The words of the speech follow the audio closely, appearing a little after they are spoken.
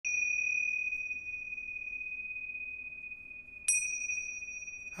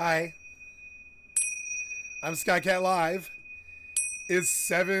Hi, I'm Skycat.live. It's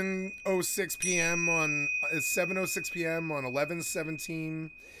 7:06 p.m. on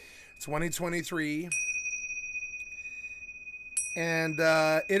 11/17/2023, and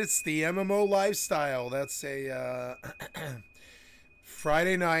it's the MMO lifestyle. That's a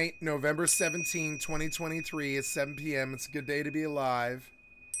Friday night, November 17, 2023. It's 7 p.m. It's a good day to be alive.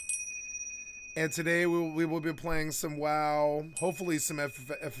 And today we will be playing some WoW, hopefully some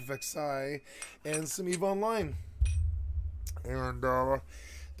FFXI, and some EVE Online. And don't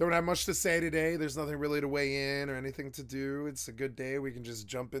have much to say today. There's nothing really to weigh in or anything to do. It's a good day. We can just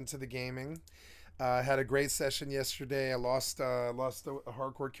jump into the gaming. Had a great session yesterday. I lost a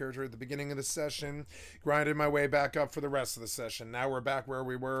hardcore character at the beginning of the session. Grinded my way back up for the rest of the session. Now we're back where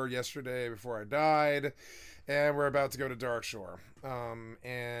we were yesterday before I died. And we're about to go to Darkshore.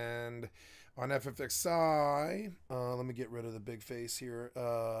 And on FFXI, let me get rid of the big face here.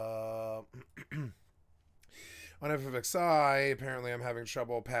 On FFXI, apparently I'm having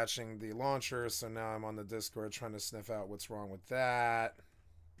trouble patching the launcher, so now I'm on the Discord trying to sniff out what's wrong with that.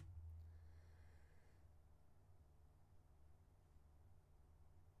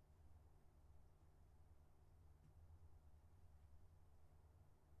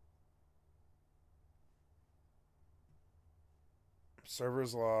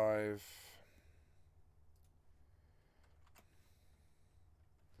 Servers live.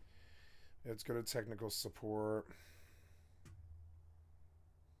 Let's go to technical support.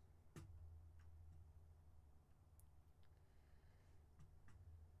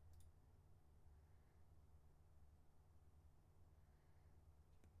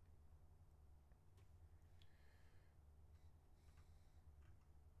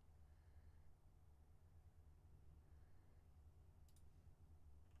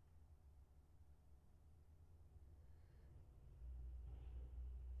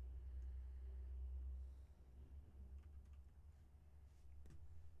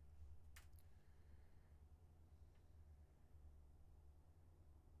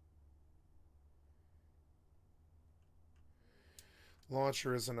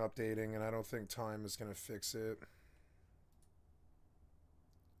 Launcher isn't updating, and I don't think time is going to fix it.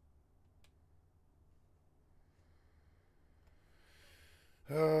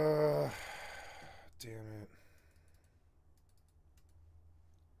 Damn it.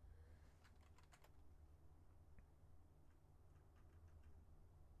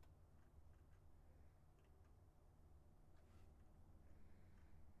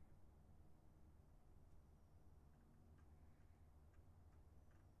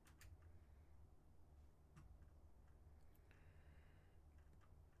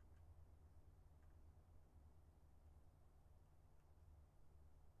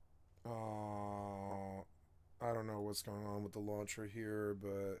 I don't know what's going on with the launcher here,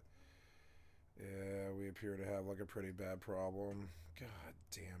 but yeah, we appear to have like a pretty bad problem. God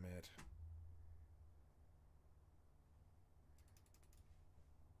damn it.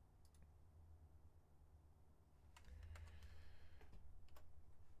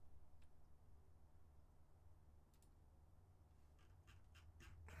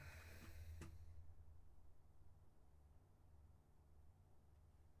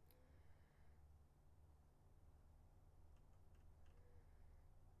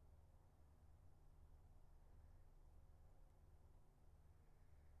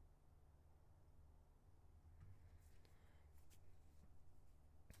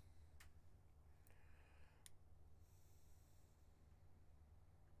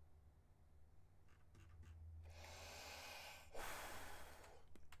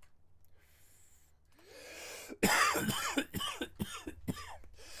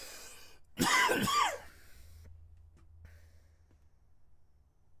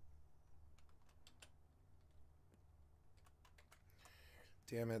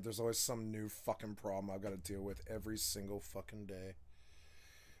 Damn it, there's always some new fucking problem I've got to deal with every single fucking day.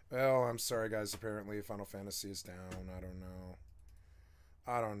 Well, I'm sorry guys, apparently Final Fantasy is down. I don't know.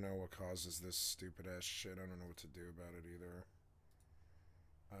 I don't know what causes this stupid ass shit. I don't know what to do about it either.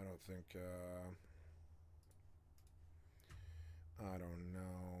 I don't think, I don't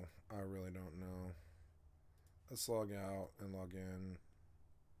know. I really don't know. Let's log out and log in.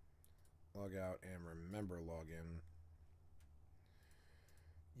 Log out and remember log in.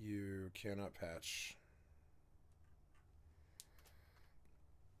 You cannot patch.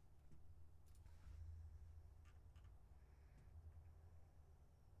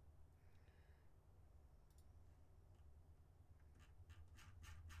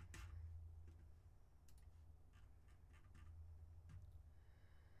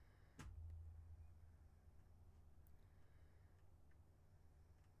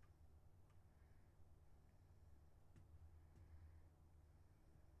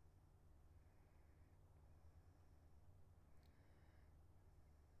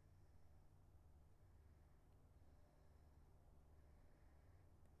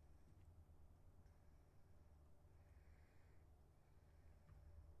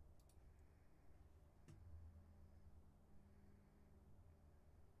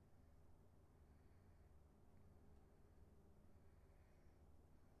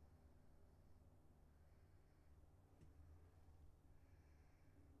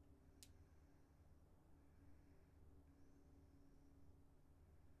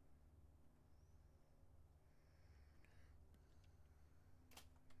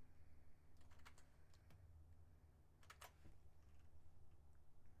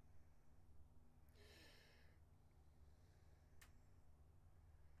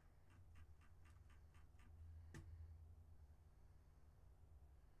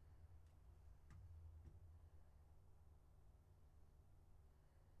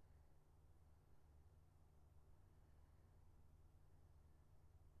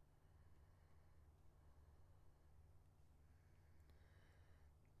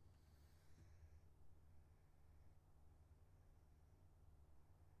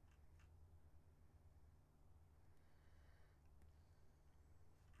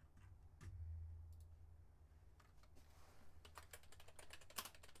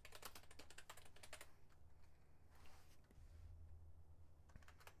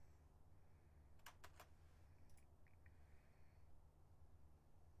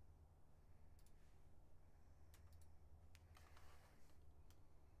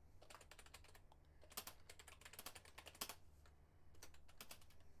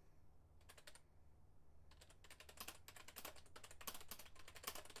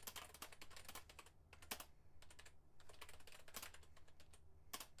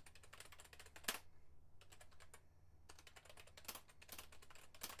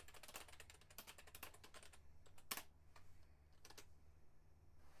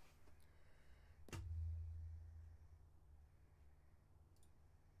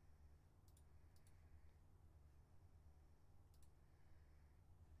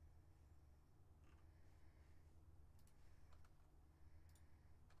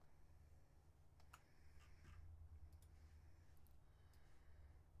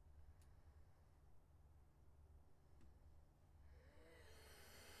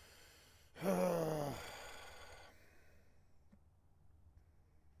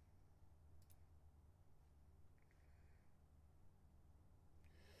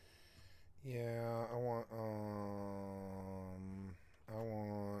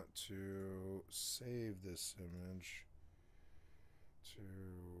 to save this image,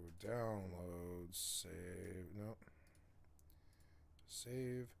 to download, save, no,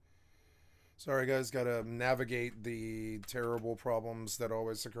 save. Sorry guys, gotta navigate the terrible problems that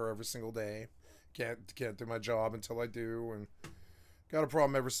always occur every single day. Can't do my job until I do, and got a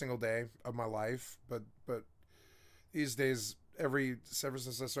problem every single day of my life. But these days, ever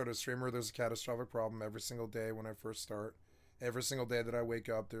since I started a streamer, there's a catastrophic problem every single day when I first start. Every single day that I wake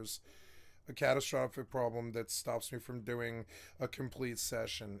up, there's a catastrophic problem that stops me from doing a complete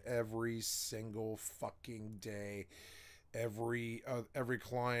session every single fucking day. Every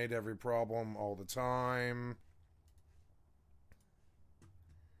client, every problem, all the time.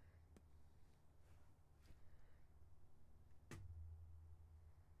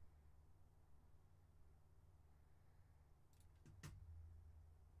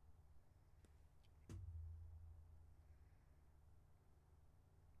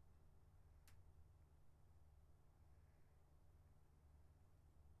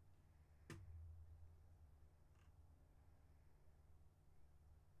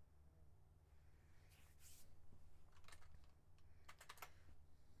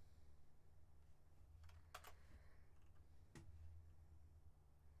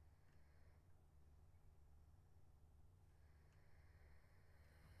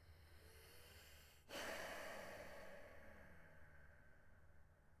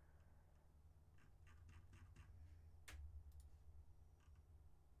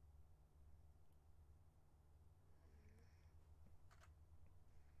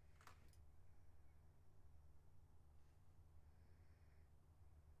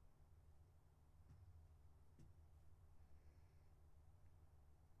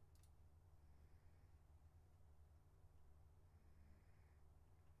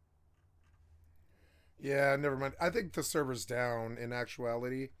 Yeah, never mind. I think the server's down in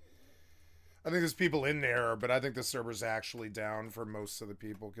actuality. I think there's people in there, but I think the server's actually down for most of the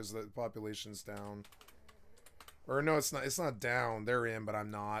people because the population's down. Or no, it's not. It's not down. They're in, but I'm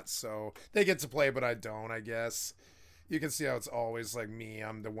not. So they get to play, but I don't. I guess you can see how it's always like me.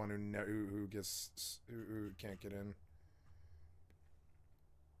 I'm the one who can't get in.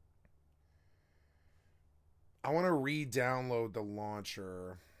 I want to re-download the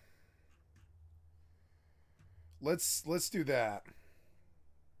launcher. Let's do that.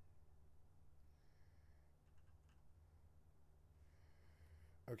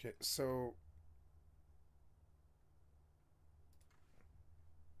 Okay, so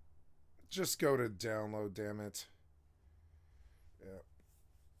just go to download, damn it. Yeah.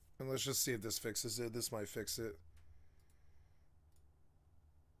 And let's just see if this fixes it. This might fix it.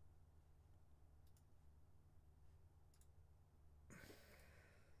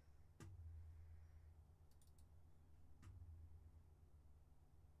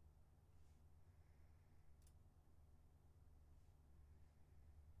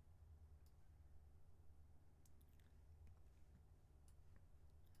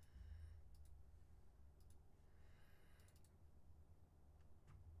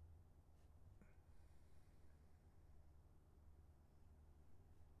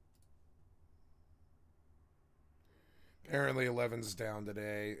 Apparently 11's down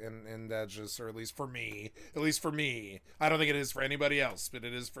today, and that just, or at least for me, I don't think it is for anybody else, but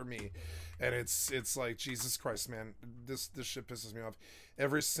it is for me. And it's like, Jesus Christ, man, this shit pisses me off.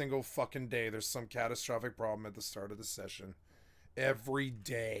 Every single fucking day there's some catastrophic problem at the start of the session. Every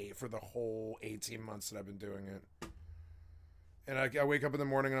day for the whole 18 months that I've been doing it. And I wake up in the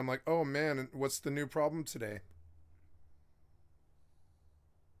morning and I'm like, oh man, what's the new problem today?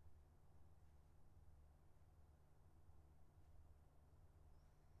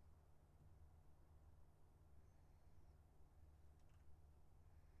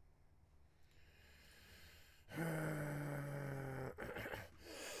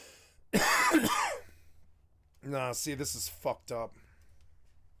 Nah, see, this is fucked up.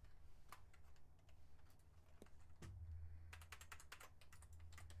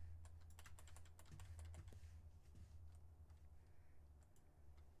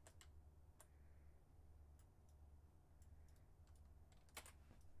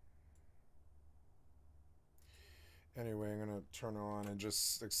 Anyway, I'm gonna turn on and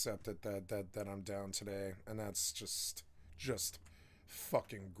just accept it that I'm down today, and that's just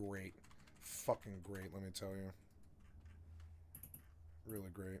fucking great, fucking great. Let me tell you, really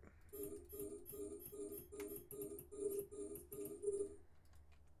great.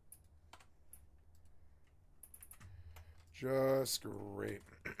 Just great.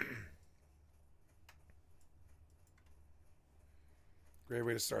 Great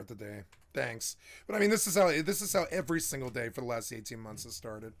way to start the day. Thanks. But I mean, this is how every single day for the last 18 months has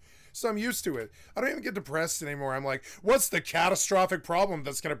started. So I'm used to it. I don't even get depressed anymore. I'm like, what's the catastrophic problem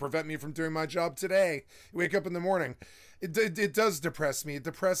that's going to prevent me from doing my job today? You wake up in the morning. It does depress me. It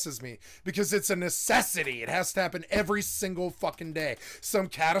depresses me because it's a necessity. It has to happen every single fucking day. Some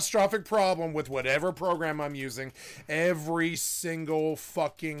catastrophic problem with whatever program I'm using every single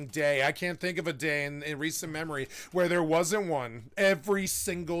fucking day. I can't think of a day in recent memory where there wasn't one. Every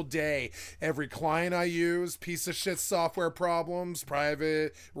single day. Every client I use, piece of shit software problems,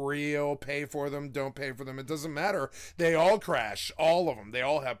 private, real, pay for them, don't pay for them. It doesn't matter. They all crash. All of them. They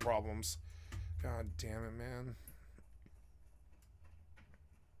all have problems. God damn it, man.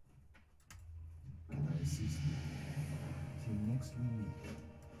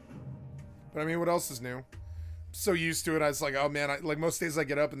 But I mean, what else is new? So used to it, I was like, oh man, like most days I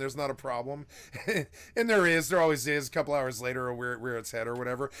get up and there's not a problem, and there always is. A couple hours later, or rear its head or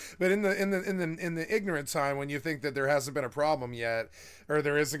whatever. But in the ignorant time when you think that there hasn't been a problem yet, or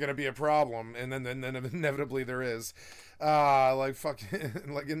there isn't going to be a problem, and then inevitably there is, like fucking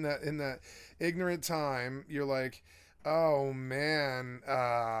like in that ignorant time, you're like, oh man,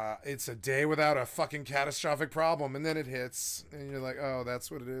 it's a day without a fucking catastrophic problem, and then it hits, and you're like, oh,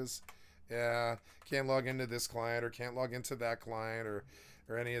 that's what it is. Yeah, can't log into this client or can't log into that client or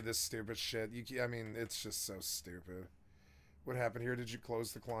any of this stupid shit. I mean, it's just so stupid. What happened here? Did you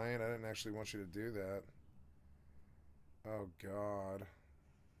close the client? I didn't actually want you to do that. Oh, God.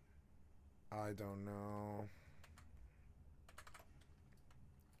 I don't know.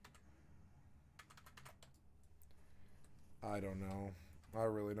 I don't know. I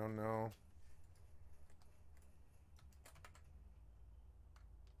really don't know.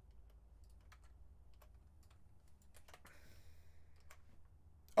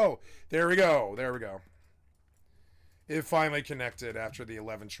 Oh, there we go. There we go. It finally connected after the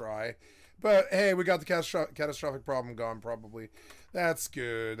 11th try. But, hey, we got the catastrophic problem gone, probably. That's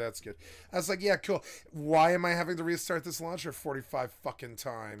good. That's good. I was like, yeah, cool. Why am I having to restart this launcher 45 fucking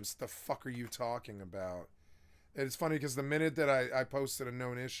times? The fuck are you talking about? And it's funny because the minute that I posted a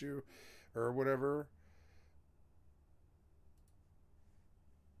known issue or whatever...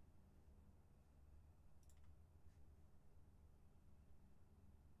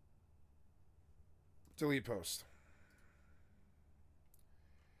 Delete post.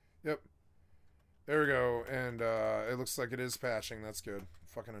 Yep. There we go. And it looks like it is patching. That's good.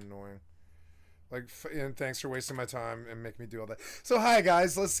 Fucking annoying. Like, and thanks for wasting my time and making me do all that. So, hi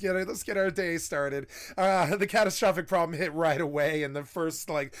guys. Let's get our day started. The catastrophic problem hit right away in the first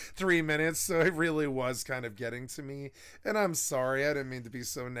like 3 minutes, so it really was kind of getting to me. And I'm sorry. I didn't mean to be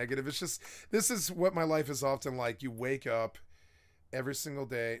so negative. It's just this is what my life is often like. You wake up every single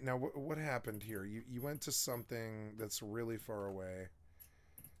day. Now, what happened here? You went to something that's really far away.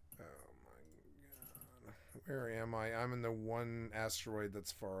 Oh my god. Where am I? I'm in the one asteroid that's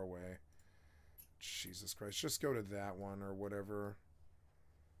far away. Jesus Christ. Just go to that one or whatever.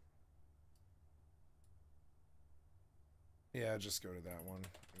 Yeah, just go to that one.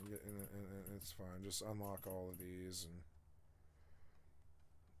 It's fine. Just unlock all of these and...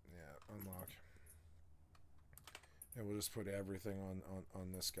 Yeah, unlock. And we'll just put everything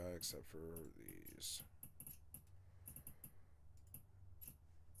on this guy except for these.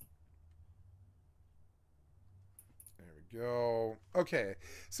 There we go. Okay,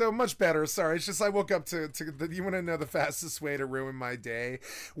 so much better. Sorry, it's just I woke up to you want to know the fastest way to ruin my day?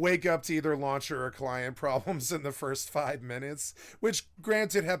 Wake up to either launcher or client problems in the first 5 minutes, which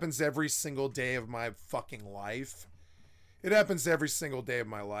granted happens every single day of my fucking life. It happens every single day of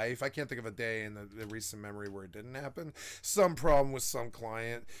my life. I can't think of a day in the recent memory where it didn't happen. Some problem with some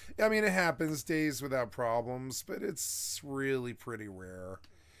client. I mean, it happens days without problems, but it's really pretty rare.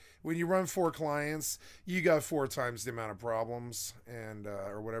 When you run 4 clients, you got 4 times the amount of problems, and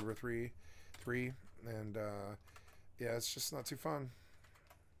or whatever, three, and yeah, it's just not too fun.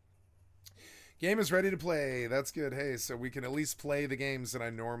 Game is ready to play. That's good. Hey, so we can at least play the games that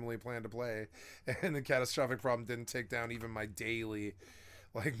I normally plan to play. And the catastrophic problem didn't take down even my daily,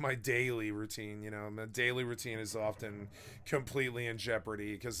 like my daily routine. You know, my daily routine is often completely in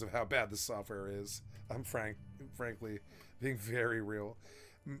jeopardy because of how bad the software is. I'm frankly being very real.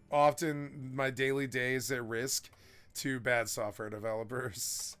 Often my daily day is at risk to bad software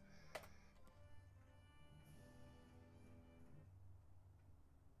developers.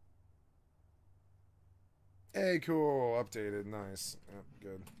 Hey, cool. Updated. Nice. Yep,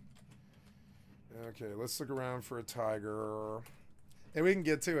 good. Okay, let's look around for a tiger. And we can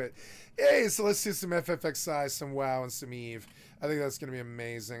get to it. Hey, so let's do some FFXI, some WoW, and some EvE. I think that's going to be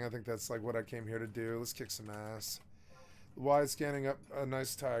amazing. I think that's like what I came here to do. Let's kick some ass. Why scanning up a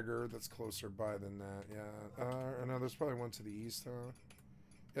nice tiger that's closer by than that? Yeah. No, there's probably one to the east, huh?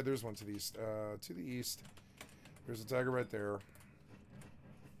 Yeah, there's one to the east. To the east. There's a tiger right there.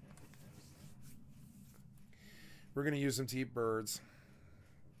 We're gonna use them to eat birds.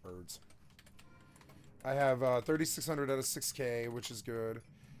 Birds. I have 3,600 out of 6K, which is good.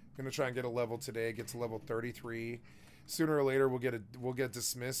 I'm gonna try and get a level today. Get to level 33. Sooner or later, we'll get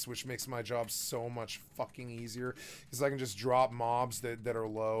dismissed, which makes my job so much fucking easier because I can just drop mobs that are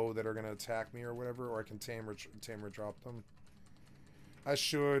low that are gonna attack me or whatever, or I can tame or drop them. I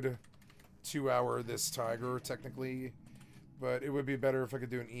should 2-hour this tiger technically, but it would be better if I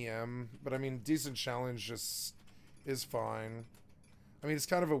could do an EM. But I mean, decent challenge just is fine. I mean, it's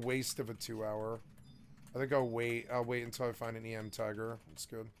kind of a waste of a 2-hour. I think I'll wait until I find an EM tiger. That's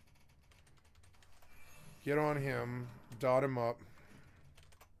good. Get on him. Dot him up.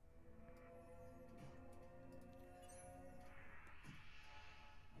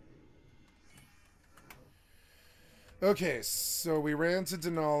 Okay, so we ran to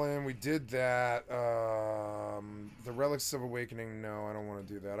Denali. We did that. The Relics of Awakening, no, I don't want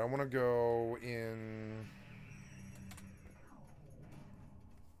to do that. I want to go in...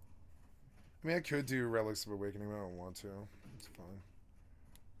 I mean, I could do Relics of Awakening, but I don't want to. It's fine.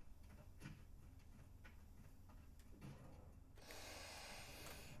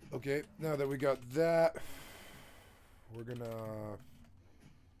 Okay, now that we got that, we're gonna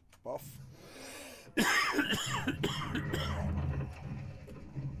buff.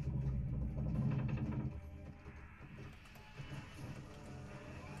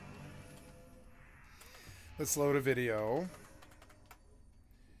 Let's load a video.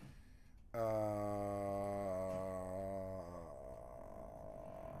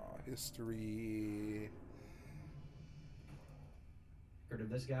 History. Heard of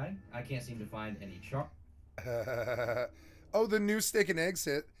this guy? I can't seem to find any chart. Oh, the new steak and eggs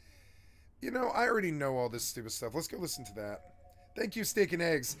hit. You know, I already know all this stupid stuff. Let's go listen to that. Thank you, Steak and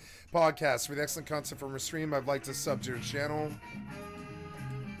Eggs podcast, for the excellent content from our stream. I'd like to sub to your channel.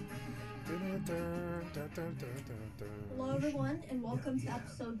 Hello, everyone, and welcome to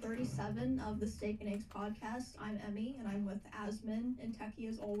episode 37 of the Steak and Eggs podcast. I'm Emmy, and I'm with Asmin and Techie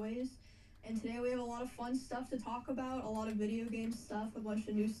as always. And today we have a lot of fun stuff to talk about, a lot of video game stuff, a bunch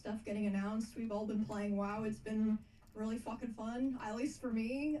of new stuff getting announced. We've all been playing WoW. It's been really fucking fun, at least for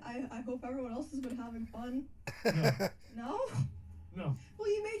me. I hope everyone else has been having fun. No? No. Well,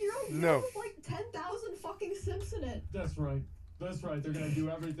 you made your own No. game with like 10,000 fucking Sims in it. That's right. That's right. They're gonna do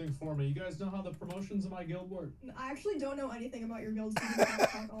everything for me. You guys know how the promotions in my guild work? I actually don't know anything about your guild, so you can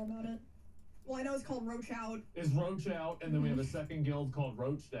talk all about it. Well, I know it's called Roach Out. It's Roach Out, and then we have a second guild called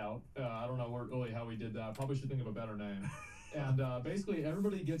Roached Out. I don't know really how we did that. Probably should think of a better name. And basically,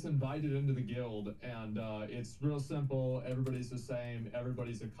 everybody gets invited into the guild, and it's real simple. Everybody's the same.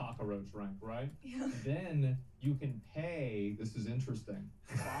 Everybody's a cockroach rank, right? Yeah. Then you can pay, this is interesting,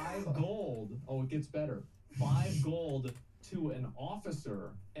 5 gold. Oh, it gets better. 5 gold to an officer,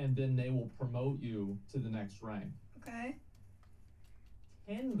 and then they will promote you to the next rank. Okay.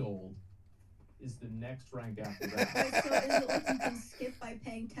 10 gold is the next rank after that. Wait, so is it like you can skip by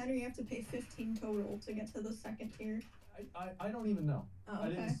paying 10, or you have to pay 15 total to get to the second tier? I don't even know. Oh, okay. I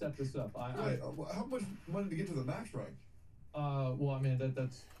didn't set this up. Wait, how much money to get to the max rank? Well, I mean,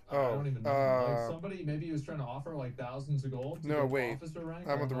 that's... I don't even know. Like somebody, maybe he was trying to offer like thousands of gold to No, get wait. officer rank.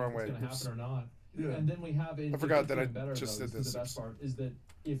 I went the wrong way. If it's going to happen or not. Yeah. And then we have... I forgot that I better, just though, did this is this. The best part is that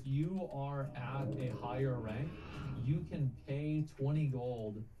if you are at a higher rank, you can pay 20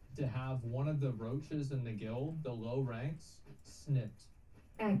 gold to have one of the roaches in the guild, the low ranks, snipped.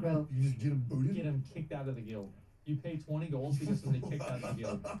 Aggro. You just get them booted? Get them kicked out of the guild. You pay 20 gold to get somebody kicked out of the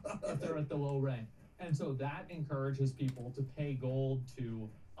guild if they're at the low rank. And so that encourages people to pay gold to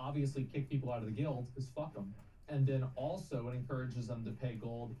obviously kick people out of the guild, because fuck them. And then also it encourages them to pay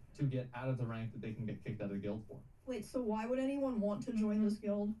gold to get out of the rank that they can get kicked out of the guild for. Wait, so why would anyone want to join this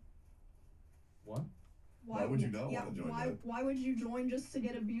guild? What? Why would you not yeah, want to join why, that? Why would you join just to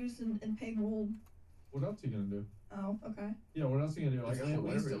get abused and pay gold? What else are you gonna do? Oh, okay. Yeah, what else are you gonna do? Like, That's I mean,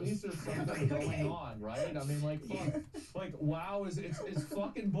 at hilarious. least there's something Okay. going on, right? I mean, like, fuck, like, WoW it's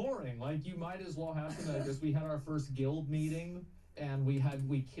fucking boring. Like, you might as well have to, because we had our first guild meeting, and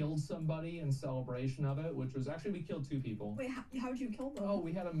we killed somebody in celebration of it, which was actually, we killed 2 people. Wait, how'd you kill them? Oh,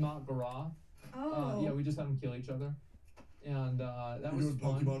 we had a Mount Gara. Oh. Yeah, we just had them kill each other, and that You was doing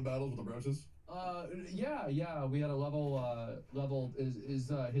fun. Pokemon battles with the roaches? Yeah, we had a level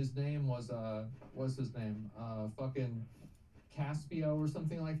his name was what's his name? Fucking Caspio or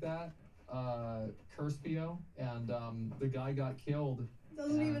something like that. Curspio, and the guy got killed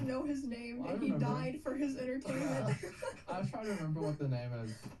Doesn't even know his name, I and he remember. died for his entertainment. I was trying to remember what the name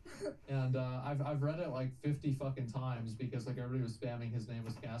is, and I've read it like 50 fucking times because like everybody was spamming his name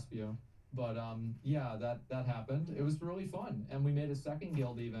was Caspio. But yeah, that happened. It was really fun, and we made a second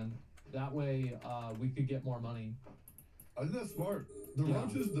guild even. That way, we could get more money. I think that's smart. The Yeah.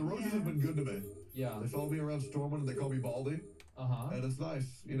 roaches have been good to me. Yeah. They follow me around Stormwind and they call me Baldy. And it's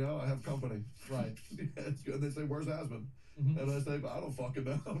nice, you know, I have company. Right. Yeah, it's good. They say, "Where's Asmund?" And I say, "I don't fucking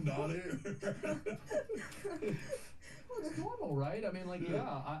know. I'm not here." Well, it's normal, right? I mean, like,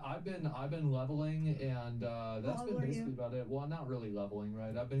 I've been leveling, and that's been basically about it. Well, not really leveling,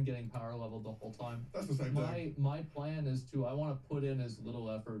 right? I've been getting power leveled the whole time. That's the same thing. My plan is I want to put in as little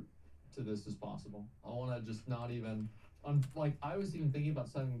effort to this as possible. I want to just not even. Like, I was even thinking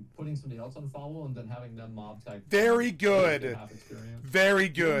about putting somebody else on follow and then having them mob tag. Very good. Very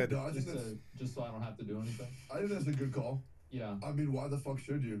good. No, just so I don't have to do anything. I think that's a good call. Yeah. I mean, why the fuck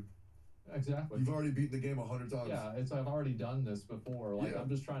should you? Exactly. You've already beaten the game 100 times. Yeah, I've already done this before. Like, I'm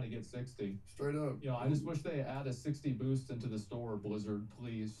just trying to get 60. Straight up. You know, I just wish they add a 60 boost into the store, Blizzard,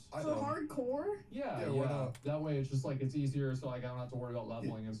 please. For hardcore? Yeah. Why not? That way it's just like it's easier, so like I don't have to worry about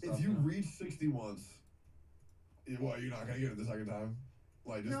leveling and stuff. If you reach 60 once, what, you're not gonna get it the second time?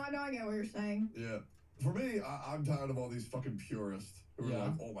 Like, just, No, I get what you're saying. Yeah. For me, I'm tired of all these fucking purists who are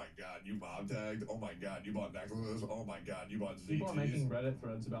like, "Oh my god, you mob tagged. Oh my god, you bought necklaces. Oh my god, you bought ZTs." People are making Reddit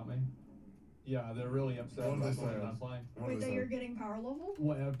threads about me. Yeah, they're really upset about what I'm playing. Wait, that you're getting power level?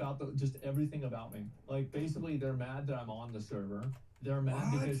 What about just everything about me? Like, basically, they're mad that I'm on the server. They're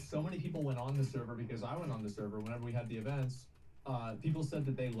mad because so many people went on the server because I went on the server whenever we had the events. People said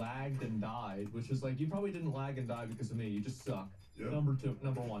that they lagged and died, which is like, you probably didn't lag and die because of me. You just suck. Yep.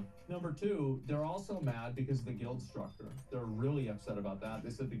 Number one. Number two, they're also mad because of the guild structure. They're really upset about that. They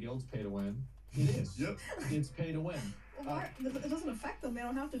said the guild's pay to win. It is. Yep. It's pay to win. Well, it doesn't affect them. They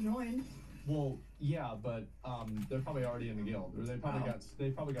don't have to join. Well, yeah, but they're probably already in the guild, or they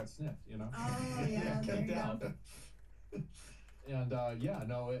probably got sniffed, you know. Oh yeah, there you go.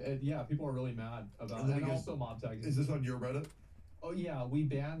 And people are really mad about it. And also mob tagging. Is this on your Reddit? Oh yeah, we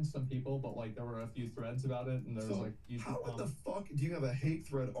banned some people, but like there were a few threads about it, and there was like. How in the fuck do you have a hate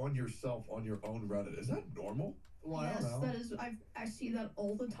thread on yourself on your own Reddit? Is that normal? Well, yes, I don't know. that is. I see that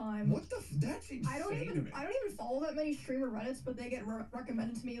all the time. What the? That's insane I don't even follow that many streamer Reddits, but they get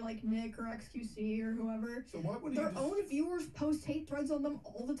recommended to me like Nick or XQC or whoever. So why wouldn't their own viewers post hate threads on them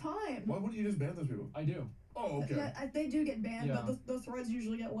all the time? Why wouldn't you just ban those people? I do. Oh, okay. They do get banned, but the threads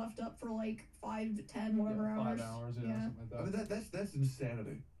usually get left up for like 5 to 10 whatever hours. 5 hours, something like that. I mean that's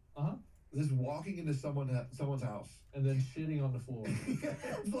insanity. Uh-huh. Just walking into someone's house and then shitting on the floor.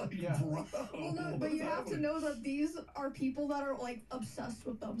 It's like, bro. Well, no, but you have to know that these are people that are like obsessed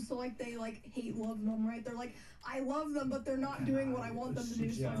with them. So like they like hate love them, right? They're like, I love them, but they're not doing what I want them to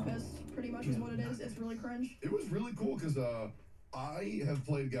do. So I'm pissed. Pretty much is what it is. It's really cringe. It was really cool because I have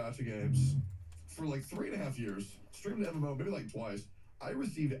played gacha games for like 3.5 years. Streamed MMO maybe like twice. I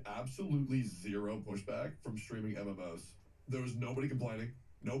received absolutely zero pushback from streaming MMOs. There was nobody complaining.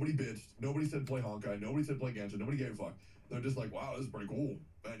 Nobody bitched. Nobody said play Honkai. Nobody said play Genshin. Nobody gave a fuck. They're just like, wow, this is pretty cool.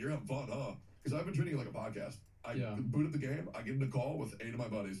 Man, you're having fun, huh? Because I've been treating it like a podcast. I boot up the game, I get in a call with 8 of my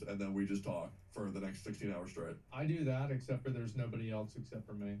buddies, and then we just talk for the next 16 hours straight. I do that, except for there's nobody else except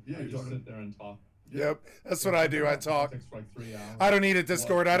for me. Yeah, I just sit there and talk. Yep, that's what I do. I talk. Takes like 3 hours. I don't need a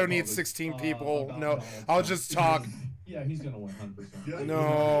Discord. I don't need 16 people. No, I'll just talk. Yeah, he's gonna win 100%. Yeah,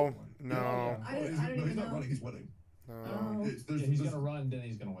 no. He's not running. He's winning. He's gonna run, then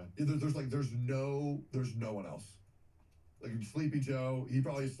he's gonna win. There's no one else. Like Sleepy Joe, he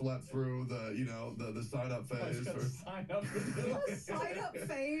probably slept through the sign up phase. Sign up. Sign up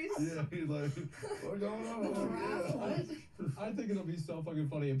phase. Yeah, he's like, what's going on? I think it'll be so fucking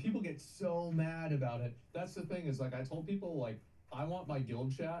funny, and people get so mad about it. That's the thing, is like I told people, like, I want my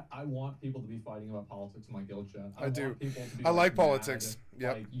guild chat. I want people to be fighting about politics in my guild chat. I do. Want people to be, I like mad, politics.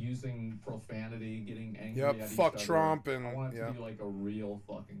 Yep. Like using profanity, getting angry. Yep. At Fuck each Trump other. and I want it to be like a real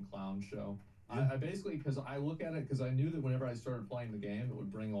fucking clown show. I basically, because I look at it, because I knew that whenever I started playing the game, it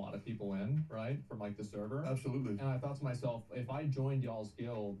would bring a lot of people in, right, from like the server. Absolutely. And I thought to myself, if I joined y'all's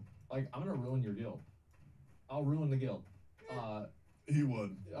guild, like, I'm gonna ruin your guild. I'll ruin the guild. He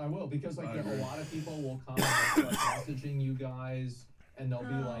would. I will, because like a lot of people will come and start messaging you guys, and they'll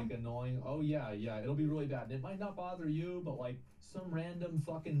be like annoying. Oh yeah, it'll be really bad. And it might not bother you, but like some random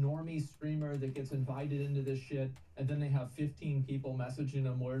fucking normie streamer that gets invited into this shit, and then they have 15 people messaging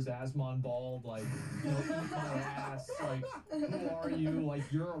them, where's Asmon bald? Like, you know, eat my ass. Like, who are you? Like,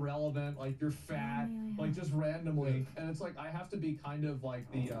 you're irrelevant. Like, you're fat. Like, just randomly. And it's like, I have to be kind of like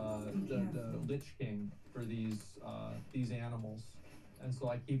the Lich King for these animals. and so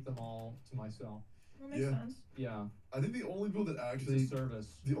I keep them all to myself. That makes sense. Yeah, I think the only people that it's actually a service.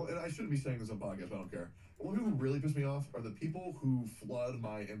 and I shouldn't be saying this on podcast, but I don't care. The only people who really piss me off are the people who flood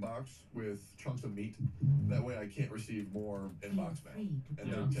my inbox with chunks of meat. That way I can't receive more inbox mail. And Yeah.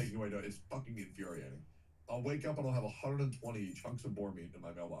 they're taking away. It's fucking infuriating. I'll wake up and I'll have 120 chunks of boar meat in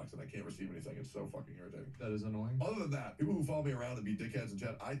my mailbox and I can't receive anything. It's so fucking irritating. That is annoying. Other than that, people who follow me around and be dickheads in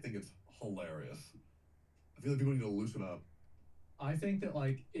chat, I think it's hilarious. I feel like people need to loosen up. I think that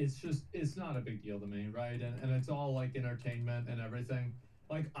like it's not a big deal to me, right? And it's all like entertainment and everything.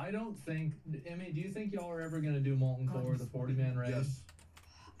 Like I don't think. I mean, do you think y'all are ever gonna do Molten Core, the 40-man raid? Yes.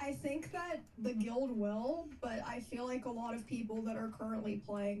 I think that the guild will, but I feel like a lot of people that are currently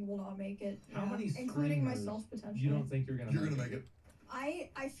playing will not make it. How many including streamers myself potentially. You don't think you're gonna make it?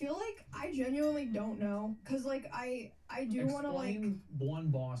 I feel like I genuinely don't know, cause like I do want to like. Explain one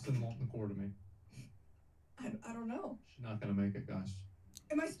boss in Molten Core to me. I don't know. She's not gonna make it, guys.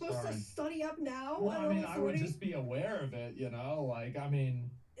 Am I supposed Sorry. to study up now? Well, at I mean, level I would 40? just be aware of it, you know. Like, I mean,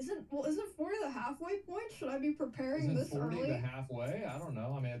 Isn't 40 the halfway point? Should I be preparing isn't this 40 early? the halfway? I don't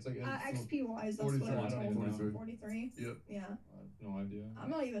know. I mean, it's like XP wise, that's 43, what I I'm don't told. even know. 43. Yep. Yeah. I have no idea. I'm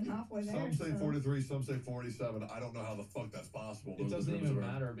not even halfway there. Some say so. 43, some say 47. I don't know how the fuck that's possible. It Those doesn't numbers even are-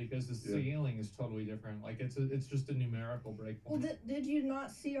 matter because the ceiling is totally different. Like it's just a numerical Well, breakpoint. did you not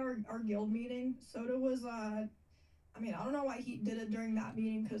see our guild meeting? Soda was I mean, I don't know why he did it during that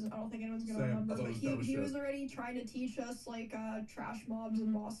meeting because I don't think anyone's gonna Same. remember. I thought But that was he shit. was already trying to teach us like trash mobs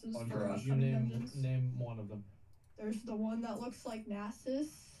and bosses On for trash. You upcoming name dungeons. name one of them. There's the one that looks like Nasus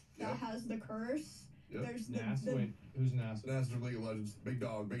that Yep. has the curse. Yep. There's Nas. the Wait, who's Nas? That's from League of Legends. Big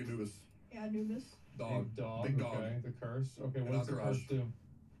dog, big Anubis. yeah, Anubis. Dog. Big dog. Big dog. Okay, the curse. Okay, And what does the Entourage. curse do?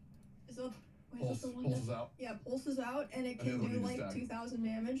 Is that Pulse, the one pulses out. Yeah, pulses out and it And the can other one do you like just stack. 2,000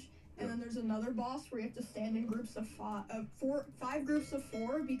 damage. And then there's another boss where you have to stand in groups of five groups of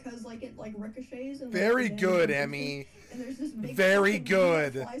 4 because like it like ricochets and like, Very the damage good, increases. Emmy. And there's this big Very fucking dude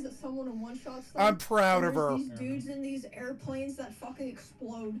that good. flies at someone and one-shots them. I'm proud And of her. there's these dudes in these airplanes that fucking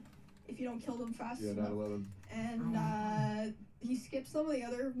explode if you don't kill them fast Yeah, enough. 9/11. And he skipped some of the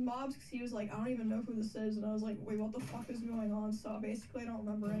other mobs because he was like, I don't even know who this is. And I was like, wait, what the fuck is going on? So basically, I don't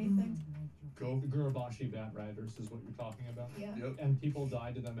remember anything. Cool. The Gurabashi Bat Riders is what you're talking about. Yeah. Yep. And people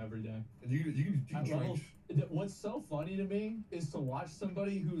die to them every day. And you can At level, change. what's so funny to me is to watch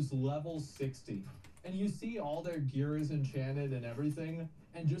somebody who's level 60 and you see all their gear is enchanted and everything,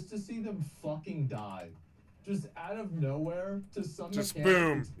 and just to see them fucking die. Just out of nowhere to some Just mechanic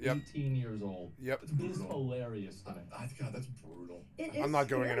boom. that's Yep. 18 years old. Yep. That's It is brutal. hilarious to me. God, that's brutal. It I'm is not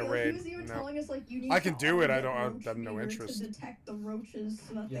going in a scary. raid, He was even no. telling us like you need I can to do it, I automate don't- I roach have no meter interest. to detect the roaches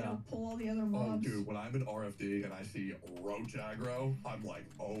so that they Yeah. don't pull all the other Oh, mobs. dude, when I'm in RFD and I see roach aggro, I'm like,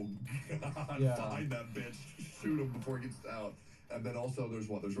 oh god, Yeah. find that bitch, shoot him before he gets out. And then also there's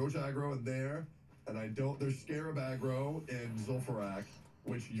roach aggro in there, and there's scarab aggro in Zul'Farrak,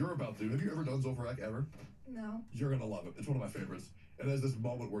 which you're about to do. Have you ever done Zul'Farrak ever? No. You're gonna love it. It's one of my favorites. And there's this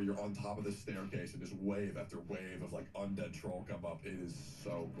moment where you're on top of this staircase and just wave after wave of like undead troll come up. It is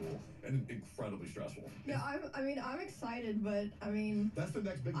so cool and incredibly stressful. Yeah, I'm excited, but I mean, That's the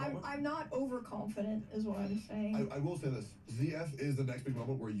next big moment. I'm not overconfident, is what I'm saying. I will say this: ZF is the next big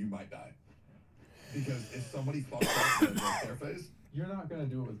moment where you might die, because if somebody fucks up in their face, You're not gonna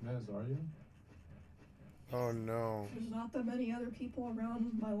do it with Miz, are you? Oh no. There's not that many other people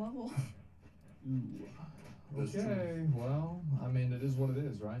around my level. Ooh. That's Okay, well, I mean, it is what it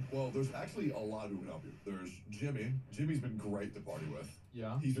is, right? well, there's actually a lot who can help you. There's Jimmy. Jimmy's been great to party with.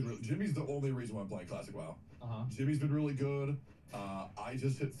 Yeah. Jimmy's the only reason why I'm playing Classic WoW. Uh-huh. Jimmy's been really good. I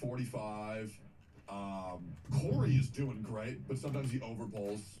just hit 45. Corey is doing great, but sometimes he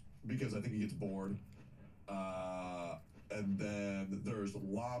overpulls because I think he gets bored. And then there's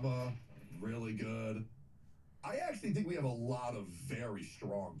Llama, really good. I actually think we have a lot of very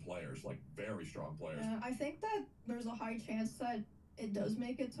strong players, like very strong players. Yeah, I think that there's a high chance that it does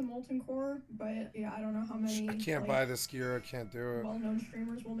make it to Molten Core, but yeah, I don't know how many. I can't like, buy this gear. I can't do it. well-known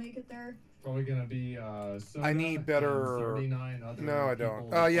streamers will make it there. Probably gonna be Soda I need and better- 39 other No, I people don't.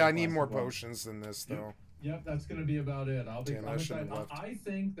 that Yeah, I play need more Classic WoW. potions than this, though. Yep, that's gonna be about it. Damn, I I'm should've excited. left. I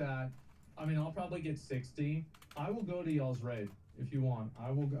think that, I mean, I'll probably get 60. I will go to y'all's raid if you want.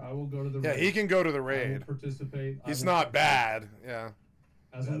 I will go to the Yeah, raid. he can go to the I will raid. participate. I He's will not participate bad. Yeah.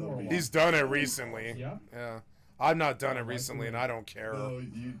 As a That'll warlock. be- He's done it recently. Yep. Yeah. I've not done I it like recently, the and I don't care. No,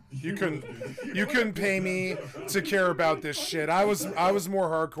 You couldn't- You couldn't pay me to care about this shit. I was more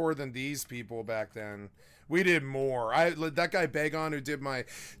hardcore than these people back then. We did more. That guy Bagon who did my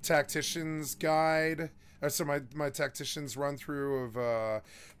tactician's guide. So my tactician's run through of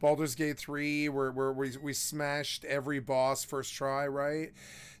Baldur's Gate 3, where we smashed every boss first try, right?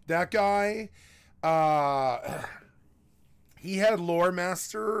 That guy, he had Lore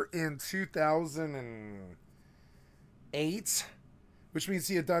Master in 2008, which means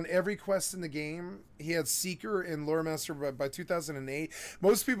he had done every quest in the game. He had Seeker and Lore Master by 2008.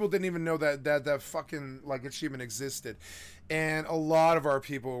 Most people didn't even know that fucking like achievement existed, and a lot of our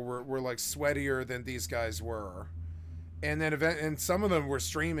people were like sweatier than these guys were. And then and some of them were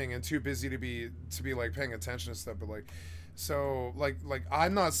streaming and too busy to be like paying attention to stuff. But like, so like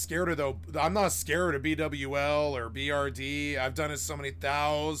I'm not scared of BWL or BRD. I've done it so many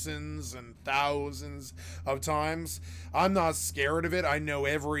thousands and thousands of times. I'm not scared of it. I know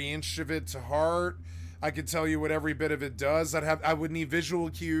every inch of it to heart. I could tell you what every bit of it does. I would need visual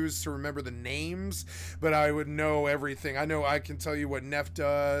cues to remember the names, but I would know everything. I can tell you what Neff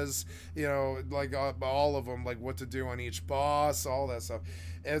does, you know, like all of them, like what to do on each boss, all that stuff.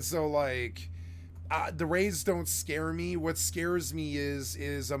 And so like, the raids don't scare me. What scares me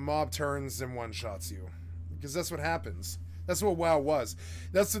is a mob turns and one-shots you, because that's what happens. That's what WoW was.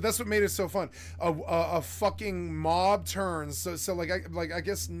 That's what made it so fun. A fucking mob turns. So like I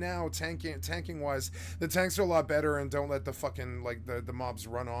guess now tanking wise, the tanks are a lot better and don't let the fucking like the mobs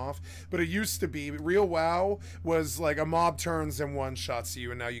run off. But it used to be real WoW was like a mob turns and one-shots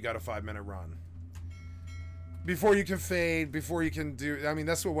you, and now you got a 5-minute run before you can fade, before you can do. I mean,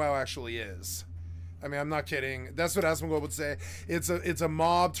 that's what WoW actually is. I mean, I'm not kidding. That's what Asmongold would say. It's a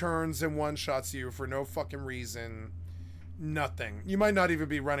mob turns and one-shots you for no fucking reason. Nothing. You might not even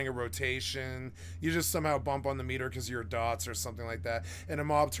be running a rotation. You just somehow bump on the meter because of your dots or something like that. And a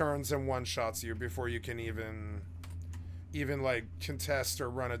mob turns and one-shots you before you can even like contest or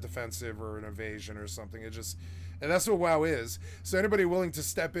run a defensive or an evasion or something. And that's what WoW is. So anybody willing to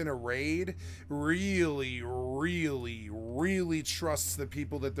step in a raid really, really, really trusts the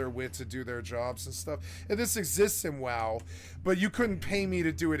people that they're with to do their jobs and stuff. And this exists in WoW, but you couldn't pay me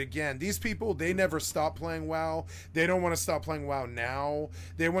to do it again. These people, they never stop playing WoW. They don't want to stop playing WoW now.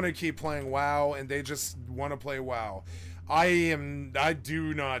 They want to keep playing WoW, and they just want to play WoW. I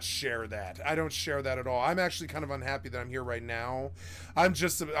do not share that. I don't share that at all. I'm actually kind of unhappy that I'm here right now. I'm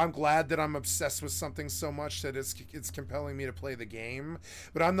glad that I'm obsessed with something so much that it's compelling me to play the game.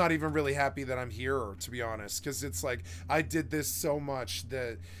 But I'm not even really happy that I'm here, to be honest, because it's like I did this so much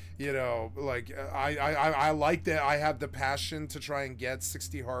that, you know, like I like that I have the passion to try and get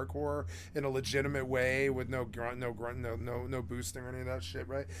 60 hardcore in a legitimate way with no grunt, no boosting or any of that shit,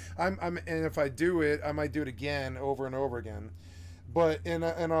 right? And if I do it, I might do it again over and over again. But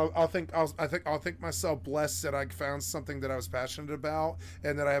I'll think myself blessed that I found something that I was passionate about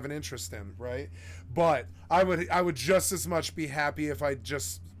and that I have an interest in, right? But I would just as much be happy if I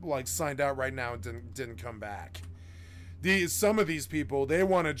just like signed out right now and didn't come back. Some of these people, they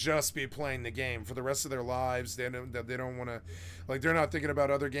want to just be playing the game for the rest of their lives. They don't want to, like, they're not thinking about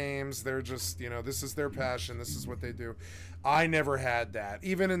other games. They're just, you know, this is their passion. This is what they do. I never had that.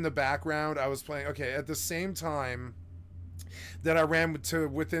 Even in the background, I was playing, okay, at the same time that I ran to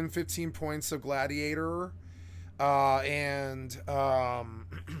within 15 points of Gladiator, you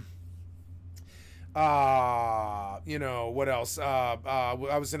know, what else? I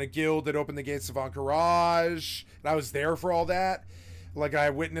was in a guild that opened the gates of Encourage, and I was there for all that. Like, I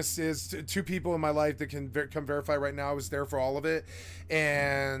have witnesses, two people in my life that can come verify right now. I was there for all of it,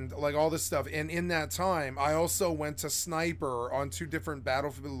 and like all this stuff. And in that time, I also went to Sniper on 2 different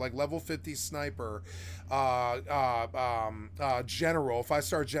battlefield, like level 50 Sniper, General,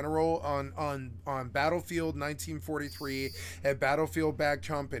 5-star General on Battlefield 1943 at Battlefield Bad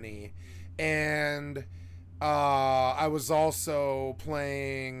Company. And I was also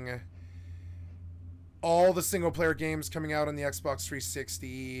playing all the single player games coming out on the Xbox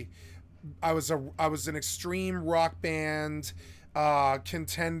 360. I was an extreme rock band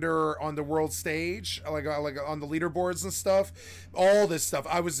contender on the world stage, like on the leaderboards and stuff. All this stuff.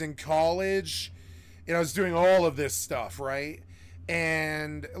 I was in college and I was doing all of this stuff, right?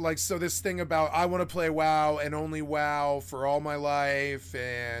 And like, so this thing about I want to play WoW and only WoW for all my life,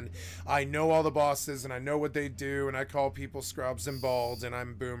 and I know all the bosses and I know what they do, and I call people scrubs and balds, and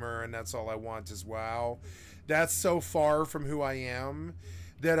I'm boomer, and that's all I want is WoW. That's so far from who I am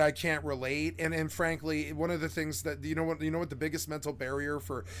that I can't relate. And frankly, one of the things that you know what the biggest mental barrier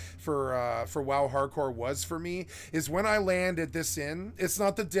for WoW hardcore was for me is when I landed this in. It's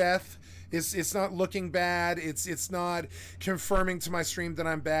not the death. It's not looking bad. It's not confirming to my stream that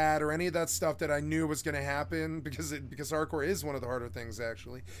I'm bad or any of that stuff that I knew was going to happen, because hardcore is one of the harder things,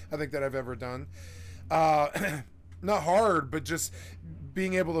 actually, I think, that I've ever done. not hard, but just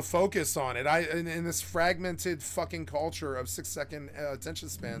being able to focus on it. In this fragmented fucking culture of 6-second attention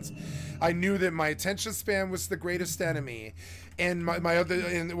spans, I knew that my attention span was the greatest enemy, and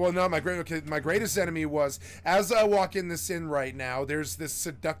my greatest enemy was, as I walk in this inn right now, there's this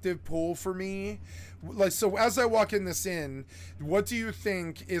seductive pull for me. Like, so as I walk in this inn, what do you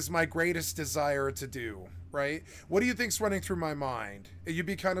think is my greatest desire to do? Right? What do you think's running through my mind? You'd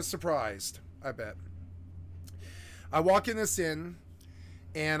be kind of surprised, I bet. I walk in this inn,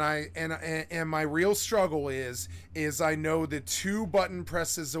 and my real struggle is I know that 2 button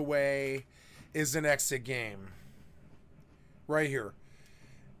presses away is an exit game. Right here.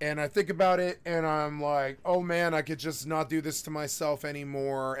 And I think about it, and I'm like, oh man, I could just not do this to myself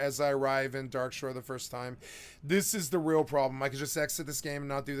anymore as I arrive in Darkshore the first time. This is the real problem. I could just exit this game and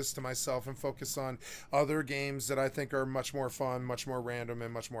not do this to myself and focus on other games that I think are much more fun, much more random,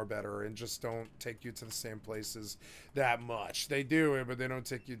 and much more better, and just don't take you to the same places that much. They do it, but they don't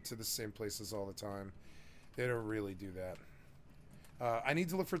take you to the same places all the time. They don't really do that. I need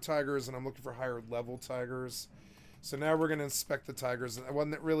to look for tigers, and I'm looking for higher level tigers. So now we're going to inspect the tigers.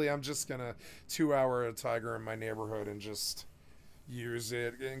 I'm just going to 2-hour a tiger in my neighborhood and just use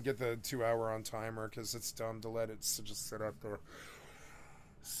it and get the 2-hour on timer, because it's dumb to let it just sit up there.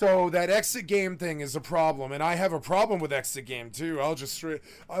 So that exit game thing is a problem, and I have a problem with exit game too. One of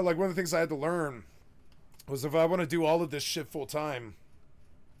the things I had to learn was, if I want to do all of this shit full time,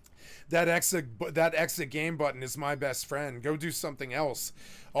 that exit game button is my best friend. Go do something else.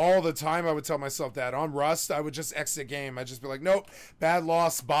 All the time I would tell myself that. On Rust, I would just exit game. I'd just be like, nope, bad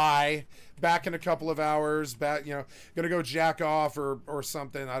loss, bye. Back in a couple of hours, gonna go jack off or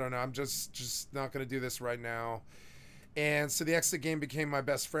something. I don't know. I'm just not gonna do this right now. And so the exit game became my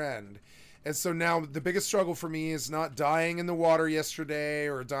best friend. And so now the biggest struggle for me is not dying in the water yesterday,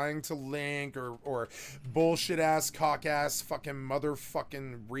 or dying to Link, or bullshit ass cock ass fucking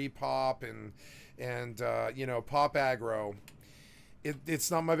motherfucking repop and pop aggro.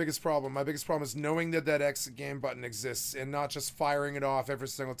 It's not my biggest problem. My biggest problem is knowing that exit game button exists and not just firing it off every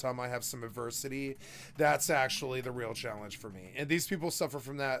single time I have some adversity. That's actually the real challenge for me. And these people suffer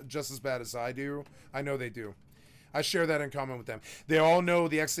from that just as bad as I do. I know they do. I share that in common with them. They all know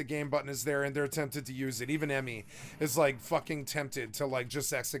the exit game button is there, and they're tempted to use it. Even Emmy is like fucking tempted to like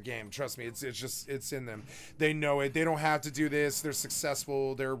just exit game. Trust me, it's in them. They know it. They don't have to do this. They're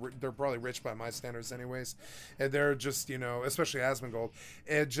successful. They're probably rich by my standards anyways. And they're just, especially Asmongold,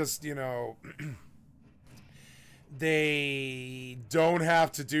 and just, they don't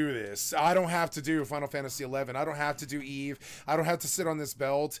have to do this. I don't have to do Final Fantasy XI. I don't have to do EvE. I don't have to sit on this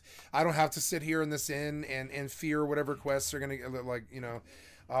belt. I don't have to sit here in this inn and fear whatever quests are gonna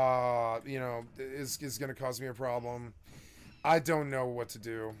is gonna cause me a problem. I don't know what to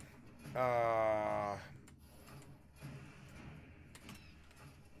do.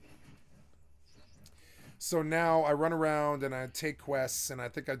 So now I run around and I take quests, and I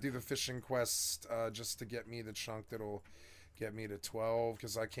think I do the fishing quest just to get me the chunk that'll get me to 12,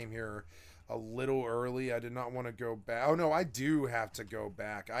 because I came here a little early. I did not want to go back. Oh no, I do have to go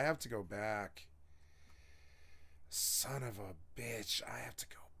back. I have to go back. Son of a bitch. I have to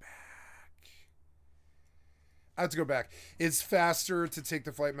go back. I have to go back. It's faster to take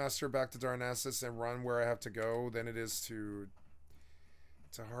the Flight Master back to Darnassus and run where I have to go than it is to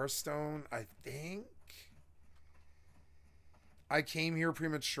Hearthstone, I think. I came here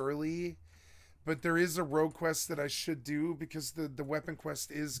prematurely, but there is a rogue quest that I should do, because the weapon quest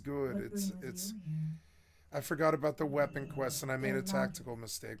is good. It's I forgot about the weapon quest, and I made a tactical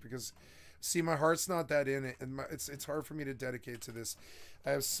mistake, because see, my heart's not that in it, and it's hard for me to dedicate to this.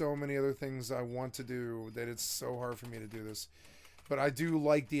 I have so many other things I want to do that it's so hard for me to do this. But I do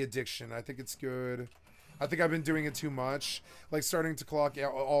like the addiction. I think it's good. I think I've been doing it too much. Like starting to clock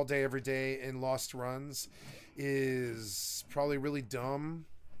out all day, every day in lost runs is probably really dumb.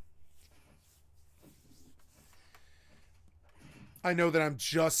 I know that I'm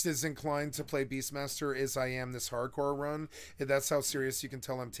just as inclined to play Beastmaster as I am this hardcore run. And that's how serious you can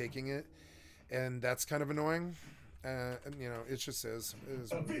tell I'm taking it. And that's kind of annoying. It just is.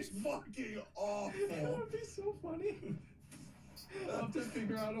 That'd be fucking awful. That would be so funny. I'll have to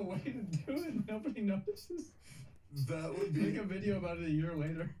figure out a way to do it. Nobody notices. That would be... Make a video about it a year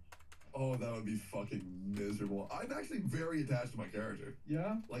later. Oh, that would be fucking miserable. I'm actually very attached to my character.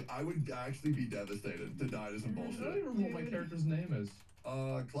 Yeah? Like, I would actually be devastated to die to some I don't bullshit. even remember what my character's name is.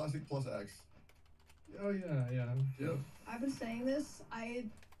 Classic plus X. Oh, yeah. Yep. I've been saying this.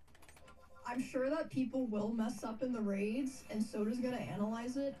 I'm sure that people will mess up in the raids, and Soda's gonna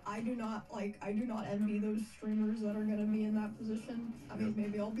analyze it. I do not envy those streamers that are gonna be in that position. I mean,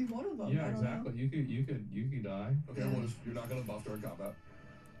 maybe I'll be one of them. Yeah, I don't exactly. know. You could die. Okay, well, you're not gonna buff during combat.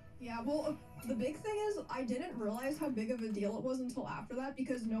 Yeah, well, the big thing is I didn't realize how big of a deal it was until after that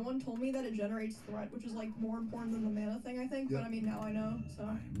because no one told me that it generates threat, which is like more important than the mana thing, I think. But I mean, now I know. So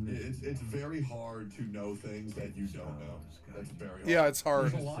It's very hard to know things that you don't know. That's very hard. Yeah, it's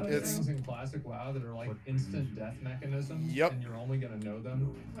hard. There's a lot of things in classic WoW that are like instant death mechanisms. Yep. And you're only gonna know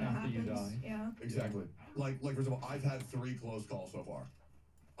them when it after you happens, die. yeah. Exactly. Like for example, I've had 3 close calls so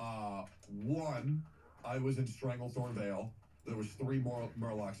far. One, I was in Stranglethorn Vale. There was 3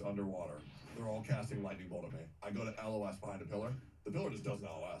 Murlocs underwater. They're all casting lightning bolt at me. I go to LOS behind a pillar. The pillar just doesn't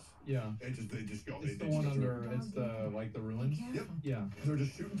LOS. Yeah. They just go. It's they the one just under. It's the like the ruins. Yep. Yeah. They're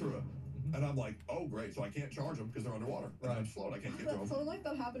just shooting through it. And I'm like, oh great, so I can't charge them because they're underwater. And I'm slow and I can't get to them. Something like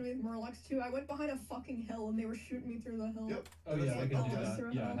that happened to me with Murlocs too. I went behind a fucking hill and they were shooting me through the hill. Yep. Oh yeah, I can do LOS that.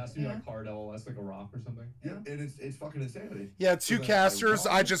 through a Yeah, hill. it has to be Yeah. like hard LOS, like a rock or something. Yeah, and it's fucking insanity. Yeah, So 2 then casters.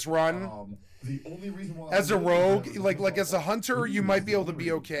 I just run. The only reason why As a rogue, like as a hunter, you might be able to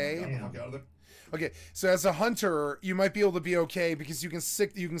be okay. Okay, so as a hunter, you might be able to be okay because you can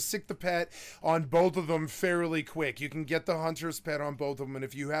sick the pet on both of them fairly quick. You can get the hunter's pet on both of them, and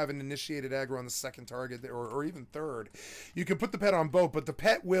if you have an initiated aggro on the second target or even third, you can put the pet on both. But the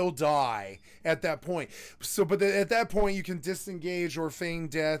pet will die at that point. So, at that point, you can disengage or feign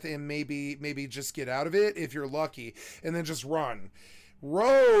death and maybe just get out of it if you're lucky, and then just run.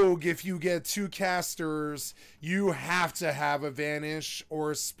 Rogue, if you get 2 casters, you have to have a vanish or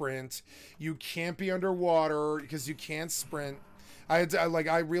a sprint. You can't be underwater because you can't sprint. I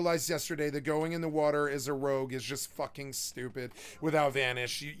realized yesterday that going in the water as a rogue is just fucking stupid without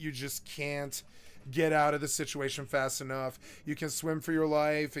vanish. You just can't get out of the situation fast enough. You can swim for your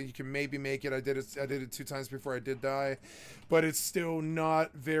life and you can maybe make it. I did it 2 times before I did die, but it's still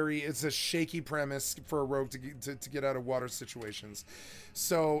not very. It's a shaky premise for a rogue to get out of water situations.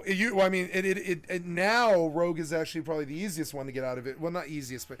 So now rogue is actually probably the easiest one to get out of it. Well, not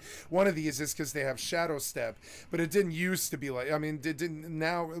easiest, but one of the easiest because they have shadow step. But it didn't used to be like. I mean, it didn't.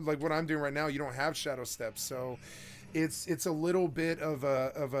 Now, like what I'm doing right now, you don't have shadow step, so. It's a little bit of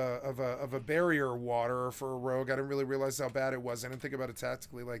a barrier water for a rogue. I didn't really realize how bad it was. I didn't think about it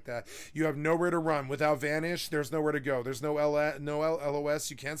tactically like that. You have nowhere to run without vanish. There's nowhere to go. There's no LOS.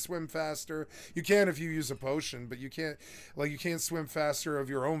 You can't swim faster. You can if you use a potion, but you can't swim faster of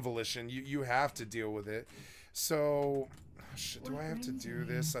your own volition. You have to deal with it. So, shit, do I have to do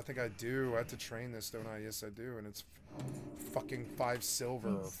this? I think I do. I have to train this, don't I? Yes, I do. And it's fucking 5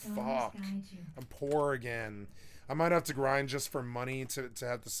 silver. Fuck. I'm poor again. I might have to grind just for money to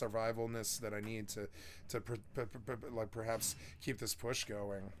have the survivalness that I need to perhaps keep this push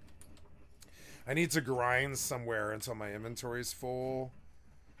going. I need to grind somewhere until my inventory's full,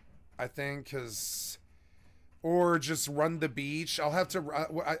 I think, or just run the beach. I'll have to.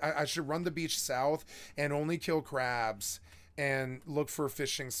 I should run the beach south and only kill crabs and look for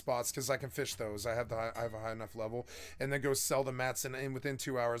fishing spots because I can fish those. I have a high enough level, and then go sell the mats, and within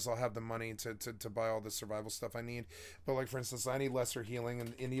 2 hours I'll have the money to buy all the survival stuff I need. But like for instance, I need lesser healing,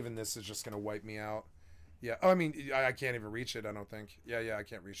 and even this is just gonna wipe me out. Yeah, I mean I can't even reach it. I don't think. Yeah, I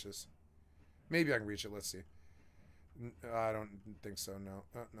can't reach this. Maybe I can reach it. Let's see. I don't think so. No,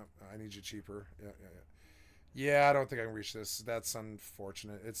 no. I need you cheaper. Yeah, I don't think I can reach this. That's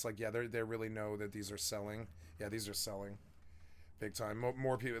unfortunate. It's like, yeah, they really know that these are selling. Yeah, these are selling. Big time.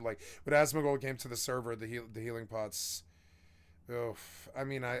 More people, like, when Asmongold came to the server, the healing pots. Oh, I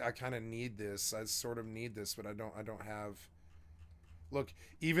mean, I kind of need this. I sort of need this, but I don't have. Look,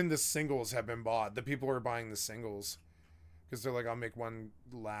 even the singles have been bought. The people are buying the singles because they're like, I'll make one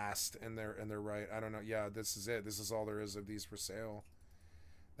last, and they're right. I don't know. Yeah, this is it. This is all there is of these for sale.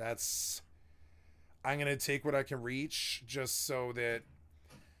 I'm gonna take what I can reach just so that.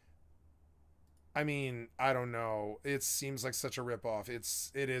 I mean, I don't know. It seems like such a ripoff.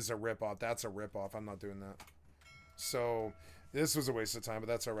 It is a ripoff. That's a ripoff. I'm not doing that. So, this was a waste of time, but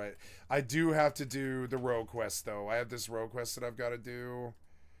that's all right. I do have to do the rogue quest, though. I have this rogue quest that I've got to do.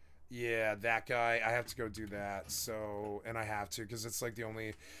 Yeah, that guy. I have to go do that. So, and I have to, because it's like the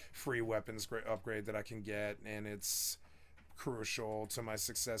only free weapons upgrade that I can get, and it's crucial to my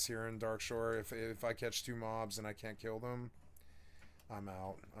success here in Darkshore. If I catch 2 mobs and I can't kill them, I'm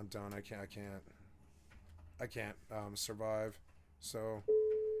out. I'm done. I can't survive. So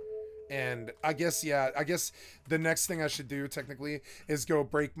And I guess, yeah, I guess the next thing I should do technically is go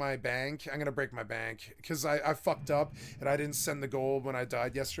break my bank. I'm going to break my bank because I fucked up and I didn't send the gold when I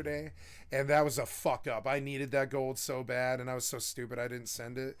died yesterday. And that was a fuck up. I needed that gold so bad and I was so stupid I didn't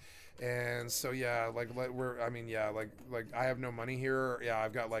send it. And so, yeah, like I mean, yeah, like I have no money here. Yeah,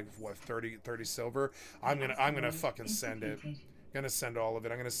 I've got like, what, 30 silver. I'm going to fucking send it. I'm going to send all of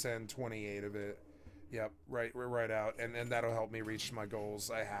it. I'm going to send 28 of it. Yep, right out, and that'll help me reach my goals.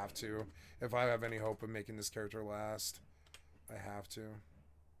 I have to, if I have any hope of making this character last, I have to.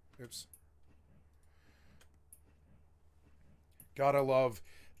 Oops. Gotta love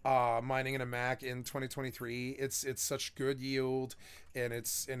mining in a Mac in 2023. It's such good yield, and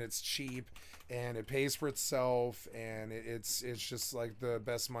it's cheap, and it pays for itself, and it's just like the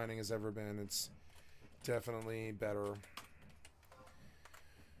best mining has ever been. It's definitely better.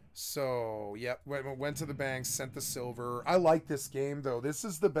 So, yep, went to the bank, sent the silver. I like this game, though. This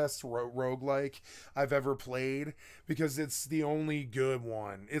is the best roguelike I've ever played because it's the only good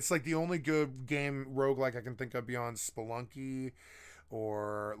one. It's like the only good game roguelike I can think of beyond Spelunky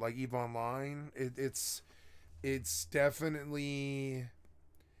or like EVE Online. It's definitely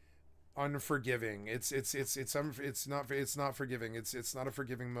unforgiving. It's not forgiving. It's not a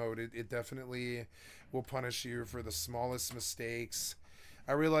forgiving mode. It definitely will punish you for the smallest mistakes.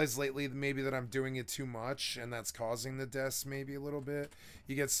 I realized lately maybe that I'm doing it too much, and that's causing the deaths maybe a little bit.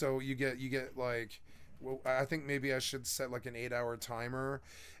 You get like, well, I think maybe I should set like an 8-hour timer,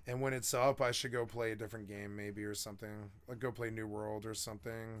 and when it's up, I should go play a different game maybe or something. Like go play New World or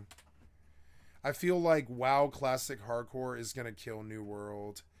something. I feel like WoW Classic Hardcore is gonna kill New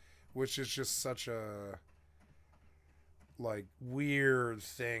World, which is just such a like weird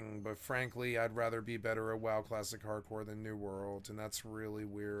thing, but frankly I'd rather be better at WoW Classic Hardcore than New World, and that's really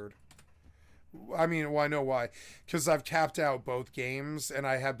weird. I mean, well, I know why, because I've capped out both games and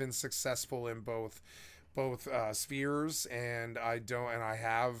I have been successful in both spheres, and I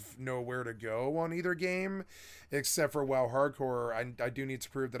have nowhere to go on either game except for WoW Hardcore. I do need to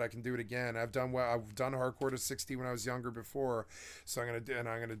prove that I can do it again. I've done Hardcore to 60 when I was younger before, so I'm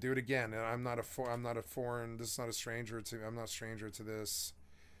gonna do it again. And I'm not a foreign. This is not a stranger to. I'm not a stranger to this.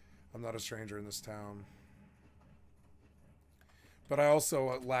 I'm not a stranger in this town. But I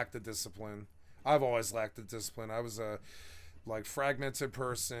also lack the discipline. I've always lacked the discipline. I was a like fragmented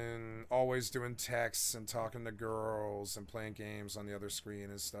person, always doing texts and talking to girls and playing games on the other screen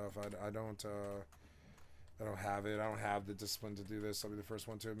and stuff. I don't have it. I don't have the discipline to do this. I'll be the first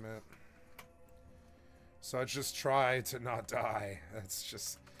one to admit. So I just try to not die. That's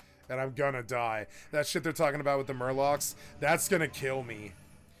just, and I'm gonna die. That shit they're talking about with the Murlocs, that's gonna kill me.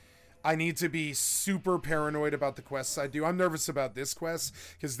 I need to be super paranoid about the quests I do. I'm nervous about this quest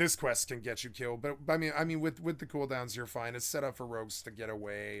because this quest can get you killed. But I mean, with the cooldowns, you're fine. It's set up for rogues to get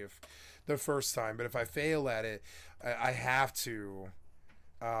away if the first time. But if I fail at it, I have to.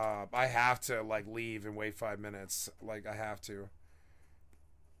 I have to like leave and wait 5 minutes. Like I have to.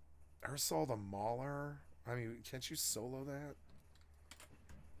 Ursol the Mauler. I mean, can't you solo that?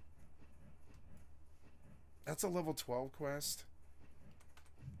 That's a level 12 quest.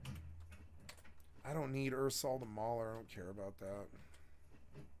 I don't need Ursol the Mauler. I don't care about that.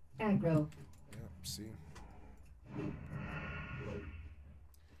 Aggro. Yep, see.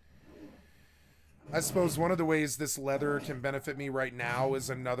 I suppose one of the ways this leather can benefit me right now is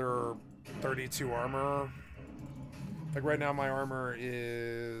another 32 armor. Like right now my armor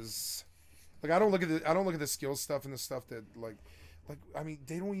is like I don't look at the skill stuff and the stuff that like I mean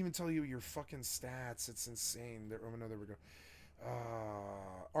they don't even tell you your fucking stats. It's insane. There, oh no, there we go.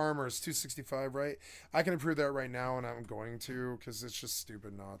 Armor is 265, right? I can improve that right now, and I'm going to, because it's just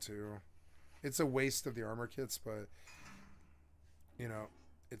stupid not to. It's a waste of the armor kits, but, you know,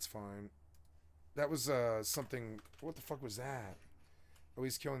 it's fine. That was, something... What the fuck was that? Oh,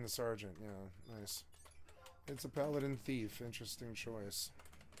 he's killing the sergeant. Yeah, nice. It's a paladin thief. Interesting choice.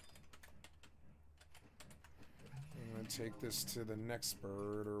 I'm gonna take this to the next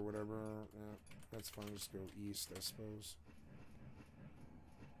bird, or whatever. Yeah, that's fine. Just go east, I suppose.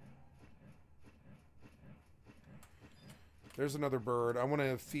 There's another bird. I want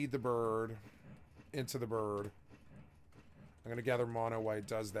to feed the bird into the bird. I'm going to gather mana while it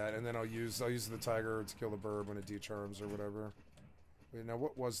does that, and then I'll use the tiger to kill the bird when it decharms or whatever. Wait, now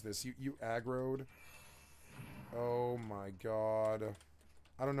what was this? You aggroed? Oh my god.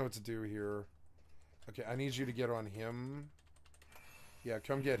 I don't know what to do here. Okay, I need you to get on him. Yeah,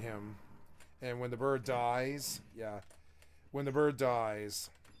 come get him. And when the bird dies, yeah. When the bird dies,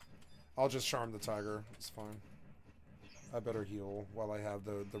 I'll just charm the tiger. It's fine. I better heal while I have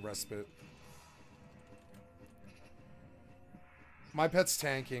the respite. My pet's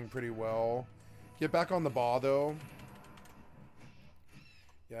tanking pretty well. Get back on the ball, though.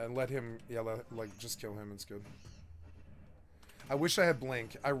 Yeah, and let him... Yeah, like, just kill him. It's good. I wish I had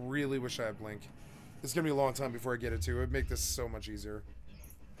Blink. I really wish I had Blink. It's going to be a long time before I get it, too. It would make this so much easier.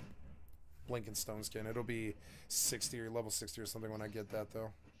 Blink and Stone Skin. It'll be 60 or level 60 or something when I get that,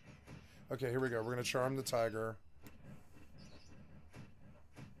 though. Okay, here we go. We're going to charm the tiger.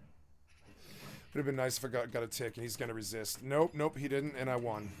 Would have been nice if I got a tick and he's going to resist. Nope, nope, he didn't, and I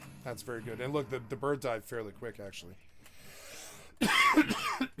won. That's very good. And look, the bird died fairly quick, actually.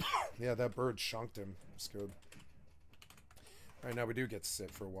 Yeah, that bird chunked him. It's good. Alright, now we do get to sit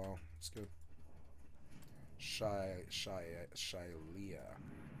for a while. It's good. Shylea.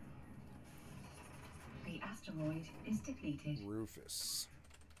 The asteroid is depleted. Rufus.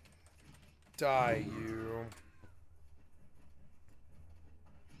 Die, you.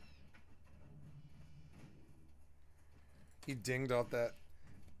 He dinged off that.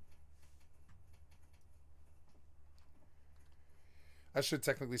 I should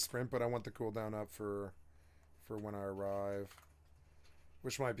technically sprint, but I want the cooldown up for when I arrive.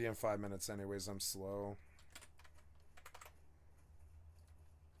 Which might be in 5 minutes anyways, I'm slow.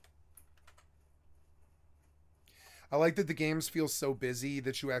 I like that the games feel so busy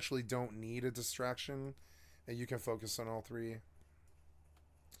that you actually don't need a distraction. And you can focus on all three.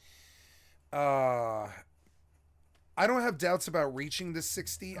 I don't have doubts about reaching the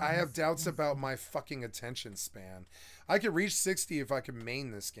 60. I have doubts about my fucking attention span. I could reach 60 if I could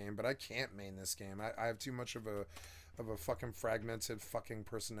main this game, but I can't main this game. I have too much of a fucking fragmented fucking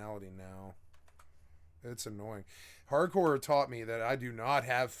personality now. It's annoying. Hardcore taught me that I do not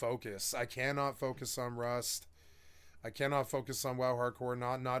have focus. I cannot focus on Rust. I cannot focus on WoW Hardcore.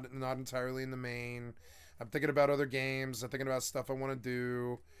 Not entirely in the main. I'm thinking about other games. I'm thinking about stuff I want to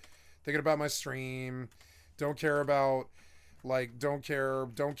do. Thinking about my stream. Don't care about, like, don't care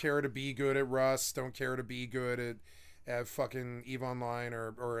to be good at Rust. Don't care to be good at fucking EVE Online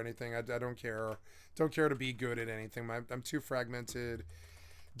or anything. I don't care. Don't care to be good at anything. I'm too fragmented.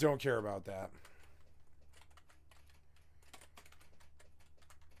 Don't care about that.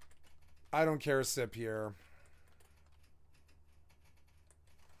 I don't care, Sip here.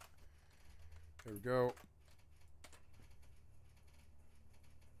 There we go.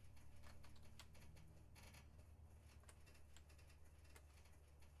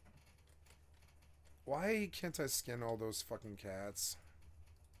 Why can't I skin all those fucking cats?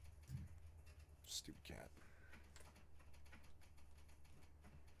 Stupid cat.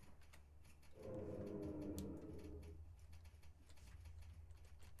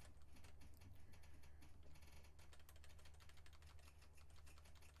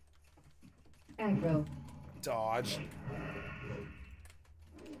 Aggro. Dodge.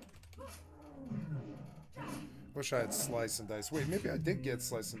 Wish I had slice and dice. Wait, maybe I did get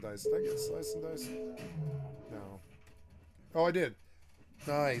slice and dice. Did I get slice and dice? No. Oh, I did.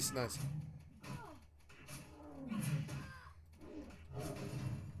 Nice, nice.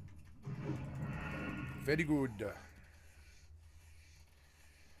 Very good. Yeah,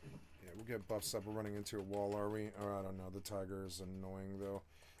 we'll get buffs up. We're running into a wall, are we? Oh, I don't know. The tiger is annoying, though.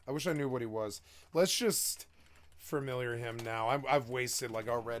 I wish I knew what he was. Let's just familiar him now. I've wasted, like,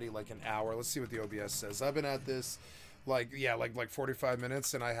 already, like, an hour. Let's see what the OBS says. I've been at this, like, yeah, like 45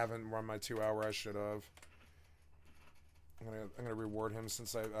 minutes, and I haven't run my 2 hour I should have. I'm gonna reward him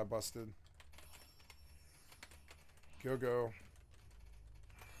since I busted. Go.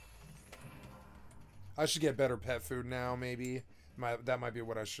 I should get better pet food now, maybe. That might be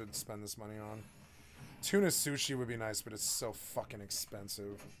what I should spend this money on. Tuna sushi would be nice, but it's so fucking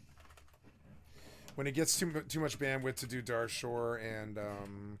expensive. When it gets too much bandwidth to do Dark Shore and,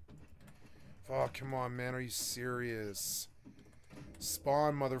 oh, come on, man. Are you serious?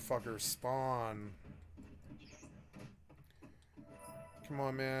 Spawn, motherfucker. Spawn. Come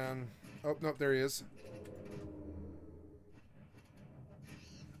on, man. Oh, nope, there he is.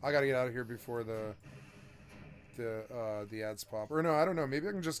 I gotta get out of here before the ads pop. Or no, I don't know. Maybe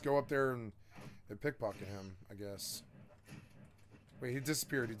I can just go up there and pickpocket him, I guess. Wait, he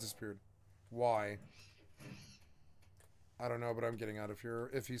disappeared. He disappeared. Why? I don't know, but I'm getting out of here.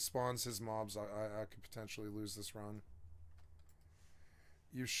 If he spawns his mobs, I could potentially lose this run.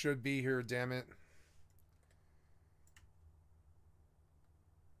 You should be here, damn it.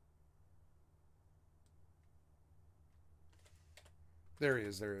 There he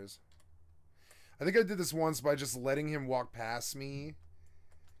is, there he is. I think I did this once by just letting him walk past me.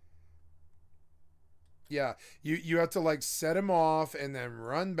 Yeah, you have to, like, set him off and then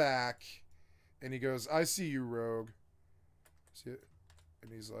run back. And he goes, I see you, rogue. See it?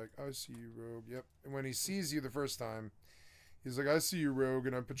 And he's like, I see you, rogue. Yep. And when he sees you the first time, He's like, I see you, Rogue,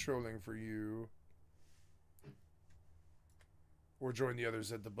 and I'm patrolling for you. Or join the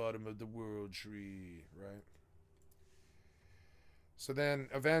others at the bottom of the world tree, right? So then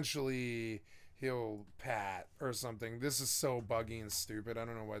eventually he'll pat or something. This is so buggy and stupid. I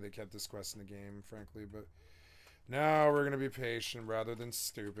don't know why they kept this quest in the game, frankly, but now we're going to be patient rather than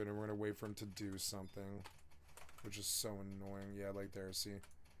stupid, and we're going to wait for him to do something, which is so annoying. Yeah, like there, see?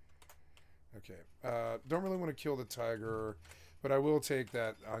 Okay. Don't really want to kill the tiger, but I will take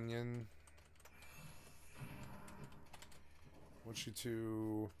that onion. Want you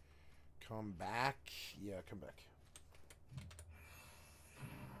to come back? Yeah, come back.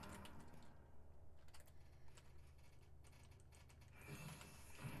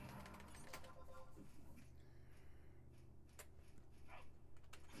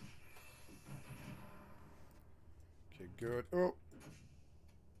 Okay, good. Oh.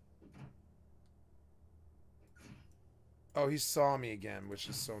 Oh, he saw me again, which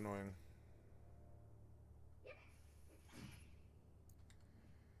is so annoying.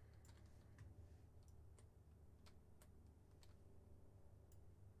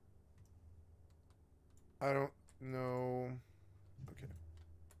 I don't know. Okay.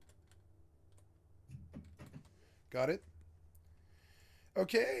 Got it?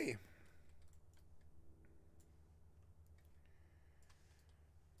 Okay.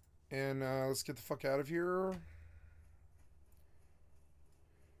 And let's get the fuck out of here.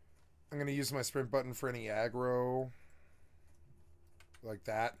 I'm going to use my sprint button for any aggro. Like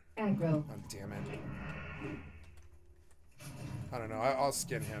that. Aggro. Oh, damn it. I don't know. I'll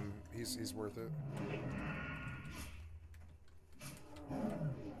skin him. He's worth it.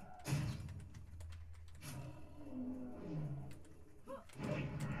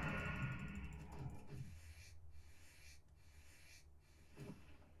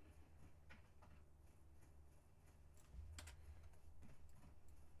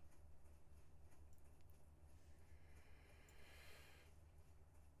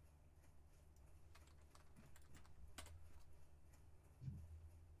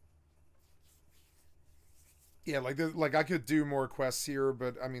 Yeah, like I could do more quests here,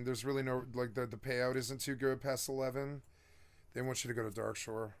 but I mean, there's really no, like, the payout isn't too good past 11. They want you to go to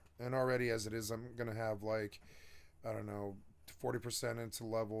Darkshore, and already as it is, I'm gonna have, like, I don't know, 40% into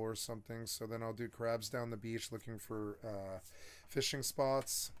level or something. So then I'll do crabs down the beach looking for fishing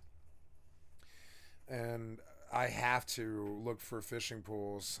spots, and I have to look for fishing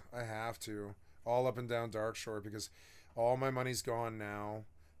pools. I have to, all up and down Darkshore, because all my money's gone now.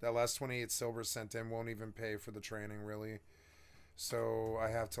 That last 28 silver sent in won't even pay for the training, really. So I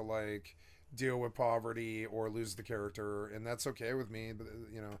have to, like, deal with poverty or lose the character, and that's okay with me, but,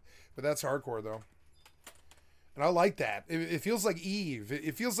 you know. But that's hardcore, though. And I like that. It feels like EvE.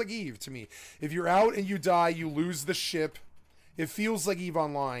 It feels like EvE to me. If you're out and you die, you lose the ship. It feels like EvE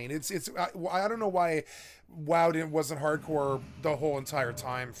Online. I don't know why WoW wasn't hardcore the whole entire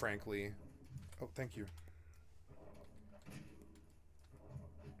time, frankly. Oh, thank you.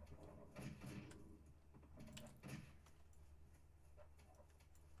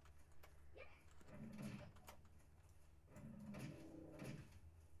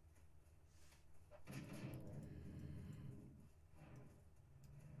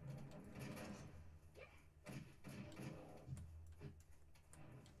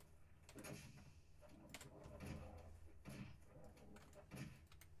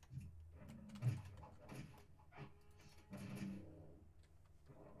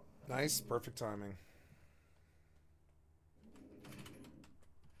 Nice, perfect timing.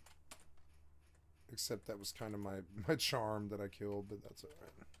 Except that was kind of my charm that I killed, but that's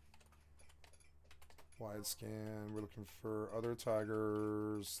alright. Wide scan. We're looking for other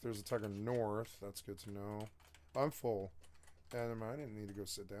tigers. There's a tiger north. That's good to know. I'm full. Yeah, never mind. I didn't need to go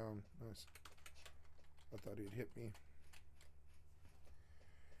sit down. Nice. I thought he'd hit me.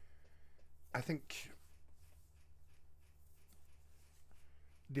 I think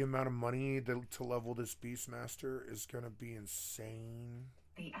the amount of money to level this Beastmaster is going to be insane.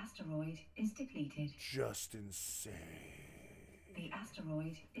 The asteroid is depleted. Just insane. The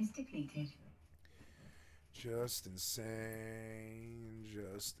asteroid is depleted. Just insane.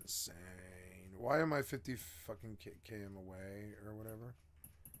 Just insane. Why am I 50 fucking km away or whatever?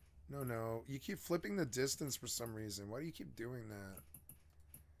 No. You keep flipping the distance for some reason. Why do you keep doing that?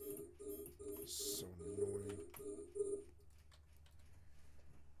 So annoying.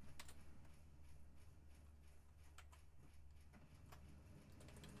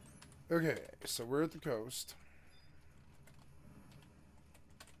 Okay, so we're at the coast.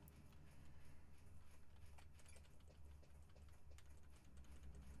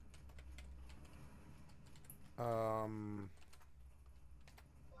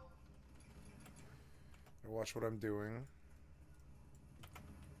 Watch what I'm doing.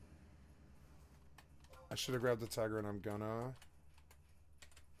 I should have grabbed the tiger, and I'm gonna.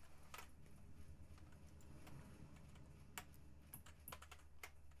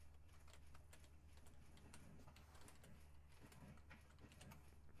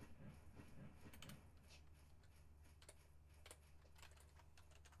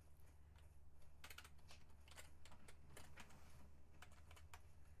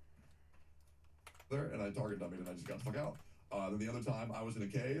 There, and I target dummied, and I just got the fuck out. Then the other time, I was in a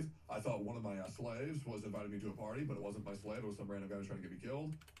cave. I thought one of my slaves was inviting me to a party, but it wasn't my slave. It was some random guy who was trying to get me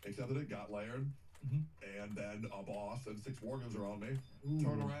killed. Accepted it, got layered, and then a boss and 6 warguns are on me.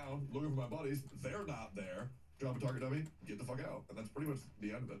 Turn around, looking for my buddies. They're not there. Drop a target dummy, get the fuck out. And that's pretty much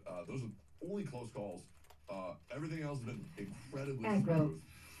the end of it. Those are only close calls. Everything else has been incredibly smooth.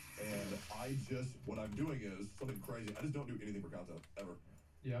 And what I'm doing is something crazy. I just don't do anything for content, ever.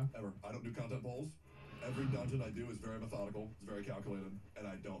 Yeah. Ever. I don't do content polls. Every dungeon I do is very methodical, it's very calculated, and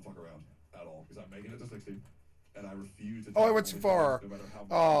I don't fuck around at all. Because I'm making it to 60, and I refuse to. Oh, I went too far. No matter how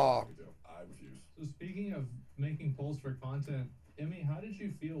much I refuse. So speaking of making polls for content, Emmy, how did you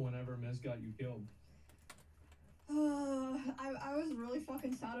feel whenever Miz got you killed? I was really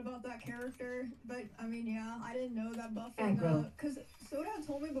fucking sad about that character, but I mean, yeah, I didn't know that buffing, because Soda had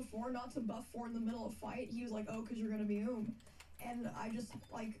told me before not to buff 4 in the middle of fight. He was like, oh, because you're gonna be and I just,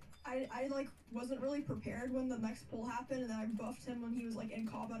 like, I like, wasn't really prepared when the next pull happened, and then I buffed him when he was, like, in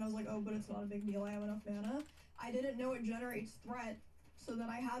combat, and I was like, oh, but it's not a big deal, I have enough mana. I didn't know it generates threat, so then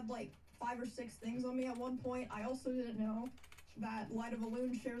I had, like, 5 or 6 things on me at one point. I also didn't know that Light of a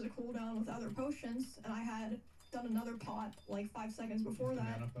Loon shares a cooldown with other potions, and I had done another pot, like, 5 seconds before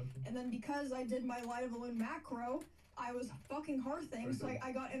that, and then because I did my Light of a Loon macro, I was fucking hearthing, so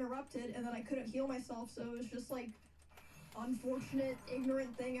I got interrupted, and then I couldn't heal myself, so it was just, like, unfortunate,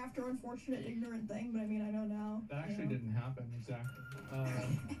 ignorant thing after unfortunate, ignorant thing, but I mean, I know now. That actually didn't happen,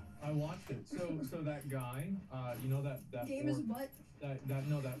 exactly. I watched it. So that guy, you know that game orc, is butt.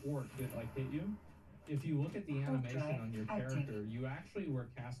 That orc that, like, hit you? If you look at the animation on your character, you actually were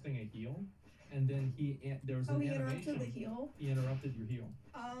casting a heal, and then there was an animation. Interrupted the heal? He interrupted your heal.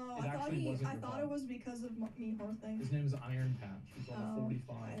 Oh, I thought it was because of me hearthing. His name is Iron Patch. He's level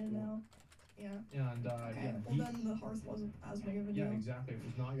 45. I didn't know. Yeah. And okay. Well, then the hearth wasn't as big of a deal. Yeah, exactly. It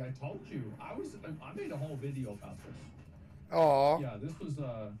was not. I told you. I made a whole video about this. Oh. Yeah, this was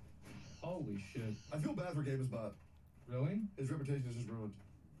holy shit. I feel bad for Gabe's bot. Really? His reputation is just ruined.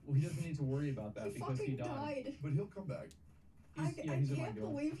 Well, he doesn't need to worry about that because he died. But he'll come back. I can't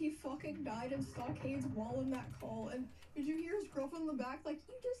believe he fucking died in Stockade's wall in that call. And did you hear his girlfriend in the back like,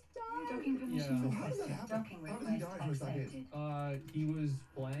 you just died? Docking permission. So how does that happen? How did he die from Stockade? He was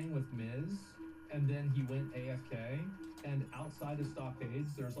playing with Miz, and then he went AFK. And outside of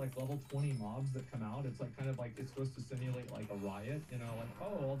Stockades, there's like level 20 mobs that come out. It's like kind of like it's supposed to simulate like a riot, you know, like,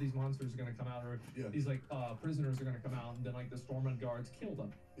 oh, all these monsters are gonna come out, or these like prisoners are gonna come out, and then like the Stormwind guards kill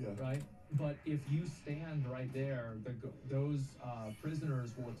them. Yeah. Right. But if you stand right there, those prisoners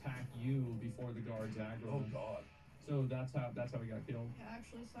will attack you before the guards aggro. Oh God. So that's how he got killed. It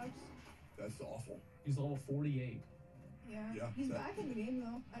actually sucks. That's awful. He's level 48. Yeah. He's back in the game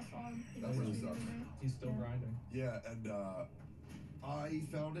though. I saw him. That really sucks. He's still grinding. Yeah, and I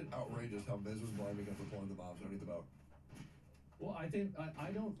found it outrageous how Miz was blinding him for pulling the mobs underneath the boat. Well, I think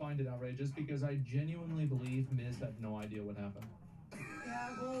I don't find it outrageous because I genuinely believe Miz had no idea what happened. Yeah,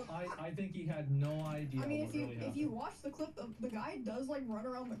 well, I think he had no idea. I mean, if if you watch the clip, the guy does like run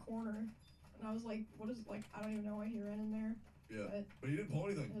around the corner, and I was like, what is like? I don't even know why he ran in there. Yeah, but he didn't pull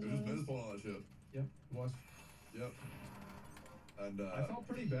anything. It was just Miz pulling all that shit. Yep, it was. Yep. And I felt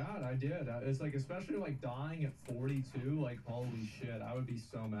pretty bad. I did. It's like, especially like dying at 42. Like, holy shit, I would be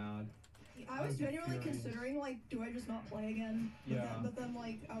so mad. I was genuinely considering like, do I just not play again? But then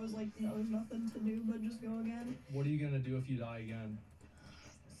like, I was like, no, there's nothing to do but just go again. What are you gonna do if you die again?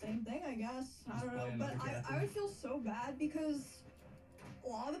 Same thing, I guess. I don't know, but I would feel so bad because a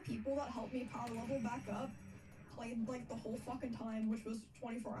lot of the people that helped me power level back up played like the whole fucking time, which was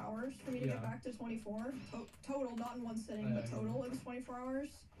 24 hours for me to get back to 24 total, not in one sitting, but total. It was 24 hours,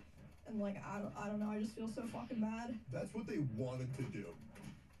 and like I don't know. I just feel so fucking bad. That's what they wanted to do,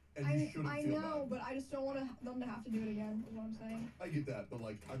 and you shouldn't feel bad. I know, but I just don't want them to have to do it again. Is what I'm saying. I get that, but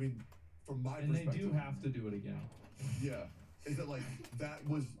like, I mean, from my perspective, they do have to do it again. Yeah, is that like that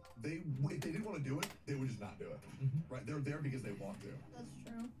was if they didn't want to do it, they would just not do it. Right? They're there because they want to. That's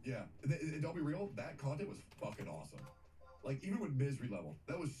true. Yeah, and don't be real, that content was fucking awesome. Like, even with Misery level,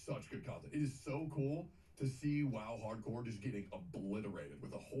 that was such good content. It is so cool to see WoW Hardcore just getting obliterated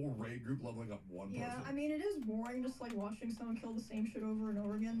with a whole raid group leveling up one Yeah, person. I mean, it is boring just like watching someone kill the same shit over and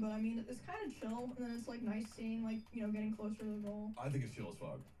over again, but I mean, it's kind of chill, and then it's like nice seeing, like, you know, getting closer to the goal. I think it's chill as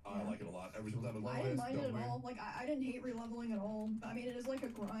fuck. I Yeah. like it a lot. Every single time I I level didn't it, mind it at dopamine. all. Like, I didn't hate re-leveling at all. I mean, it is like a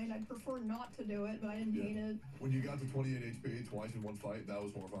grind. I'd prefer not to do it, but I didn't Yeah. hate it. When you got to 28 HP twice in one fight, that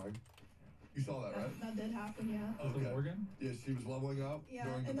was horrifying. You saw that, right? That did happen, yeah. With the Okay. Morgan? Yeah, she was leveling up Yeah,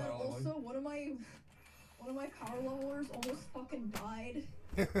 during the and then power leveling. also one of my power levelers almost fucking died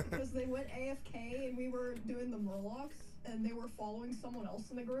because they went AFK and we were doing the Murlocs and they were following someone else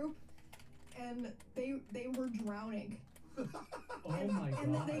in the group and they were drowning. Oh and, my and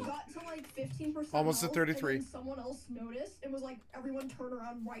then god. they got to like 15%. Almost at health, 33. And then someone else noticed and was like, everyone turn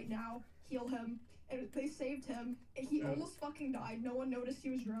around right now, heal him. And they saved him. And he almost fucking died. No one noticed he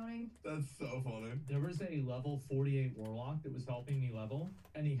was drowning. That's so funny. There was a level 48 warlock that was helping me level,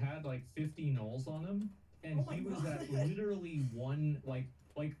 and he had like 50 gnolls on him, and Oh my he was God. at literally one, like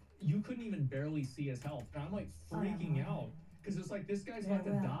you couldn't even barely see his health. And I'm like freaking out. Because it's like, this guy's about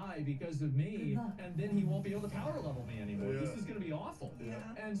to die because of me, and then he won't be able to power level me anymore. Yeah. This is going to be awful. Yeah.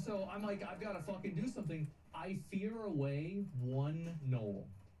 And so I'm like, I've got to fucking do something. I fear away one gnoll,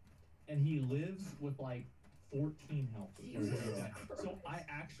 and he lives with like 14 health. or something like that. So I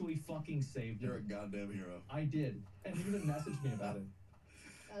actually fucking saved You're a him. goddamn hero. I did. And he even messaged me about it.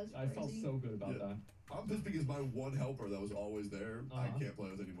 That was I felt crazy. so good about Yeah. that. I'm pissed because my one helper that was always there, I Uh-huh. can't play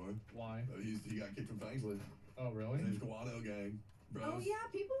with anymore. Why? He got kicked from Fangsley. Oh, really? His name's Guano Gang. Bros. Oh yeah,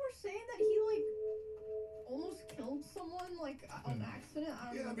 people were saying that he like almost killed someone like on accident. I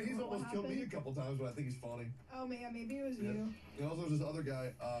don't Yeah, I mean, he's remember what almost killed me a happened. couple times, but I think he's funny. Oh man, maybe it was Yeah. you. And also there's this other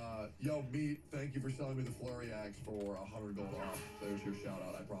guy, yo, Meat, thank you for selling me the Flurry Axe for 100 gold off. There's your shout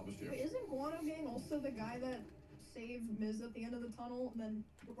out, I promised you. Wait, isn't Guano Gang also the guy that saved Miz at the end of the tunnel and then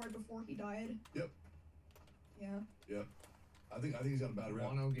right before he died? Yep. Yeah. Yep. I think he's got a bad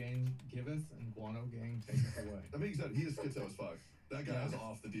rap. Guano gang giveth and guano gang taketh away. I mean, he is schizo as fuck. That guy Yeah. is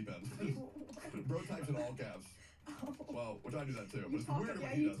off the deep end. Bro types in all caps. Oh. Well, which I do that too, but You it's talk, weird yeah,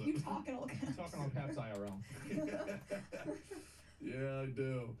 when he does you it. talk in all caps. Talking on Caps IRL. Yeah, I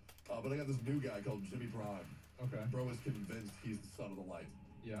do. But I got this new guy called Jimmy Prime. Okay. Bro is convinced he's the son of the light.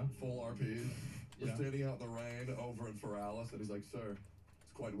 Yeah. Full RPs. We're Yeah. standing out in the rain over in Feralis, and he's like, "Sir,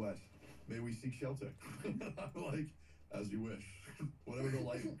 it's quite wet. May we seek shelter?" I'm like, "As you wish. whatever the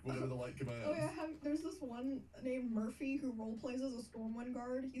light commands." Oh yeah, there's this one named Murphy who roleplays as a Stormwind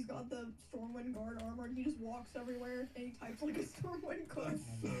guard. He's got the Stormwind guard armor and he just walks everywhere and he types like a Stormwind guard.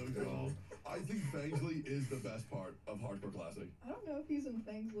 That's so cool. I think Fangsley is the best part of Hardcore Classic. I don't know if he's in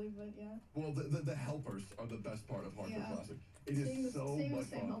Fangsley, but yeah. Well, the helpers are the best part of Hardcore Yeah. Classic. It is Seeing so the much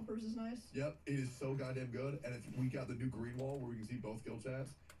same fun. helpers is nice. Yep, it is so goddamn good. And we got the new green wall where we can see both kill chats,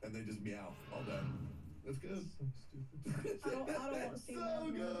 and they just meow all day. That's good. So stupid. I don't want to see so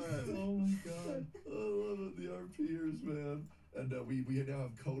that. good. Oh my god. I love it. The RPers, man. And we now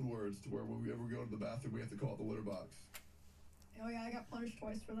have code words to where when we ever go to the bathroom, we have to call it the litter box. Oh yeah, I got punished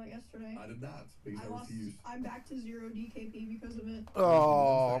twice for that yesterday. I did not because I lost. refused. I'm back to 0 DKP because of it.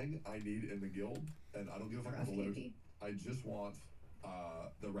 Oh. There's one thing I need in the guild, and I don't give a For fuck about the loot. FKP. I just want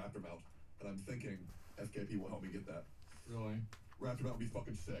the Raptor mount, and I'm thinking FKP will help me get that. Really? Raptor mount would be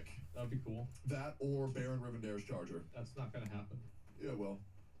fucking sick. That'd be cool. That or Baron Rivendare's charger. That's not gonna happen. Yeah, well.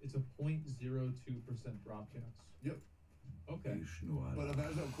 It's a 0.02% drop chance. Yep. Okay. But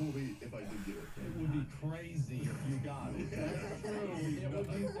imagine how cool it would be if I did get it. It would be crazy if you got it. That's true. It would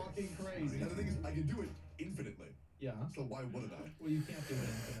be fucking crazy. And the thing is, I can do it infinitely. Yeah. So why wouldn't I? Well, you can't do it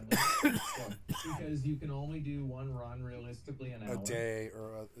infinitely. Because you can only do one run realistically an hour. A day,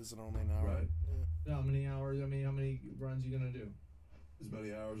 or is it only an hour? Right. Yeah. How many hours? I mean, how many runs you gonna do? As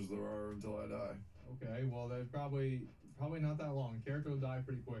many hours as there are until I die. Okay. Well, they're probably not that long. Character will die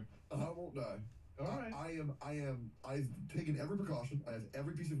pretty quick. I won't die. All right. I've taken every precaution. I have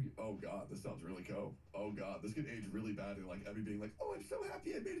every piece of. Oh god, this sounds really cool. Oh god, this could age really badly. Like Emmy being like, "Oh, I'm so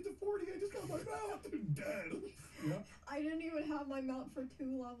happy I made it to 40. I just got my mount. I'm dead." Yeah. I didn't even have my mount for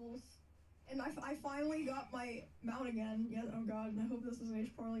 2 levels. And I finally got my mount again. Yeah, oh god, I hope this doesn't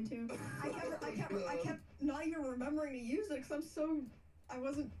age poorly too. I kept not even remembering to use it because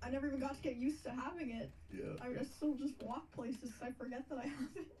I never even got to get used to having it. Yeah. I still just walk places 'cause I forget that I have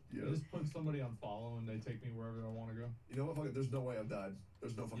it. Yeah. I just put somebody on follow and they take me wherever I want to go. You know what? Fuck it. There's no way I've died.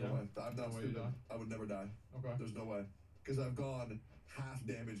 There's no fucking Yeah. way. I'm not No way you stupid. die? I would never die. Okay. There's no way. Because I've gone half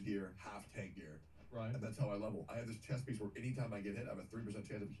damage gear, half tank gear. Right. And that's how I level. I have this chest piece where anytime I get hit, I have a 3%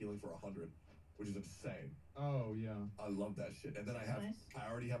 chance of healing for 100, which is insane. Oh yeah. I love that shit. And then I have, Nice. I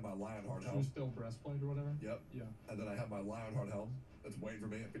already have my Lionheart True helm. still breastplate or whatever. Yep. Yeah. And then I have my Lionheart helm that's waiting for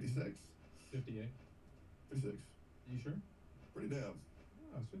me at 56. 58. 56. You sure? Pretty damn.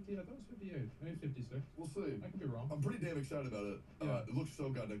 Oh, it's 50. I thought it was 58. Maybe 56. We'll see. I could be wrong. I'm pretty damn excited about it. Yeah. It looks so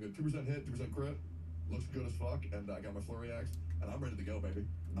goddamn good. 2% hit, 2% crit. Looks good as fuck, and I got my flurry axe, and I'm ready to go, baby.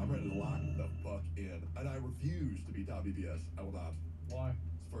 I'm ready to lock the fuck in. And I refuse to be top DPS. I will not. Why?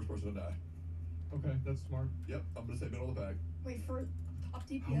 It's the first person to die. Okay, that's smart. Yep, I'm gonna say middle of the pack. Wait, for top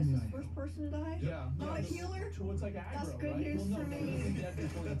DPS is first person to die? Yeah. Not a it's- healer? So it's like aggro, That's good right? news well, no, for no, me. it's dead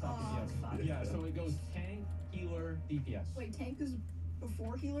before the top Oh, DPS. fuck. Yeah, so it goes tank, healer, DPS. Wait, tank is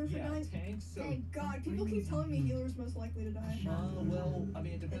before healer for yeah, dying? tank. So. Thank God. People keep telling me healer's most likely to die. Well, I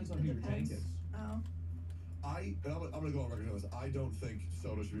mean, it depends on who your tank depends. is. Oh. I'm gonna go on record on this. I don't think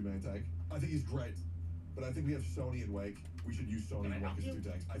Soda should be main tank. I think he's great, but I think we have Sony and Wake. We should use Sony and Wake as two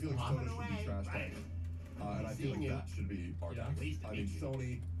tanks. I feel like Soda should be trash tank, and I feel like that should be our Yeah. tank. I mean,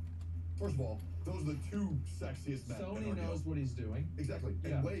 Sony. First of all, those are the two sexiest men. Sony in RDL. knows what he's doing. Exactly.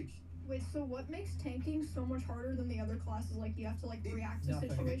 Yeah. And Wake. Wait, so what makes tanking so much harder than the other classes? Like, you have to, like, react to Nothing.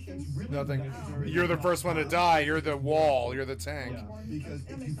 situations? It's really Nothing. Oh. You're the first one to die. You're the wall. You're the tank. Yeah. Because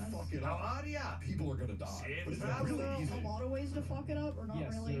That if makes you sense. fuck it How up, are ya? people are gonna die. But it's not Is really there easy. a lot of ways to fuck it up, or not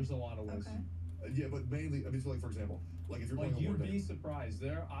Yes, really? there's a lot of ways. Okay. Yeah, but mainly, I mean, so like for example, like if you're Like playing a war you'd be tank, surprised.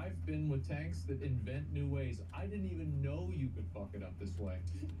 I've been with tanks that invent new ways. I didn't even know you could fuck it up this way.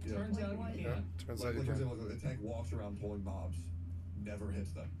 Yeah. Turns Like out what? you Yeah, can't. turns like, out you like for can. example, like a tank walks around pulling mobs, never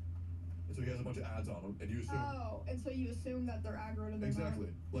hits them, and so he has a bunch of ads on him, and you assume Oh, and so you assume that they're aggro to their exactly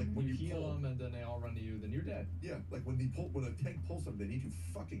like when you heal pull, them and then they all run to you, then you're dead. yeah, like when a tank pulls them, they need to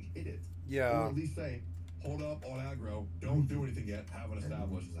fucking hit it, or Yeah. at least say, hold up on aggro, don't do anything yet, haven't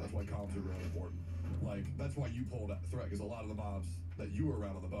established. That's why comms are really important. Like that's why you pulled that threat, because a lot of the mobs that you were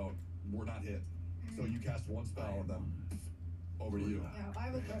around on the boat were not hit, so you cast one spell and then over to you. Yeah, I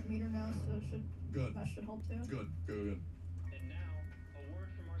have a threat meter now, so Good, that should help too. good, good, good. And now, a word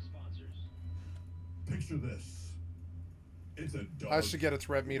from our sponsors. Picture this. It's a dark, I should get a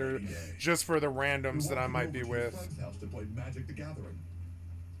threat meter rainy day. just for the You're randoms that I walking might over be to your with. friend's house to play Magic the Gathering,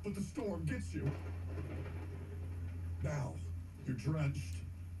 but the storm gets you. Now you're drenched.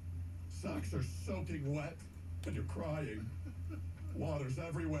 Socks are soaking wet, and you're crying. Water's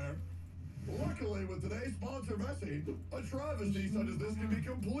everywhere. Luckily, with today's sponsor, Vessi, a travesty such as this can be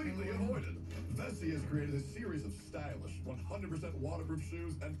completely avoided. Vessi has created a series of stylish, 100% waterproof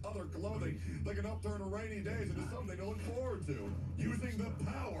shoes and other clothing that can help turn rainy days into something to look forward to. Using the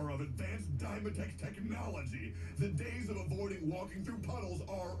power of advanced Dymatech technology, the days of avoiding walking through puddles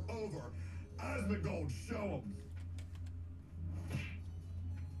are over. Asmongold, show 'em.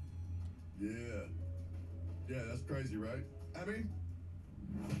 Yeah. Yeah, that's crazy, right? Emmy?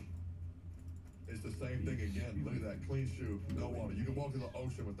 It's the same thing again. Look at that. Clean shoe. No water. You can walk through the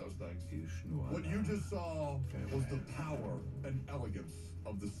ocean with those things. What you just saw was the power and elegance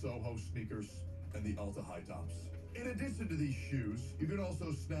of the Soho sneakers and the Ulta high tops. In addition to these shoes, you can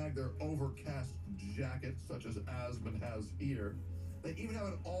also snag their overcast jackets, such as Asmon has here. They even have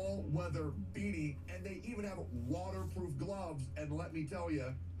an all-weather beanie, and they even have waterproof gloves, and let me tell you,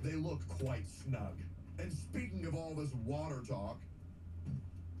 they look quite snug. And speaking of all this water talk,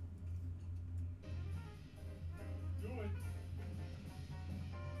 Do it.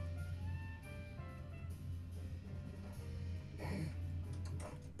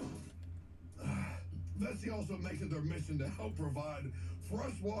 Vessi also makes it their mission to help provide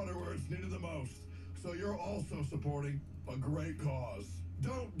fresh water where it's needed the most. So you're also supporting a great cause.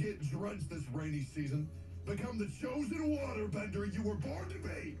 Don't get drenched this rainy season. Become the chosen waterbender you were born to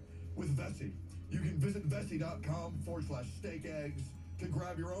be with Vessi. You can visit Vessi.com/steak-eggs to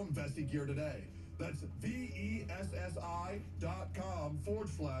grab your own Vessi gear today. That's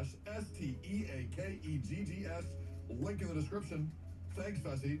VESSI.com/STEAKEGGS. Link in the description. Thanks,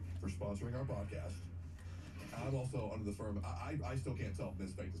 Vessi, for sponsoring our podcast. I'm also under the firm. I still can't tell if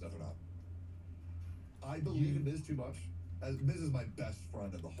Miz faked his death or not. I believe in Miz too much. As Miz is my best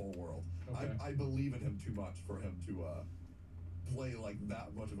friend in the whole world. Okay. I believe in him too much for him to play like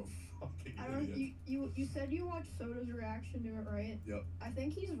that much of a fucking I don't. idiot. You said you watched Soda's reaction to it, right? Yep. I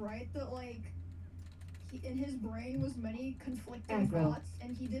think he's right that like, in his brain was many conflicting Aggro. thoughts,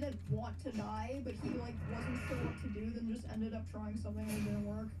 and he didn't want to die, but he like wasn't sure what to do. Then just ended up trying something that didn't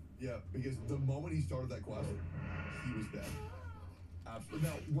work. Yeah, because the moment he started that quest, he was dead. Absolutely.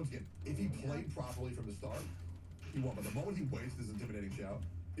 Now, once again, if he played properly from the start, he won. But the moment he wasted his intimidating shout,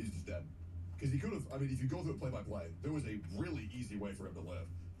 he's just dead. Because he could have, I mean, if you go through it play-by-play, there was a really easy way for him to live.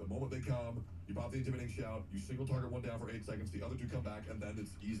 The moment they come, you pop the intimidating shout, you single target one down for 8 seconds, the other two come back, and then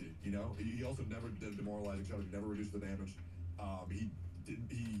it's easy, you know? He also never did demoralizing shout, he never reduced the damage. He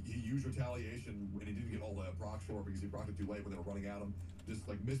used retaliation when he didn't get all the procs for it because he procced it too late when they were running at him. Just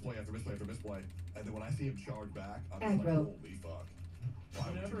like misplay after misplay after misplay. And then when I see him charge back, I'm just like, Aggro. holy fuck. Why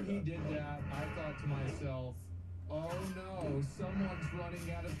would you Whenever do he that? did that, I thought to myself, oh no, someone's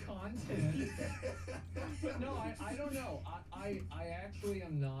running out of content. No, I don't know. I actually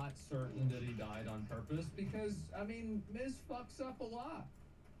am not certain that he died on purpose because, I mean, Miz fucks up a lot.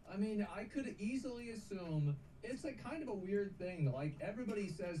 I mean, I could easily assume it's like kind of a weird thing. Like, everybody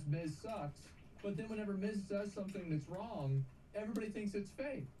says Miz sucks, but then whenever Miz does something that's wrong, everybody thinks it's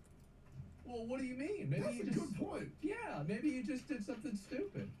fake. Well, what do you mean? Maybe That's you a just... good point. Yeah, maybe you just did something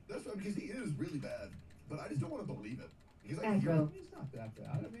stupid. That's right, because he is really bad, but I just don't want to believe it. He's like, Aggro. He's not that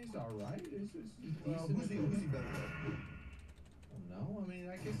bad. I mean, he's all right. He's well, decent. who's he better than? No, I mean,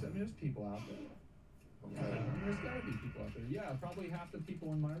 I guess there's people out there. Yeah, Okay. I mean, there's gotta be people out there. Yeah, probably half the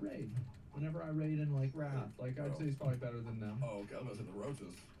people in my raid. Whenever I raid in like Wrath, like I'd say he's probably better than them. Oh, okay. I was in the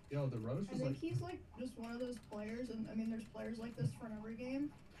roaches. Yo, the roast I was think like, he's like just one of those players, and I mean, there's players like this for every game,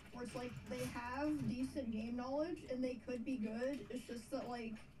 where it's like they have decent game knowledge and they could be good. It's just that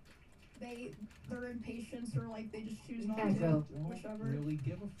like their impatience or like they just choose not to, Aggro. don't whichever. really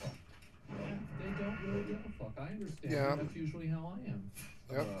give a fuck. Yeah. They don't really give a fuck. I understand. Yeah. That's usually how I am.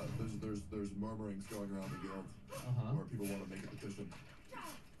 Yep. There's murmurings going around the guild Uh-huh. where people want to make a petition.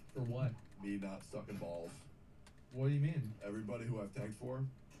 For what? Me not sucking balls. What do you mean? Everybody who I've tagged for,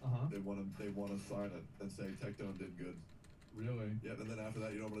 Uh-huh. they want to sign it and say Tectone did good. Really? Yeah, and then after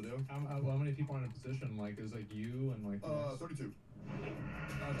that, you know what I'm gonna do? How many people are in a position? Like, is like you and like 32.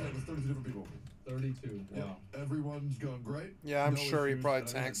 I've tagged with 32 different people. 32. Wow. Yeah, everyone's going great. Yeah, I'm No sure he issues, probably and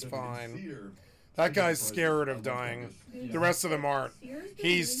I think tanks that fine. Seer That guy's taking scared prices of on dying. Fungus. Dude, The rest of them like, aren't. Seer's been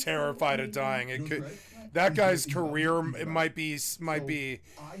He's doing so terrified of amazing. dying. It Doing could. great. That guy's He's career not- it might be So,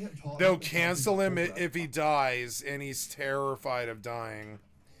 I had taught they'll him to cancel copy him the if he dies, and he's terrified of dying.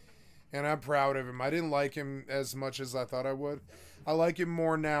 And I'm proud of him. I didn't like him as much as I thought I would. I like him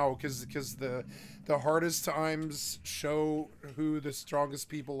more now because the hardest times show who the strongest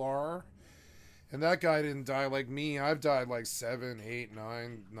people are. And that guy didn't die like me. I've died like 7, 8,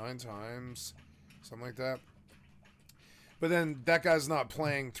 9 times, something like that. But then that guy's not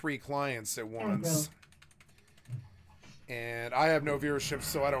playing 3 clients at once. And I have no viewership,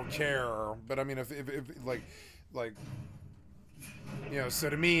 so I don't care. But I mean, if like, you know, so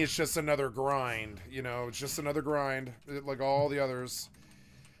to me, it's just another grind. You know, it's just another grind, like all the others.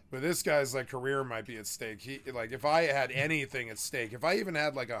 But this guy's like career might be at stake. He like if I had anything at stake, if I even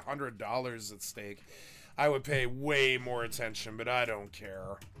had like $100 at stake, I would pay way more attention. But I don't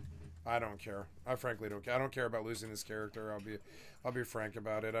care. I don't care. I frankly don't care. I don't care about losing this character. I'll be frank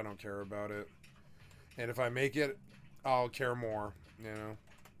about it. I don't care about it. And if I make it, I'll care more. You know.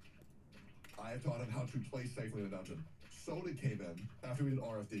 I have taught him how to play safely in a dungeon. Soda came in after we did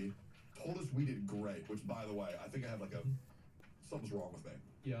RFD, told us we did great. Which, by the way, I think I have like something's wrong with me.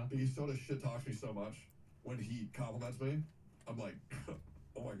 Yeah. Because Soda shit talks me so much. When he compliments me, I'm like,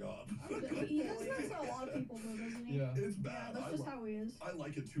 oh my god. He does that to a lot of people though, doesn't he? Yeah. It's Yeah, bad. that's just how he is. I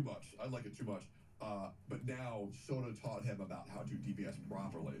like it too much. I like it too much. But now Soda taught him about how to DPS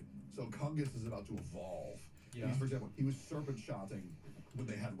properly. So Kungus is about to evolve. Yeah. Because, for example, he was serpent shotting when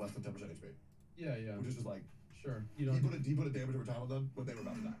they had less than 10% HP. Yeah, yeah. Which is just like, Sure. You he don't. put a damage over time on them when they were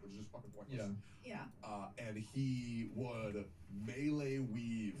about to die, which is just fucking pointless. Yeah. Yeah. And he would melee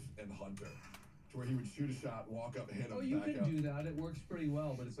weave and hunter, to where he would shoot a shot, walk up, hit him, Oh, you back can up. do that. It works pretty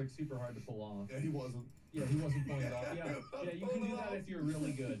well, but it's like super hard to pull off. Yeah, he wasn't. Yeah, he wasn't pulling it off. Yeah, yeah. You can do that if you're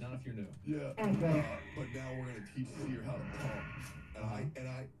really good, not if you're new. Yeah. Aggro. But now we're gonna teach Seer how to pump, and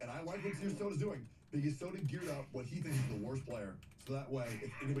I like what Seer Soda's doing because Soda geared up what he thinks is the worst player, so that way if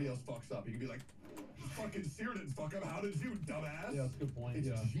anybody else fucks up, he can be like, "Fucking Seer didn't fuck up. How did you, dumbass?" Yeah, that's a good point. It's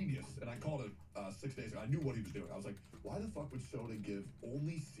Yeah. genius, and I called it 6 days ago. I knew what he was doing. I was like, why the fuck would Soda give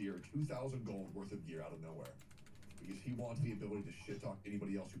only Seer 2,000 gold worth of gear out of nowhere? Because he wants the ability to shit talk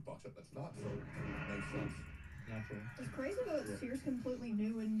anybody else who fucks up. That's not Soda. It makes sense. Naturally. It's crazy though that Seer's completely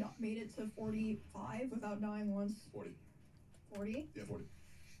new and made it to 45 without dying once. 40. 40? Yeah, 40.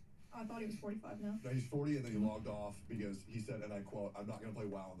 I thought he was 45 now. No, he's 40, and then he logged off because he said, and I quote, "I'm not going to play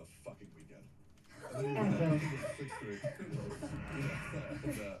WoW on the fucking weekend." And then he went out to the 6th street.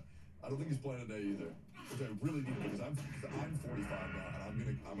 And, I don't think he's playing today either, which I really need to because I'm 45 now,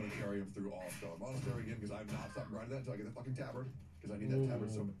 and I'm gonna carry him through all Stone Monastery again because I'm not stopping riding that until I get the fucking tabard because I need that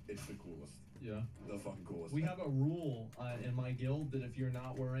tabard so it's the coolest, Yeah. the fucking coolest. We have a rule in my guild that if you're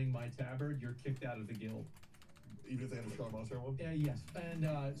not wearing my tabard, you're kicked out of the guild. Even if they have a Scarlet Monastery one. Yeah, yes.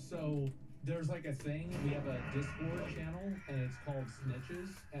 And so there's like a thing. We have a Discord channel, and it's called Snitches.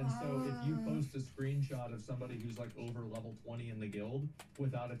 And so if you post a screenshot of somebody who's like over level 20 in the guild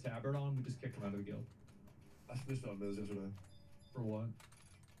without a tabard on, we just kick them out of the guild. I snitched on Miz yesterday. For what?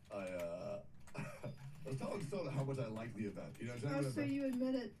 I I was telling Soda how much I liked the event. You know, Oh, so you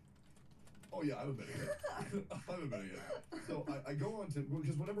admit it. Oh yeah, I'm admitting it. I'm admitting it. So I go on to,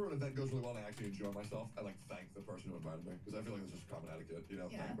 because whenever an event goes really well and I actually enjoy myself, I like thank the person who invited me, because I feel like it's just common etiquette. You know,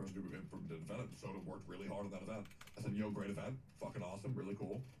 Yeah. thank the person who did the event. Soda worked really hard on that event. I said, yo, great event, fucking awesome, really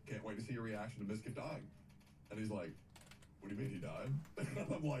cool. Can't wait to see your reaction to Miskif dying. And he's like, what do you mean he died? And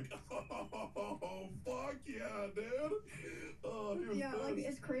I'm like, oh, fuck yeah, dude. Oh, he was Yeah, like, pissed.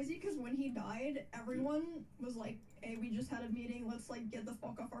 it's crazy because when he died, everyone was like, hey, we just had a meeting, let's, like, get the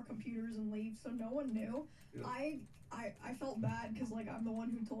fuck off our computers and leave, so no one knew. Yeah. I felt bad because, like, I'm the one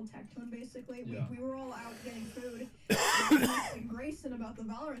who told Tectone, basically. Yeah. We were all out getting food, and I was asking Grayson about the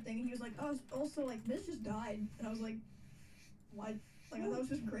Valorant thing, and he was like, oh, also, like, Miz just died. And I was like, what? Like, I thought it was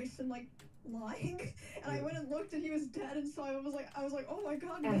just Grayson, like, lying. And I went and looked, and he was dead, and so I was like, oh my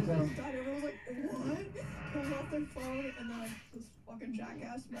god, Miz just died. Everyone was like, what? Pulls off their phone, and then, like, this fucking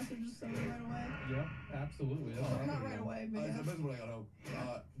jackass messages Soda right away. Yep, absolutely. That's Well, what not happened right to me. away, but I yeah. mentioned when I got home.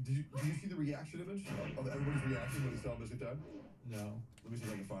 Did you see the reaction image of everybody's reaction when they saw Miskif die? No. Let me see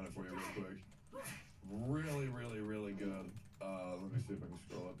if I can find it for you real quick. Really, really, really good. Let me see if I can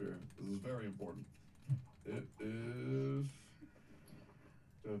scroll up here. This is very important. It is...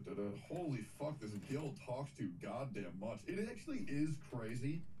 Holy fuck, this guild talks too goddamn much. It actually is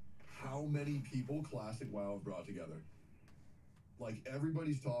crazy how many people Classic WoW have brought together. Like,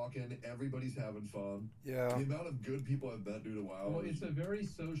 everybody's talking, everybody's having fun. Yeah. The amount of good people I've met due to WoW. Well, is- it's a very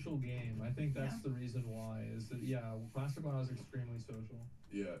social game. I think that's the reason why. Is that Classic WoW is extremely social.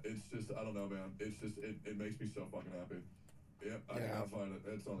 Yeah, it's just, I don't know, man. It's just, it makes me so fucking happy. Yeah, I Yeah. gotta find it.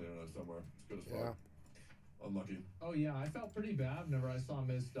 It's on the internet somewhere. It's good as fuck. Yeah. Unlucky. Oh yeah, I felt pretty bad whenever I saw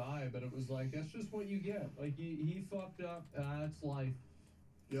Miz die, but it was like that's just what you get. Like he fucked up. That's life.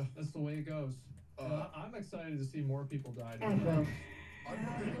 Yeah. That's the way it goes. And I'm excited to see more people die. I'm Yeah, going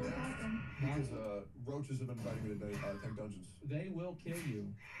it'll next happen. because Roaches have been inviting me to Tank Dungeons. They will kill you.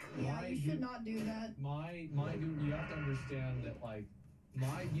 Yeah, you should not do that. My you have to understand that like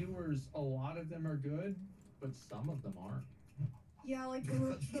my viewers, a lot of them are good, but some of them aren't. Yeah, like,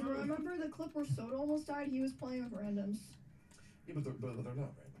 remember the clip where Soda almost died? He was playing with randoms. Yeah, but they're not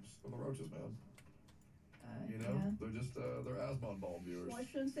randoms. They're the Roaches, man. You know, Yeah. they're just they're Asmon Ball viewers. Well, I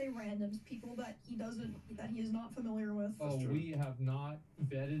shouldn't say randoms. People that he is not familiar with. Oh, true. we have not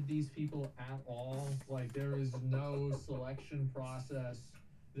vetted these people at all. Like, there is no selection process.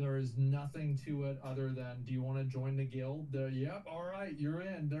 There is nothing to it other than, do you want to join the guild? Yep, all right, you're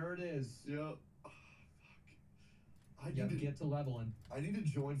in. There it is. Yeah. I You need gotta to get to leveling. I need to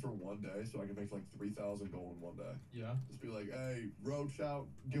join for one day so I can make like 3,000 gold in one day. Yeah. Just be like, hey, Roach out,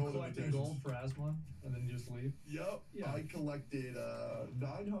 guild Collecting invitations. gold for Asmon, and then you just leave. Yep. Yeah. I collected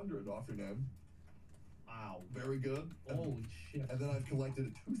 900 off your name. Wow. Very good. Holy shit. And then I've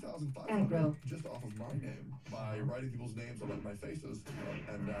collected 2,500 just off of my name by writing people's names on like my faces.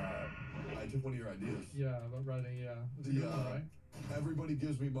 And I took one of your ideas. Yeah, but writing, yeah. It's a The, good one, right? Everybody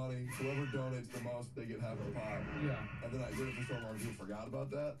gives me money. Whoever donates the most, they get half of the pie. Yeah. And then I did it for so long, people forgot about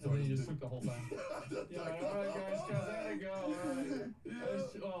that. So And then I you just did- took the whole time. Yeah, Like, all right, guys, gotta go. All right.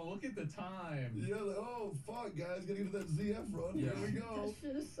 Yeah. Oh, look at the time. Yeah, like, oh fuck, guys, gotta get to that ZF run. Yeah. Here we go. That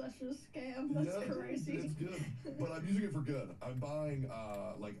shit is such a scam. That's Yeah, crazy. It's good, but I'm using it for good. I'm buying,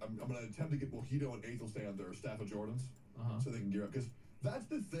 I'm gonna attempt to get Mojito and Aethel stand their Staff of Jordans, Uh-huh. so they can gear up. Because that's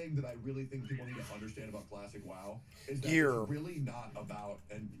the thing that I really think people need to understand about Classic WoW is that Gear. it's really not about,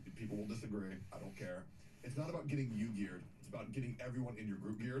 and people will disagree. I don't care. It's not about getting you geared. It's about getting everyone in your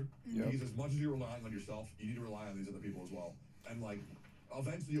group geared. Yep. Because as much as you're relying on yourself, you need to rely on these other people as well. And like,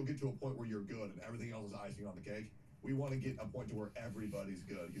 eventually you'll get to a point where you're good, and everything else is icing on the cake. We want to get a point to where everybody's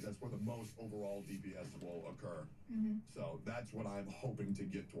good, because that's where the most overall DPS will occur. So that's what I'm hoping to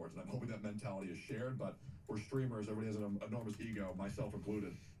get towards, and I'm hoping that mentality is shared. But we're streamers; everybody has an enormous ego, myself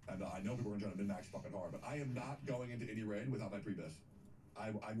included. And I know people are going to try to min-max fucking hard, but I am not going into any raid without my pre-bis.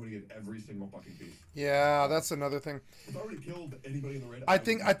 I'm going to get every single fucking piece. Yeah, that's another thing. If I already killed anybody in the raid, I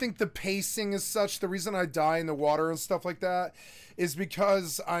think the pacing is such. The reason I die in the water and stuff like that is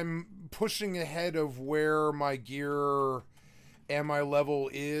because I'm pushing ahead of where my gear and my level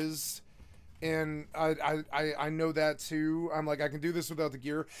is. And I know that too. I'm like, I can do this without the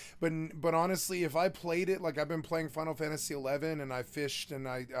gear, but honestly, if I played it like I've been playing Final Fantasy 11 and I fished and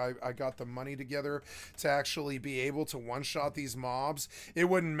I got the money together to actually be able to one shot these mobs, it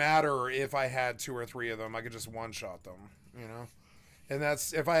wouldn't matter if I had 2 or 3 of them. I could just one shot them, you know. And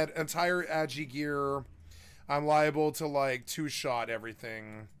that's if I had entire Agi gear, I'm liable to like 2-shot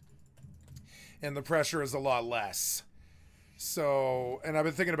everything, and the pressure is a lot less. So, and I've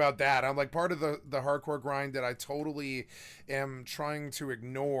been thinking about that. I'm like, part of the hardcore grind that I totally am trying to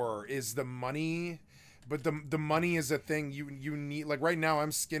ignore is the money But the money is a thing you need. Like right now,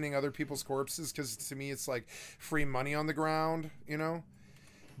 I'm skinning other people's corpses because to me it's like free money on the ground, you know.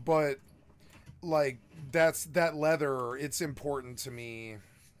 But like that leather, it's important to me.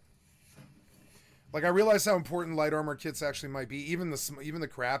 Like I realize how important light armor kits actually might be. Even the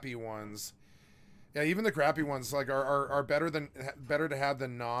crappy ones. Yeah, even the crappy ones like are better to have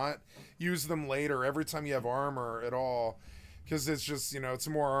than not. Use them later every time you have armor at all. Because it's just, it's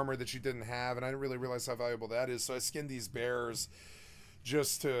more armor that you didn't have, and I didn't really realize how valuable that is. So I skinned these bears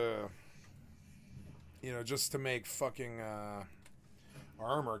just to make fucking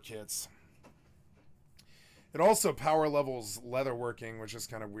armor kits. It also power levels leatherworking, which is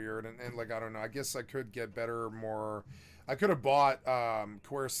kind of weird. And like, I don't know, I guess I could get more... I could have bought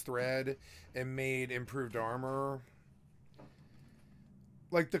coarse thread and made improved armor.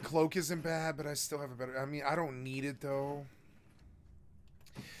 Like, the cloak isn't bad, but I still have a better... I mean, I don't need it, though.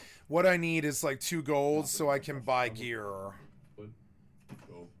 What I need is like 2 gold so I can buy gear.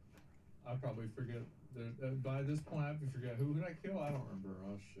 Cool. I probably forget. By this point, I forget who did I kill? I don't remember.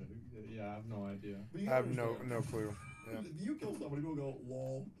 Oh shit. Yeah, I have no idea. I have no clue. Yeah. If you kill somebody, people go,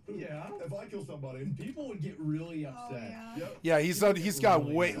 lol. Yeah. If I kill somebody, People would get really upset. Oh, yep. Yeah, he's got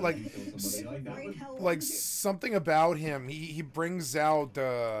way like Like something about him. He brings out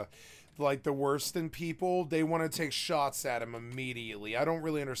like the worst in people. They want to take shots at him immediately. I don't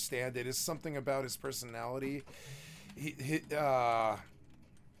really understand it. It's something about his personality.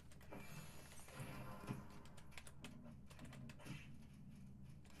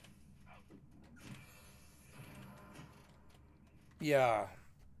 Yeah,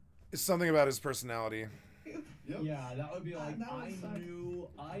 it's something about his personality. Yep. Yeah, that would be like, that would suck.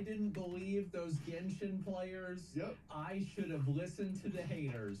 I didn't believe those Genshin players. Yep. I should have listened to the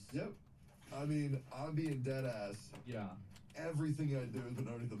haters. Yep. I mean, I'm being dead ass. Yeah. Everything I do is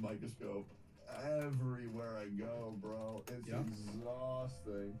underneath the microscope. Everywhere I go, bro. It's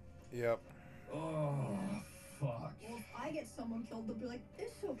exhausting. Yep. Oh, fuck. Well, if I get someone killed, they'll be like,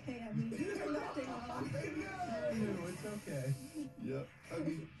 "It's okay. I mean, you did nothing wrong." It's okay. Yep. I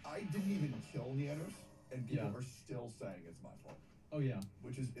mean, I didn't even kill Neanders, and people are still saying it's my fault. Oh yeah.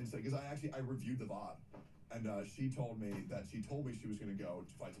 Which is insane, because I reviewed the VOD, and she told me she was going to go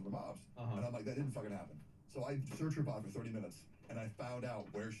to fight some of the mobs, and I'm like, that didn't fucking happen. So I searched her VOD for 30 minutes, and I found out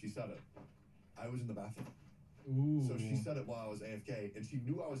where she said it. I was in the bathroom. Ooh. So she said it while I was AFK, and she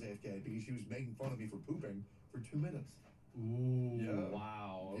knew I was AFK because she was making fun of me for pooping for 2 minutes. Ooh. Yeah.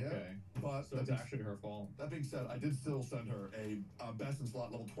 Wow. Yeah. Okay. But So it's actually her fault. that being said, I did still send her a best in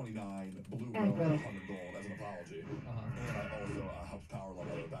slot level 29 blue robe for 100 gold as an apology. And I also helped power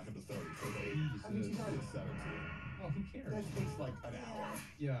level her back up to 30. So I mean, she's already at 17. Oh, who cares? That takes like an hour.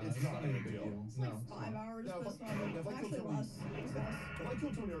 Yeah, It's not a big deal. It's No. like 5 hours, No, but it's not. if I kill Actually, somebody- less. It's less. If I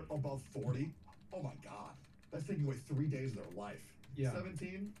kill somebody above 40, oh my god, that's taking away 3 days of their life. Yeah.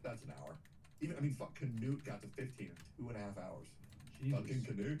 17, that's an hour. Even fuck, Canute got to 15 in 2.5 hours. Jesus. Fucking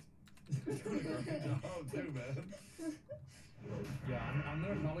Canute. He's doing a great job too, man. Yeah, I'm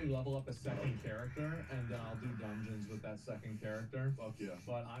gonna probably level up a second character, and then I'll do dungeons with that second character. Fuck yeah.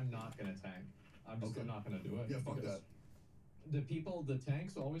 But I'm not gonna tank. I'm just not gonna do it. Yeah, fuck because that. The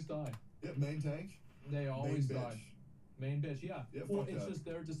tanks always die. Yep, main tank. They always main die. Main bitch, yeah. Yeah, Well, fuck it's that. just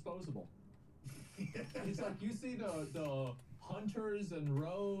they're disposable. It's like you see the hunters and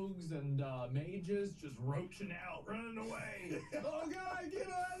rogues and mages just roaching out, running away. Oh god, get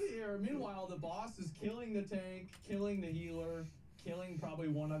out of here! Meanwhile, the boss is killing the tank, killing the healer, killing probably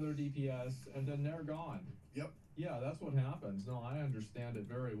one other DPS, and then they're gone. Yep. Yeah, that's what happens. No, I understand it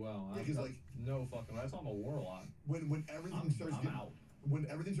very well. Yeah, 'cause, like, no fucking. That's on a warlock. When everything starts I'm getting out. when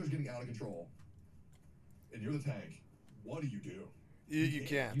everything starts getting out of control, and you're the tank, what do? You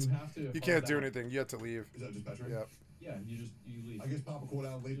can't. You have to. You can't do anything. You have to leave. Is that just Petri? Yep. Yeah, you leave. I guess pop a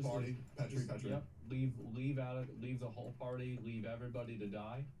cooldown, leave Just party, leave. Petri. Yep. Leave out of leave the whole party. Leave everybody to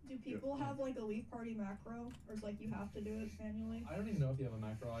die. Do people have like a leave party macro, or it's like you have to do it manually? I don't even know if you have a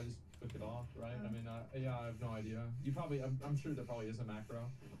macro. I just took it off, right? I mean, yeah, I have no idea. You probably, I'm sure there probably is a macro.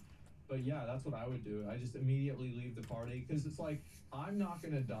 But yeah, that's what I would do. I just immediately leave the party because it's like I'm not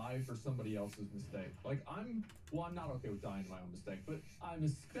gonna die for somebody else's mistake. Like I'm not okay with dying to my own mistake, but I'm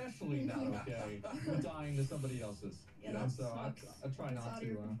especially not okay with dying to somebody else's. Yeah, And that so sucks. I try It's not out to.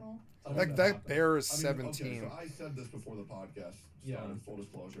 of your control. let Like that happen. bear is I mean, 17. Okay, so I said this before the podcast Yeah. started, full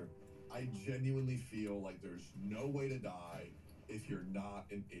disclosure. I genuinely feel like there's no way to die if you're not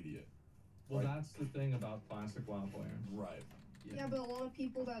an idiot. Well, Right. that's the thing about classic WoW players. Right. Yeah, but a lot of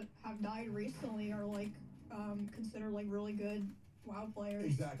people that have died recently are like considered like really good WoW players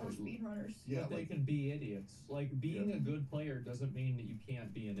Exactly. or speedrunners. Yeah, but they like, can be idiots. Like being a good player doesn't mean that you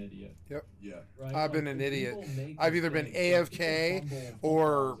can't be an idiot. yeah. Right? I've been Like, an idiot. people make I've either been mistakes. Like, AFK people fumble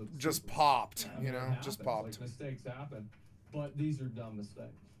or footballs at just Super Bowl. popped. I mean, You know, it just happens. popped. Like mistakes happen, but these are dumb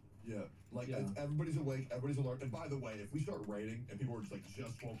mistakes. Yeah, like Yeah. everybody's awake, everybody's alert. And by the way, if we start raiding and people are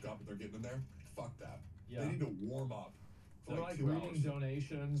just woke up and they're getting in there, fuck that. Yeah. They need to warm up for They're like like 2 reading hours.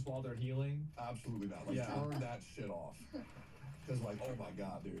 donations while they're healing. Absolutely not. Like Yeah. turn that shit off. Because like, oh my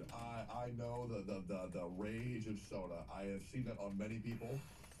god, dude, I know the rage of Soda. I have seen that on many people.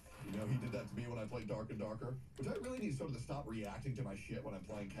 You know, he did that to me when I played Dark and Darker, which I really need Soda to stop reacting to my shit when I'm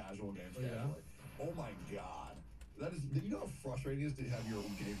playing casual games Oh, yeah? casually. Oh my god. That is, you know how frustrating it is to have your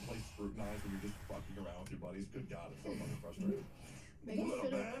gameplay scrutinized when you're just fucking around with your buddies? Good god, it's so fucking frustrating.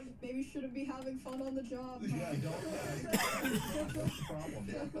 Maybe shouldn't be having fun on the job. Yeah, That's the problem.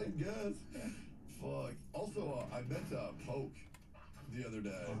 yeah, I guess. Fuck. Also, I met Poke the other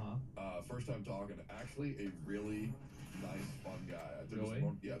day. First time talking. Actually, a really nice, fun guy. I took Really?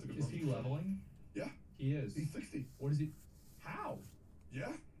 his yeah, I took his Is he leveling? Yeah. He is. He's 60. What is he? How?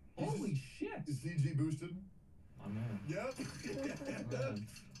 Yeah. Holy shit! He's CG boosted. Oh man. Yep. Man.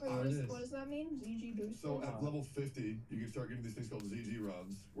 Wait, what does that mean? ZG boost? So at level 50, you can start getting these things called ZG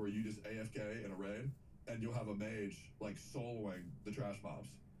runs, where you just AFK in a raid, and you'll have a mage like soloing the trash mobs,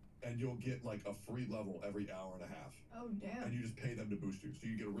 and you'll get like a free level every hour and a half. Oh damn. And you just pay them to boost you. So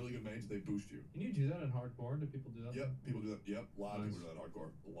you get a really good mage, they boost you. Can you do that in hardcore? Do people do that? Yep, people do that. Yep, a lot of Nice. people do that hardcore.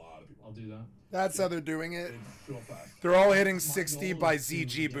 A lot of people. I'll do that. That's how they're doing it. It's so fast. They're all hitting My 60 goal by is to,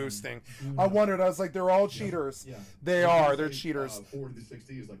 ZG again, boosting. do I not- wondered. I was like, they're all cheaters. Yeah. They are. They're cheaters. 40 to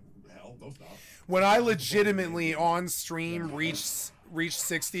 60 is like, hell, no stop. When I legitimately on stream reach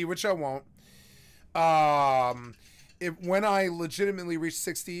 60, which I won't. When I legitimately reach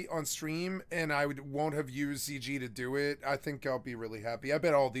 60 on stream and I won't have used ZG to do it, I think I'll be really happy. I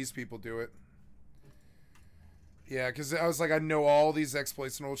bet all these people do it. Yeah, because I was like, I know all these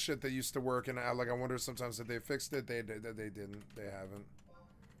exploits and old shit that used to work, and I wonder sometimes if they fixed it. They didn't. They haven't.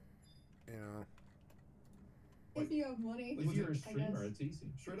 You know. If you have money. If you're a I streamer, guess. it's easy.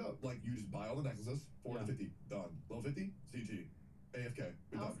 Straight up, like you just buy all the necklaces, 4 to Yeah. 50, done. Level 50, CG, AFK, I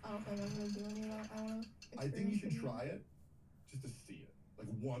you're done. don't think I'm gonna do any of that. I wanna. I think you should experience try it, just to see it. Like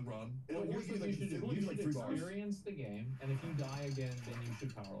one run. Well, It'll here's usually what you should do. it'll You usually should like 3 bars. experience the game, and if you die again, then you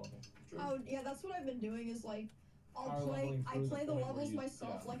should power level. True. Oh yeah, that's what I've been doing. Is like, Power I leveling through the play the point where levels you-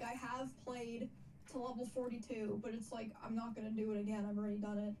 myself. yeah. Like I have played to level 42, but it's like I'm not gonna do it again. I've already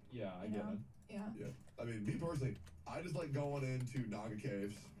done it. Yeah, I You get know? it. Yeah. Yeah. I mean, me personally, I just like going into Naga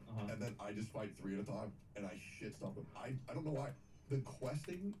caves, Uh-huh. and then I just fight 3 at a time, and I shit stomp them. I don't know why. The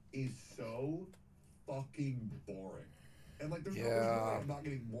questing is so fucking boring. And like, there's no way I'm not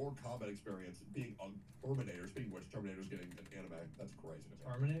getting more combat experience being on Terminator. Speaking of which, Terminator's getting an anime. That's crazy.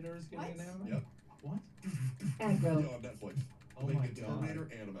 Terminator is getting What? an anime? Yep. What? Yeah, on Netflix. Oh Making my a God. Terminator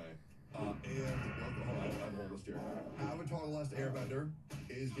anime. And hold on, I have a whole list here. Avatar: The Last Airbender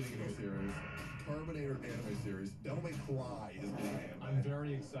is getting a new series. Terminator anime series. Devil May Cry is getting an anime. I'm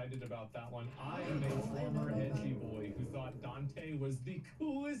very excited about that one. I am a former edgy boy who thought Dante was the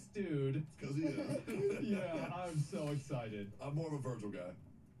coolest dude. Because he is. Yeah, I'm so excited. I'm more of a Virgil guy.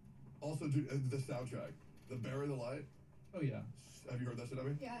 Also, dude, the soundtrack. The Bury the Light. Oh yeah. Have you heard that shit,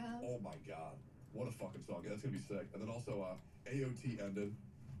 Abby? Yeah. I have. Oh my god. What a fucking song. Yeah, that's gonna be sick. And then also, AOT ended,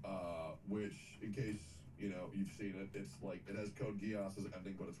 which, in case, you know, you've seen it, it's like, it has Code Geass as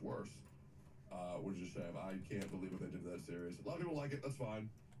ending, but it's worse. Which is a shame. I can't believe what they did to that series. A lot of people like it, that's fine.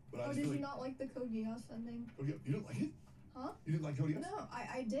 But I Oh, just did feel you like, not like the Code Geass ending? You didn't like it? Huh? You didn't like Code Geass? No,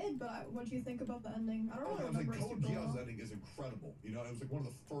 I did, but what do you think about the ending? I don't Oh, really I was like, remember it Code super Geass well. ending is incredible. You know, it was like one of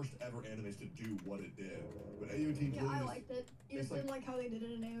the first ever animes to do what it did. But AOT Yeah, really I just, liked it. You it's just didn't like how they did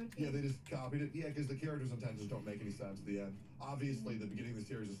it in AOT. yeah, they just copied it. Yeah, because the characters' intentions don't make any sense at the end. Obviously, the beginning of the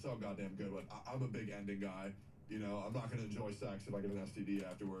series is so goddamn good, but I'm a big ending guy. You know, I'm not going to enjoy sex if I get an STD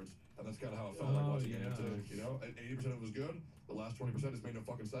afterwards. And that's kind of how it felt like Oh, watching yeah. it too. You know, 80% of it was good. The last 20% just made no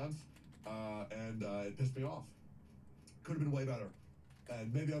fucking sense. And it pissed me off. Could have been way better.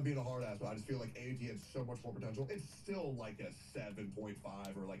 And maybe I'm being a hard ass, but I just feel like AOT had so much more potential. It's still like a 7.5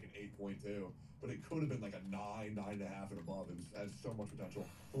 or like an 8.2, but it could have been like a 9, 9.5 and above. It has so much potential.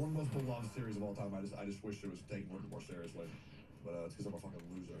 One of the most beloved series of all time. I just wish it was taken a little bit more seriously. But it's because I'm a fucking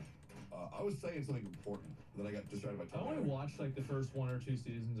loser. I was saying something important, then I got distracted by I only Terminator. watched like the first 1 or 2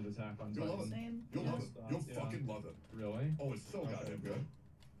 seasons of Attack on You'll love Titan. Same. You'll Yeah. love it. You'll Yeah. fucking love it. Really? Oh, it's so Okay. goddamn good.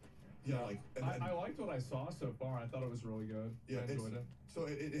 Yeah, like and, I liked what I saw so far. I thought it was really good. Yeah, I enjoyed it. so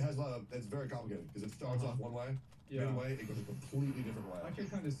it has a lot of. It's very complicated because it starts Uh-huh. off one way, Yeah. midway, it goes a completely different way. I can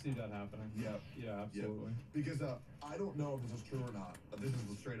kind of see that happening. Yeah. Yeah, absolutely. Because I don't know if this is true or not. This is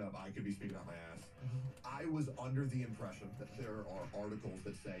straight up. I could be speaking out my ass. I was under the impression that there are articles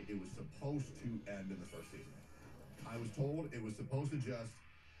that say it was supposed to end in the first season. I was told it was supposed to just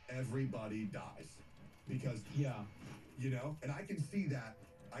everybody dies because you know, and I can see that.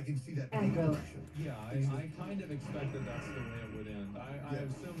 I can see that being a direction. Yeah, I kind of expected that's the way it would end. I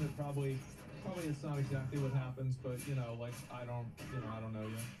assume that probably it's not exactly what happens, but you know, like I don't know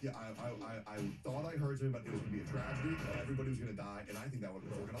yet. Yeah, I thought I heard something about it was gonna be a tragedy, and everybody was gonna die, and I think that would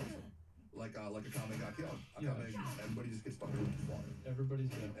have been fucking awesome. Like a comic got killed. Everybody just gets fucking slaughtered. Everybody's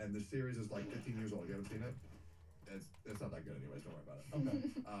dead. And the series is like 15 years old. You haven't seen it? It's not that good anyways. Don't worry about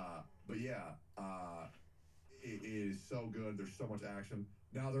it. Okay. But yeah, it is so good. There's so much action.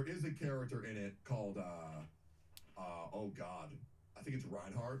 Now there is a character in it called oh god, I think it's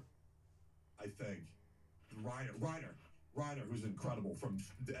Reinhardt. I think Reiner, who's incredible from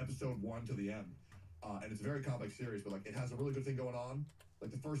the episode 1 to the end. And it's a very complex series, but like it has a really good thing going on.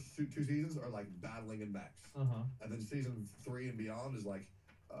 Like the first 2 seasons are like battling in mechs, and then season 3 and beyond is like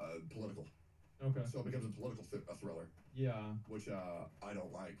political. Okay. So it becomes a political thriller. Yeah. Which I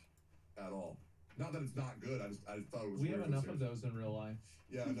don't like at all. Not that it's not good. I just thought it was. We weird have enough of those in real life.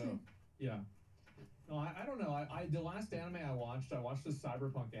 Yeah, I know. Yeah. No, I don't know. I the last anime I watched the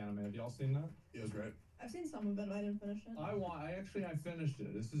Cyberpunk anime. Have y'all seen that? Yeah, it was great. I've seen some of it, but I didn't finish it. I finished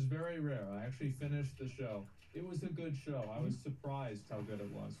it. This is very rare. I actually finished the show. It was a good show. I was surprised how good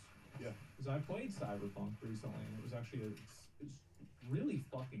it was. Yeah. Because I played Cyberpunk recently, and it was actually it's really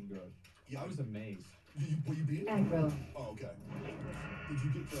fucking good. Yeah, I was amazed. You beat it? Aggro. Oh, okay. Did you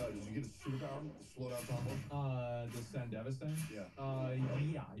get a superpower, the slowdown combo? The Sandevis thing? Yeah.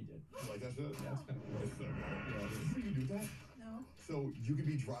 Yeah, I did. You like that shit? Yeah, it's kind of cool. It's so good. Yeah, it is. You know you do that? No. So you could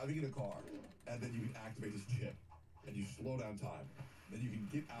be driving in a car, and then you can activate this chip, and you slow down time. Then you can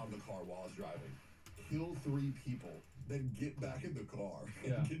get out of the car while it's driving, kill 3 people, then get back in the car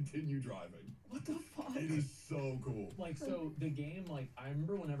and continue driving. What the fuck? It is so cool. Like, so the game, like, I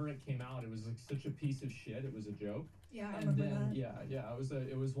remember whenever it came out, it was like such a piece of shit. It was a joke. Yeah, I And remember then, that.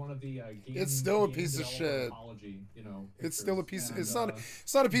 it was one of the game. It's still a game piece of developer shit. apology, you know. It's still a piece. And, It's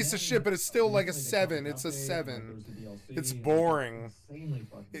not a piece of shit, but it's still like a recently they 7. got It's a an update, 7. there was the DLC, It's and boring. insanely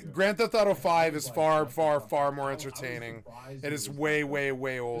fucking good. Grand Theft Auto 5 is Like, far that's more I was entertaining. surprised It is was way, that good. way,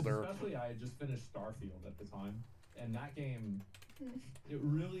 way 'Cause older. Especially, I had just finished Starfield at the time, and that game, it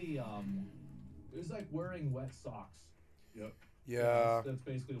really, it was like wearing wet socks. Yep. Yeah. That's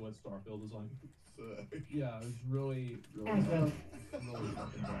basically what Starfield was like. So, Yeah, it was really Aggro.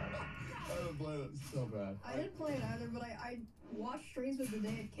 fucking bad. I haven't played it. So bad. I didn't play it either, but I watched streams of the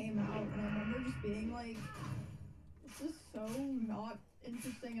day it came out, and I remember just being like, this is so not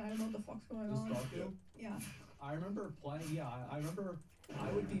interesting, and I don't know what the fuck's going The on. Starfield? Yeah. I remember playing, I remember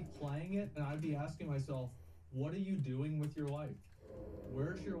I would be playing it, and I'd be asking myself, what are you doing with your life?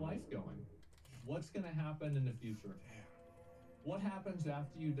 Where's your life going? What's going to happen in the future? What happens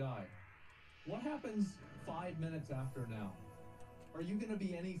after you die? What happens 5 minutes after now? Are you going to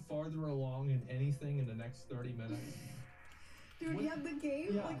be any farther along in anything in the next 30 minutes? Dude, What- yeah, the game,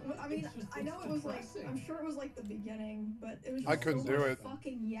 yeah, like, I mean, I know it's it was like, depressing. I'm sure it was like the beginning, but it was just I couldn't so do much it.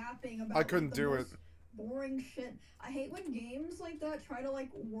 fucking yapping about I couldn't like, the do it. most boring shit. I hate when games like that try to like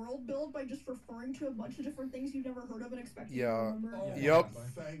world build by just referring to a bunch of different things you've never heard of and expecting you to Yeah. remember. Oh, Yep.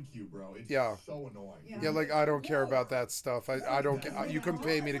 Thank you, bro. It's Yeah. so annoying. Yeah. Yeah, like I don't care about that stuff. I don't. You can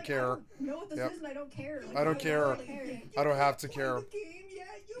pay me to Like, care. I don't know what this Yep. is, and I don't care. Like, I don't care. care. I don't have to care. The game yet?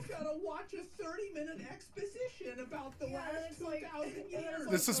 You've got to watch a 30-minute exposition about the Yeah, and last it's like- 2,000 years.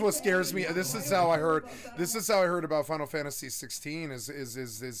 This is what scares me. This is how I heard. This is how I heard about Final Fantasy 16. Is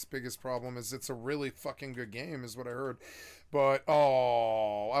his biggest problem is it's a really fucking good game, is what I heard. But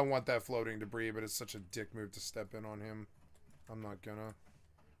oh, I want that floating debris, but it's such a dick move to step in on him. I'm not gonna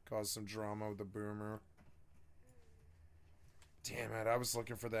cause some drama with the boomer. Damn it! I was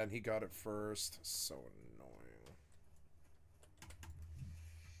looking for that, and he got it first. So annoying.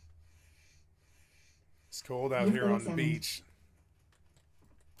 It's cold out here on the beach.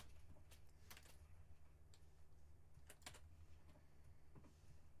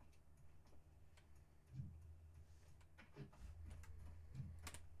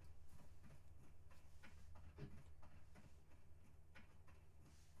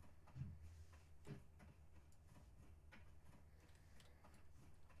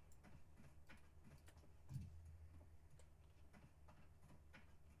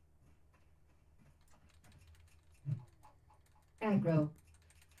 Aggro.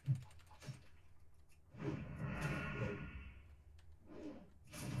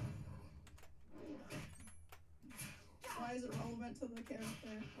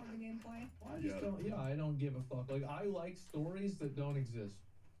 character or the gameplay. Well, I just don't. Yeah, I don't give a fuck. Like I like stories that don't exist.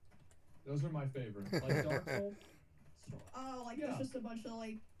 Those are my favorite. Like Dark Souls. Oh, like Yeah. there's just a bunch of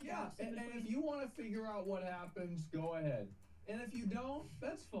like Yeah, gaps in and between. if you want to figure out what happens, go ahead. And if you don't,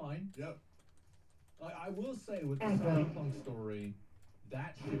 that's fine. Yep. I will say with the Cyberpunk story,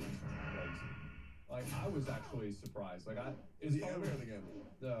 that shit was crazy. Like I was actually surprised. Like it's The end of the game.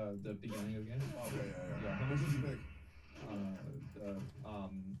 the beginning of the game. Okay, yeah. Yeah. How What much did you pick?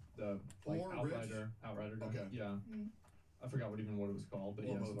 The like Poor, rich? Outrider guy. Okay. Yeah. I forgot what it was called, but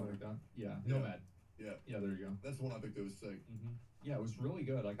Well, yeah, something like that. Yeah. Yeah. Nomad. Yeah. Yeah, there you go. That's the one I picked that was sick. Yeah, it was really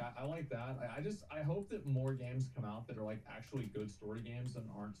good. Like I like that. I hope that more games come out that are like actually good story games and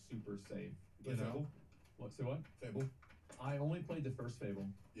aren't super safe. You know? Fable? What? Say what? Fable. I only played the first Fable.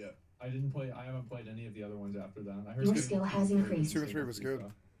 Yeah. I haven't played any of the other ones after that. I heard Your Fable skill 2 has and increased. 2 and 3 was good.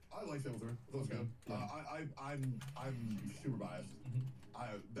 stuff. I like Fable 3. That was good. Yeah. I'm super biased.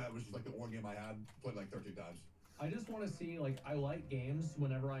 That was just like the one game I had played like 13 times. I just want to see, like, I like games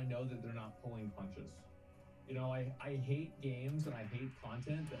whenever I know that they're not pulling punches. You know, I hate games and I hate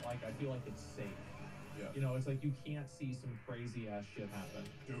content that, like, I feel like it's safe. Yeah. You know, it's like you can't see some crazy ass shit happen.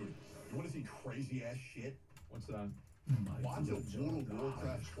 Dude, you want to see crazy ass shit? What's that? Watch a World of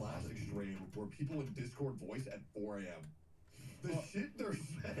Warcraft Classic stream where people in Discord voice at 4 a.m. The shit they're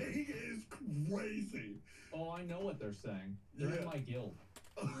saying is crazy. Oh, I know what they're saying. They're in my guild.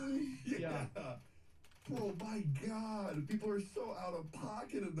 Yeah. Bro, my God, people are so out of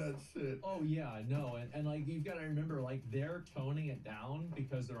pocket in that shit. Oh yeah, I know, and like you've got to remember, like they're toning it down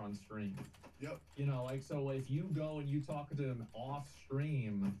because they're on stream. Yep. You know, like so if you go and you talk to them off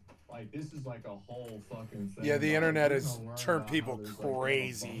stream, like this is like a whole fucking thing. Yeah, the Like, internet you're has gonna learn turned about how people there's, like,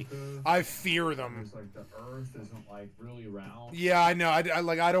 crazy. a bunker, I fear them. there's, like the Earth isn't like really round. Yeah, I know. I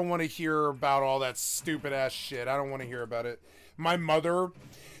don't want to hear about all that stupid ass shit. I don't want to hear about it. My mother,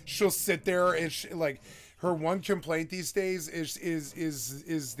 she'll sit there and like her one complaint these days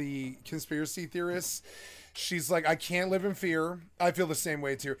is the conspiracy theorists. She's like, I can't live in fear. I feel the same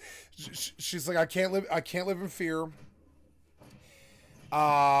way too. She's like, I can't live in fear.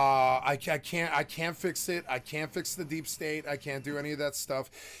 I can't fix it. I can't fix the deep state. I can't do any of that stuff.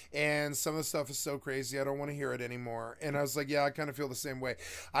 And some of the stuff is so crazy, I don't want to hear it anymore. And I was like, yeah, I kind of feel the same way.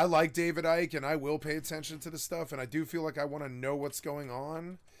 I like David Icke, and I will pay attention to the stuff, and I do feel like I want to know what's going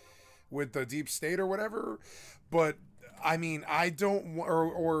on with the deep state or whatever. But I mean, I don't,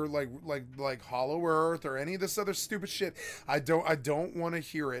 or like Hollow Earth or any of this other stupid shit. I don't want to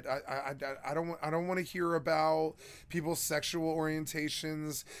hear it. I don't want to hear about people's sexual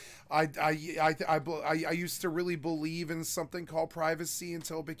orientations. I used to really believe in something called privacy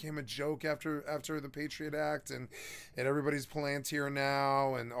until it became a joke after the Patriot Act and everybody's Palantir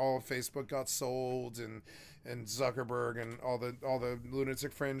now, and all of Facebook got sold, and Zuckerberg and all the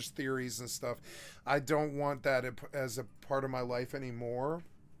lunatic fringe theories and stuff. I don't want that as a part of my life anymore.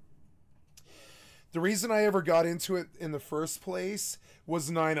 The reason I ever got into it in the first place was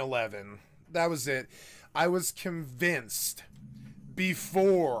 9/11. That was it. I was convinced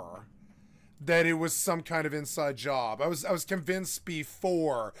before that it was some kind of inside job. I was convinced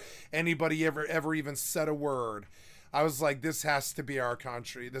before anybody ever even said a word. I was like, this has to be our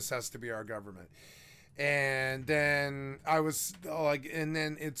country. This has to be our government. And then I was like, and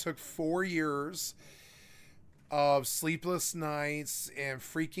then it took 4 years of sleepless nights and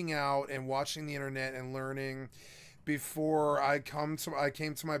freaking out and watching the internet and learning before I came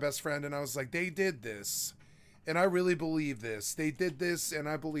to my best friend, and I was like, they did this, and I really believe this. They did this, and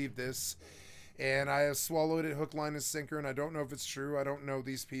I believe this, and I have swallowed it hook, line, and sinker, and I don't know if it's true. I don't know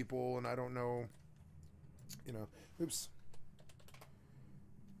these people, and I don't know, you know. Oops.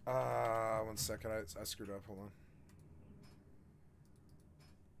 1 second, I screwed up. Hold on.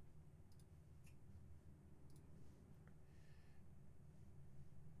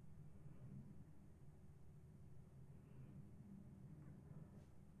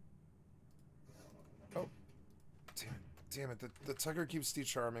 Oh, damn it! The tiger keeps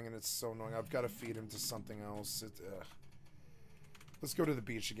decharming, and it's so annoying. I've got to feed him to something else. Let's go to the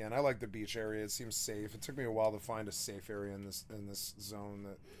beach again. I like the beach area. It seems safe. It took me a while to find a safe area in this zone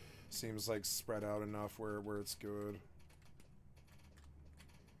that seems like spread out enough where it's good.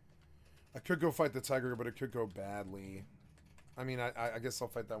 I could go fight the tiger, but it could go badly. I mean, I guess I'll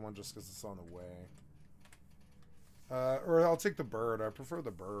fight that one just because it's on the way. Or I'll take the bird. I prefer the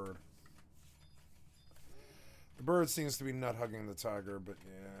bird. The bird seems to be nut hugging the tiger, but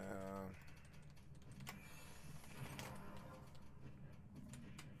yeah.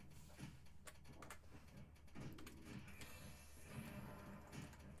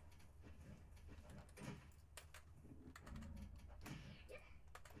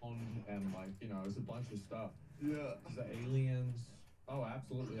 Ground, and like, you know, there's a bunch of stuff. Yeah. The aliens. Oh,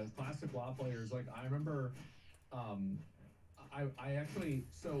 absolutely. Like classic WoW players. Like I remember, I actually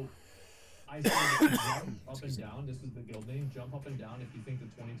I said jump up and down. This is the guild name. Jump up and down if you think the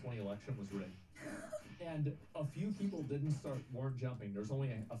 2020 election was rigged. And a few people weren't jumping. There's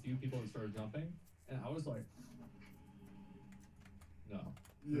only a few people that started jumping, and I was like, no.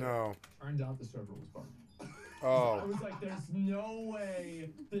 No. Turns out the server was bugged. Oh. I was like, there's no way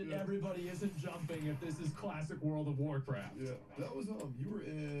that everybody isn't jumping if this is classic World of Warcraft. Yeah, that was you were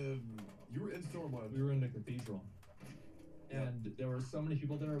in Stormwind. We were in the cathedral, and there were so many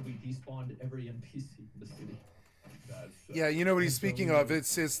people there. We despawned every NPC in the city. Yeah, you know what he's speaking of.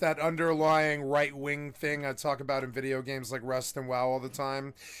 It's that underlying right-wing thing I talk about in video games like Rust and WoW all the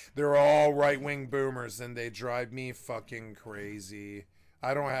time. They're all right-wing boomers, and they drive me fucking crazy.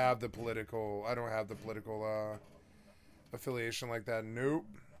 I don't have the political affiliation like that. Nope.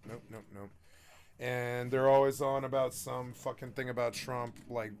 And they're always on about some fucking thing about Trump,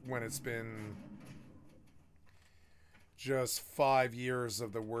 like when it's been just 5 years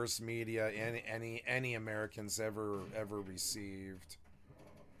of the worst media any Americans ever received.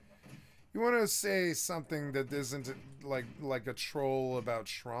 You want to say something that isn't like a troll about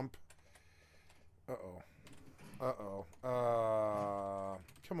Trump?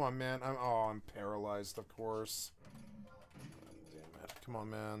 Come on, man. I'm paralyzed, of course. Damn it. Come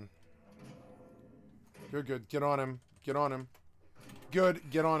on, man. Good. Get on him. Get on him. Good.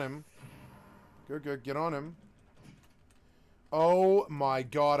 Get on him. Good. Get on him. Oh my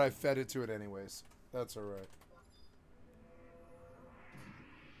god, I fed it to it anyways. That's alright.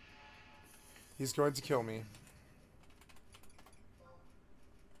 He's going to kill me.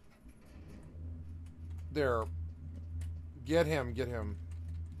 There. Get him.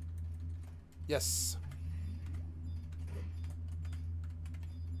 Yes.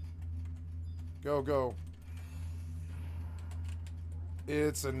 Go.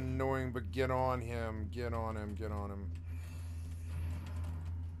 It's annoying, but get on him. Get on him.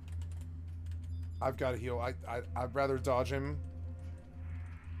 I've got to heal. I'd rather dodge him.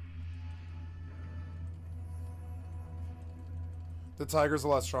 The tiger's a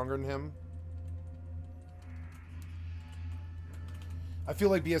lot stronger than him. I feel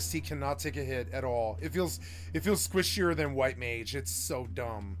like BST cannot take a hit at all. It feels squishier than White Mage. It's so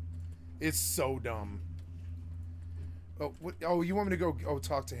dumb. Oh, what? Oh, you want me to go? Oh,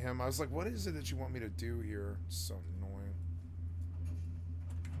 talk to him. I was like, what is it that you want me to do here? It's so annoying.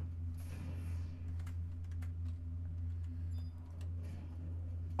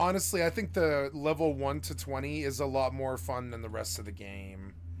 Honestly, I think the level 1 to 20 is a lot more fun than the rest of the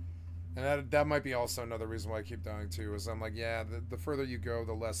game. And that might be also another reason why I keep dying too, is I'm like, yeah, the further you go,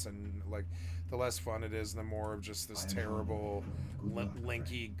 the less fun it is, and the more of just this terrible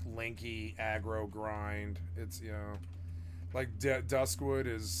linky aggro grind. It's, you know, like Duskwood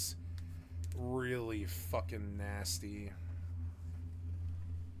is really fucking nasty.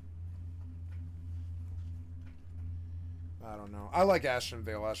 I don't know. I like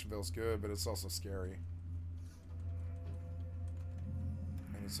Ashenvale. Ashenvale's good, but it's also scary.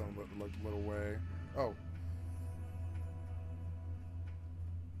 In its own little way. Oh.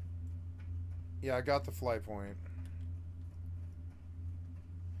 Yeah, I got the flight point.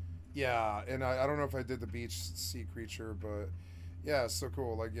 Yeah, and I don't know if I did the beach sea creature, but yeah, so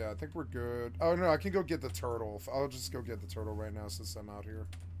cool. Like, yeah, I think we're good. Oh, no, I can go get the turtle. I'll just go get the turtle right now since I'm out here.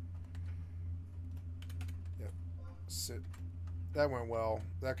 Yep. Sit. That went well.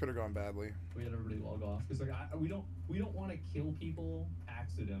 That could have gone badly. We had everybody log off because like we don't want to kill people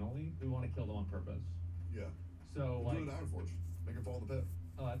accidentally. We want to kill them on purpose. Yeah. So like do an Ironforge. Make it fall in the pit.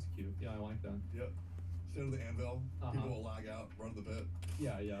 Oh, that's cute. Yeah, I like that. Yep. Instead of the anvil, people will lag out, run to the pit.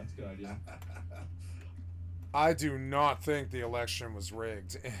 Yeah, that's a good idea. I do not think the election was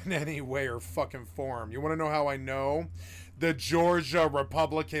rigged in any way or fucking form. You want to know how I know? The Georgia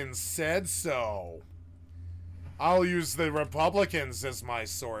Republicans said so. I'll use the Republicans as my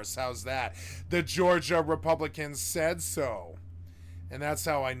source. How's that? The Georgia Republicans said so. And that's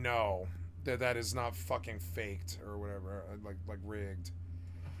how I know that that is not fucking faked or whatever, like rigged.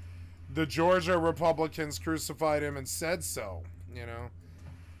 The Georgia Republicans crucified him and said so, you know?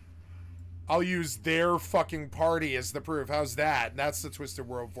 I'll use their fucking party as the proof. How's that? That's the twisted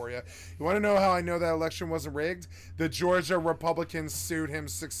world for you. You want to know how I know that election wasn't rigged? The Georgia Republicans sued him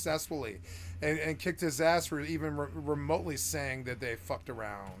successfully and kicked his ass for even remotely saying that they fucked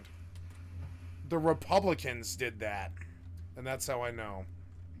around. The Republicans did that. And that's how I know.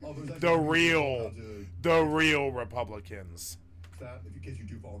 Oh, the real Republicans. That, if in case you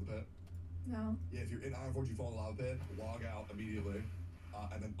do fall in the pit. No. Yeah, if you're in Ironforge, you fall in the lava pit, log out immediately.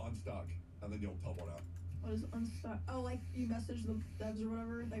 and then unstuck, and then you'll teleport out. What is unstuck? Oh, like you message the devs or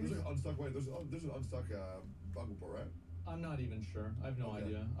whatever. Like There's like an unstuck way. There's an unstuck bug report, right? I'm not even sure. I have no Okay.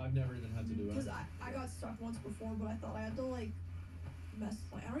 idea. I've never even had to do it. Because I got stuck once before, but I thought I had to like I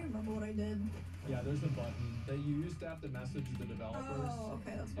don't even remember what I did. Yeah, there's a button that you used to have to message the developers. Oh,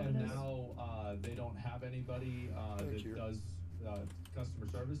 okay, that's what And it is. now they don't have anybody Thank you. that does customer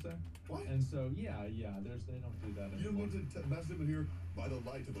service there. What? And so they don't do that You don't anymore. need to message them here by the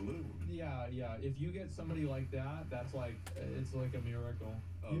light of the moon. Yeah. If you get somebody like that, that's like it's like a miracle.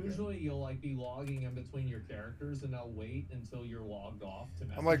 Okay. Usually you'll like be logging in between your characters, and they'll wait until you're logged off to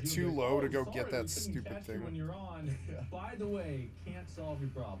message I'm like you. too Like, low to "Oh, go sorry, get we that couldn't stupid catch you thing." when you're on. Yeah. By the way, can't solve your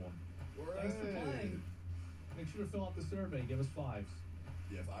problem. Thanks for Hooray. playing. Make sure to fill out the survey. Give us 5s.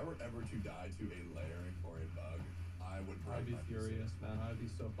 Yeah, if I were ever to die to a layering or a bug, I would break I'd be my PC. furious, man. I'd be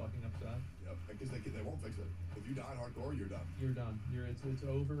so fucking upset. Yep, because they won't fix it. If you die hardcore, you're done. You're done. It's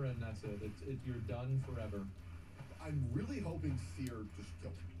over, and that's it. You're done forever. I'm really hoping Seer just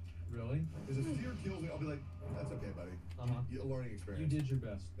kills me. Really? Because if Seer kills me, I'll be like, that's okay, buddy. Uh-huh. A learning You experience. did your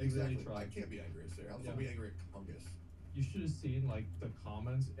best. You Exactly. really I tried. can't be angry at Seer. How the fuck Yeah. be angry at Fungus? You should have seen like the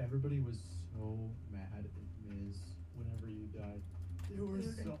comments. Everybody was so mad at Miz whenever you died. They were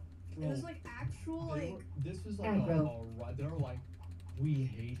Dude, so. It was like actual They like. were, this was like they were like, we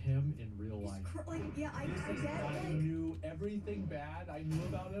hate him in real life. Like yeah, I This is, get I like. knew everything bad I knew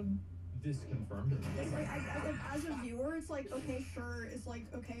about him. This confirmed it. It's like, as a viewer, it's like, okay, sure. It's like,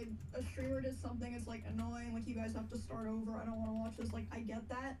 okay, a streamer did something. It's like annoying. Like, you guys have to start over. I don't want to watch this. Like, I get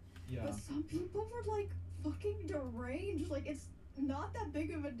that. Yeah. But some people were like fucking deranged. Like, it's not that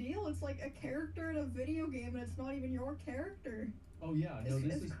big of a deal. It's like a character in a video game, and it's not even your character. Oh yeah, no, It's,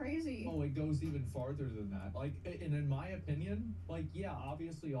 this it's is crazy. Oh, it goes even farther than that. Like, and in my opinion, like, yeah,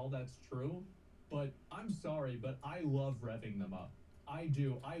 obviously all that's true, but I'm sorry, but I love revving them up. I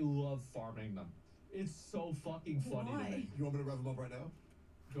do. I love farming them. It's so fucking funny to Why? me. You want me to rev him up right now?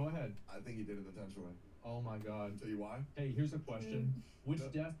 Go ahead. I think he did it intentionally. Oh my god. I'll tell you why. Hey, here's a question. Which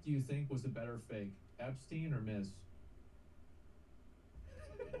Yep. death do you think was a better fake, Epstein or Miz?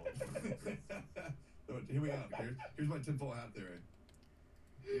 No, hear me out. Here's my tinfoil hat theory.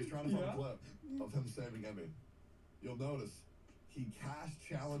 He's trying to find Yeah? a clip of him saving Emmy. You'll notice he cast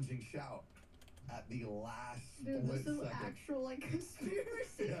challenging shout at the last Dude, split this is second. actual like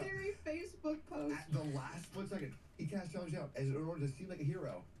conspiracy Yeah. theory Facebook post. At the last split second, he cast challenge shout as in order to seem like a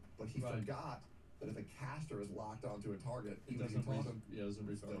hero, but he Right. forgot that if a caster is locked onto a target, It even if he doesn't frees fall. him, Yeah, it doesn't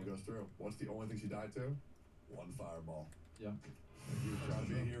it still retarget. goes through. What's the only thing she died to? One fireball. Yeah. He was trying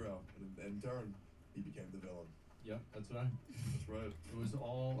to be a hero, and in turn, he became the villain. Yeah, that's right. That's right. It was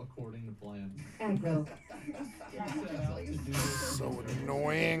all according to plan. Aggro. Set out to do this. So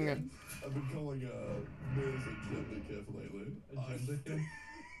annoying. I've been calling Miz a gently kiff lately. A gently kiff?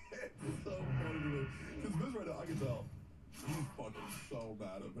 It's so funny to me. Because Miz right now, I can tell. He's fucking so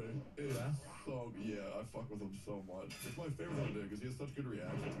mad at me. It's Yeah? I fuck with him so much. It's my favorite thing to do because he has such good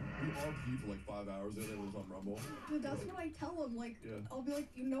reactions. We RP'd for like 5 hours in, it was on Rumble. Dude, that's what I tell him. Like, Yeah. I'll be like,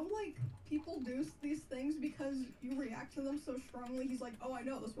 like, people do these things because you react to them so strongly. He's like, oh, I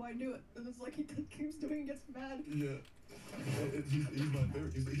know, that's why I do it. And it's like, he keeps doing it, gets mad. Yeah. He's my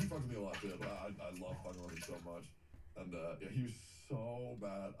favorite. He fucks me a lot too, but I love fucking with him so much. And yeah, he was so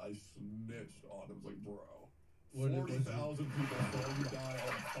bad. I snitched on him. I was like, bro. What did- 40,000 people saw you die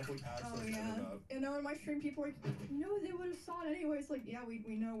on public access Oh, yeah. internet. And now in my stream, people are like, no, they would have saw it anyway. It's like, yeah, we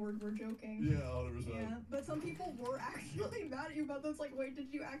know, we're joking. Yeah, 100%. Yeah, but some people were actually mad at you about that. It's like, wait, did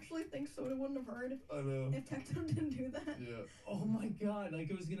you actually think Soda wouldn't have heard I know. if Tecton didn't do that? Yeah. Oh my god, like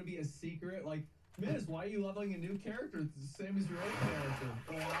it was gonna be a secret, like, Miz, why are you leveling a new character? It's the same as your old character.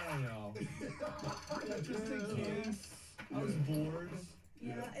 Oh, I don't know. Just in case. I was bored.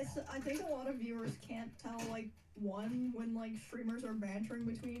 Yeah, I think a lot of viewers can't tell, like, one, when, like, streamers are bantering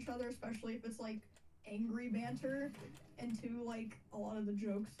between each other, especially if it's, like, angry banter, and two, like, a lot of the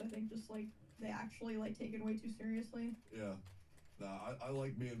jokes, I think, just, like, they actually, like, take it way too seriously. Yeah. Nah, I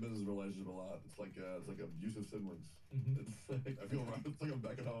like me and Miz's relationship a lot. It's like abusive siblings. Mhm. It's like, I feel right. It's like I'm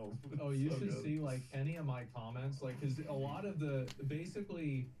back at home. Oh, It's you so should good. see, like, any of my comments, like, because a lot of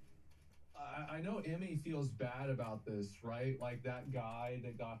basically, I know Emmy feels bad about this, right? Like, that guy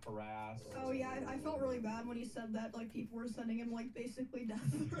that got harassed. Oh, yeah, I felt really bad when he said that, like, people were sending him, like, basically death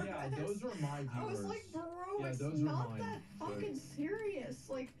threats. Yeah, those are my viewers. I was like, bro, Yeah, it's those are not mine. that fucking serious.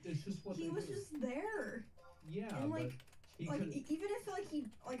 Like, It's just what he they was do. just there. Yeah, And, but like, he like, could. even if, like, he,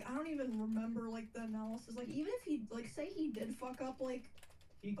 like, I don't even remember, like, the analysis. Like, even if he, like, say he did fuck up, like,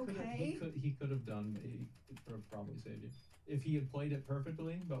 He could have. okay. He could have done. He could have probably saved you. if he had played it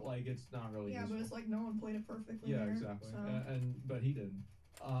perfectly, but like it's not really. Yeah, his but fault. it's like no one played it perfectly. Yeah, there, exactly. So. But he didn't.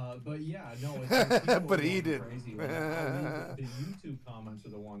 But yeah, no, it's like, people But were he going did. Crazy. Like, the YouTube comments are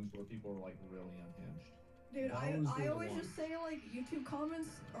the ones where people are like really unhinged. Dude, Those are I the always ones. just say like YouTube comments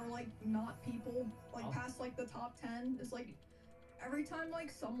are like not people like Oh. past like the top 10. It's like every time like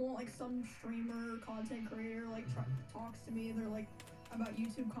someone like some streamer content creator like talks to me, they're like about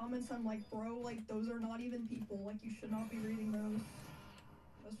YouTube comments. I'm like, bro, like those are not even people. Like you should not be reading those.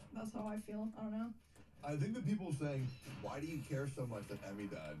 That's how I feel. I don't know. I think the people saying, "Why do you care so much that Emmy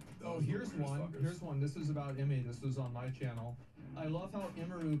died?" Oh, Those are the here's weirdest one. fuckers. Here's one. This is about Emmy. This was on my channel. I love how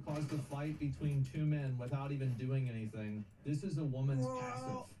Imaru caused a fight between two men without even doing anything. This is a woman's Bro,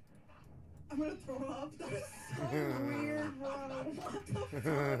 passive. I'm gonna throw up. That is so weird, bro. What the fuck?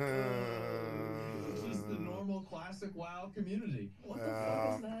 It's just the normal classic WoW community. What the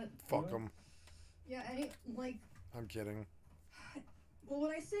fuck is that? Fuck them. Yeah, like. I'm kidding. Well,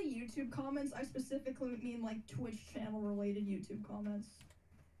 when I say YouTube comments, I specifically mean like Twitch channel related YouTube comments.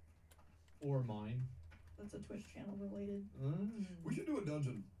 Or mine. That's a Twitch channel related. We should do a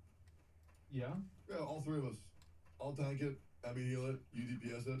dungeon. Yeah. Yeah, all three of us. I'll tank it, Emmy heal it, you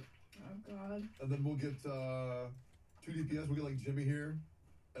DPS it, Oh god. and then we'll get 2 DPS. We'll get like Jimmy here,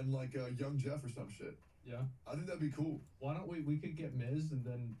 and like young Jeff or some shit. Yeah. I think that'd be cool. Why don't we could get Miz and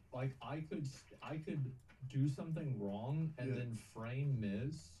then like I could do something wrong and Yeah. then frame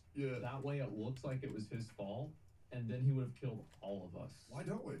Miz. Yeah. That way it looks like it was his fault and then he would have killed all of us. Why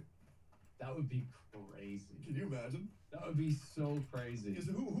don't we? That would be crazy. Can you imagine? That would be so crazy. Yeah,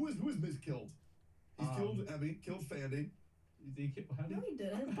 so who is Miz killed? He's killed Emmy, killed Fandy. How No, he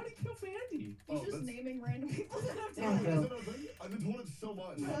didn't. How did he kill Fandy? He's just naming random people that have Is talent. that not a thing? I've been told it so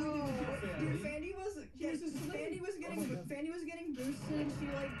much. No, dude, Fandy? Fandy was getting boosted and she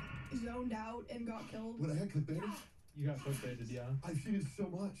like zoned out and got killed. What the heck, clickbaited? You got clickbaited, yeah. I've seen it so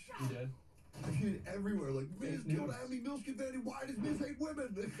much. You did. I've seen it everywhere. Like, Miz Fake killed news. Emmy, Mills killed Fandy. Why does Miz hate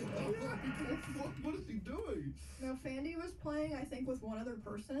women? What is he doing? No, Fandy was playing, I think, with one other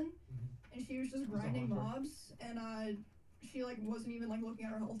person, and she was just grinding hunter. mobs, and she like wasn't even like looking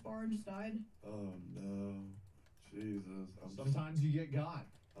at her health bar and just died. Oh no, Jesus! Sometimes you get got.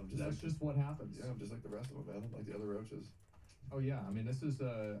 That's like, just what happens. yeah, I'm just like the rest of them, man. I'm like the other roaches. Oh yeah, I mean this is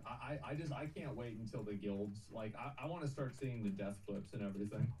I can't wait until the guilds like I want to start seeing the death clips and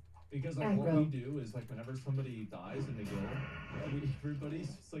everything because like what we do is like whenever somebody dies in the guild, everybody's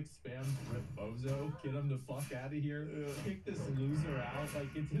just like spam rip bozo, get him the fuck out of here, kick this loser out,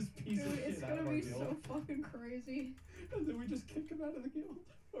 like get this piece Dude, of shit it's out gonna of our be guild, so fucking crazy. and then we just kick him out of the guild.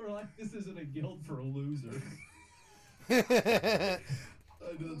 Or like this isn't a guild for losers.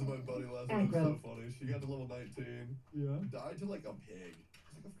 I did it to my buddy last night. It was so funny. She got to level 19. Yeah. Died to like a pig.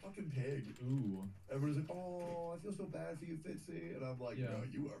 It's like a fucking pig. Ooh. Everybody's like, "Oh, I feel so bad for you, Fitzy," and I'm like, Yeah. "No,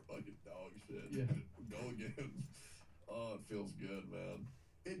 you are fucking dog shit. Yeah. Go again." Oh, it feels good, man.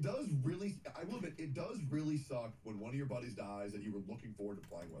 It does really. I will admit, it does really suck when one of your buddies dies that you were looking forward to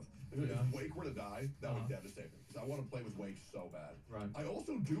playing with. If Yeah. Wake were to die, that would devastate me because I want to play with Wake so bad. Right. I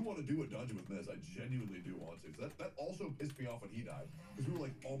also do want to do a dungeon with Miz. I genuinely do want to. So that also pissed me off when he died because we were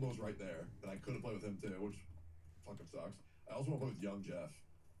like almost right there, and I could have played with him too, which fucking sucks. I also want to play with young Jeff.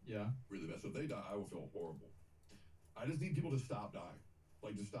 Yeah. Really bad. So if they die, I will feel horrible. I just need people to stop dying.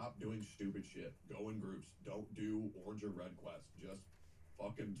 Like, to stop doing stupid shit. Go in groups. Don't do orange or red quests. Just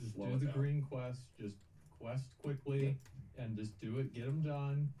fucking Just slow do it the down. green quest. Just quest quickly and just do it. Get them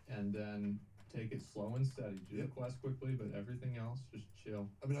done, and then take it slow and steady. Do the quest quickly, but everything else just chill.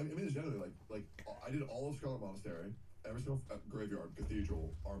 I mean, it's generally like I did all of Scarlet Monastery, every single graveyard,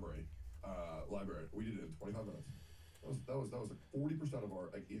 cathedral, armory, library. We did it in 25 minutes. That was like 40% of our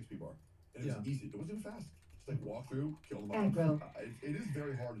like, EXP bar, and it was easy. It wasn't even fast. Just like walk through, kill them all. It is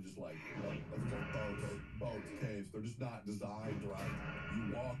very hard to just like boats, caves. They're just not designed right.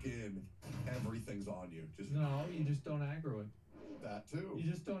 You walk in, everything's on you. Just No, you just don't aggro it. that too.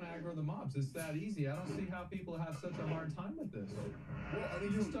 You just don't aggro the mobs. It's that easy. I don't see how people have such a hard time with this. Well, I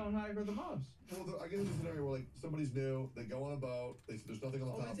mean, You just don't aggro the mobs. Well, I guess it's a scenario where like somebody's new, they go on a boat, there's nothing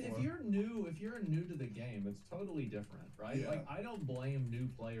on the top If floor. you're new to the game, it's totally different, right? Yeah. Like I don't blame new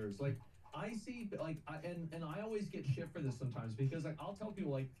players. Like I see, like and I always get shit for this sometimes because like I'll tell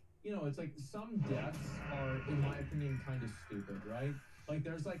people like it's like some deaths are, in my opinion, kind of stupid, right? Like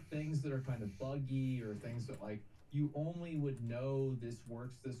there's like things that are kind of buggy or things that like you only would know this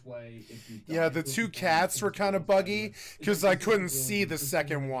works this way if you. Yeah, the two cats were kind of buggy because I couldn't see the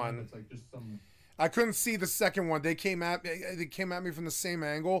second one. It's like just some. I couldn't see the second one. They came at me from the same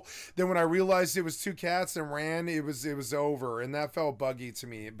angle. Then when I realized it was two cats and ran, it was over, and that felt buggy to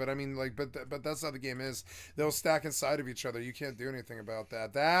me. But I mean, like, but that's how the game is. They'll stack inside of each other. You can't do anything about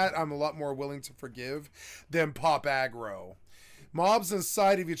that. That I'm a lot more willing to forgive than pop aggro. Mobs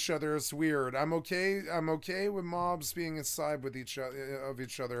inside of each other is weird. I'm okay with mobs being inside with each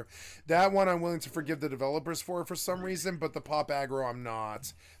other. That one I'm willing to forgive the developers for some reason, but the pop aggro I'm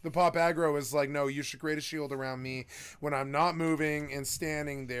not. The pop aggro is like, no, you should create a shield around me when I'm not moving and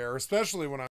standing there, especially when I'm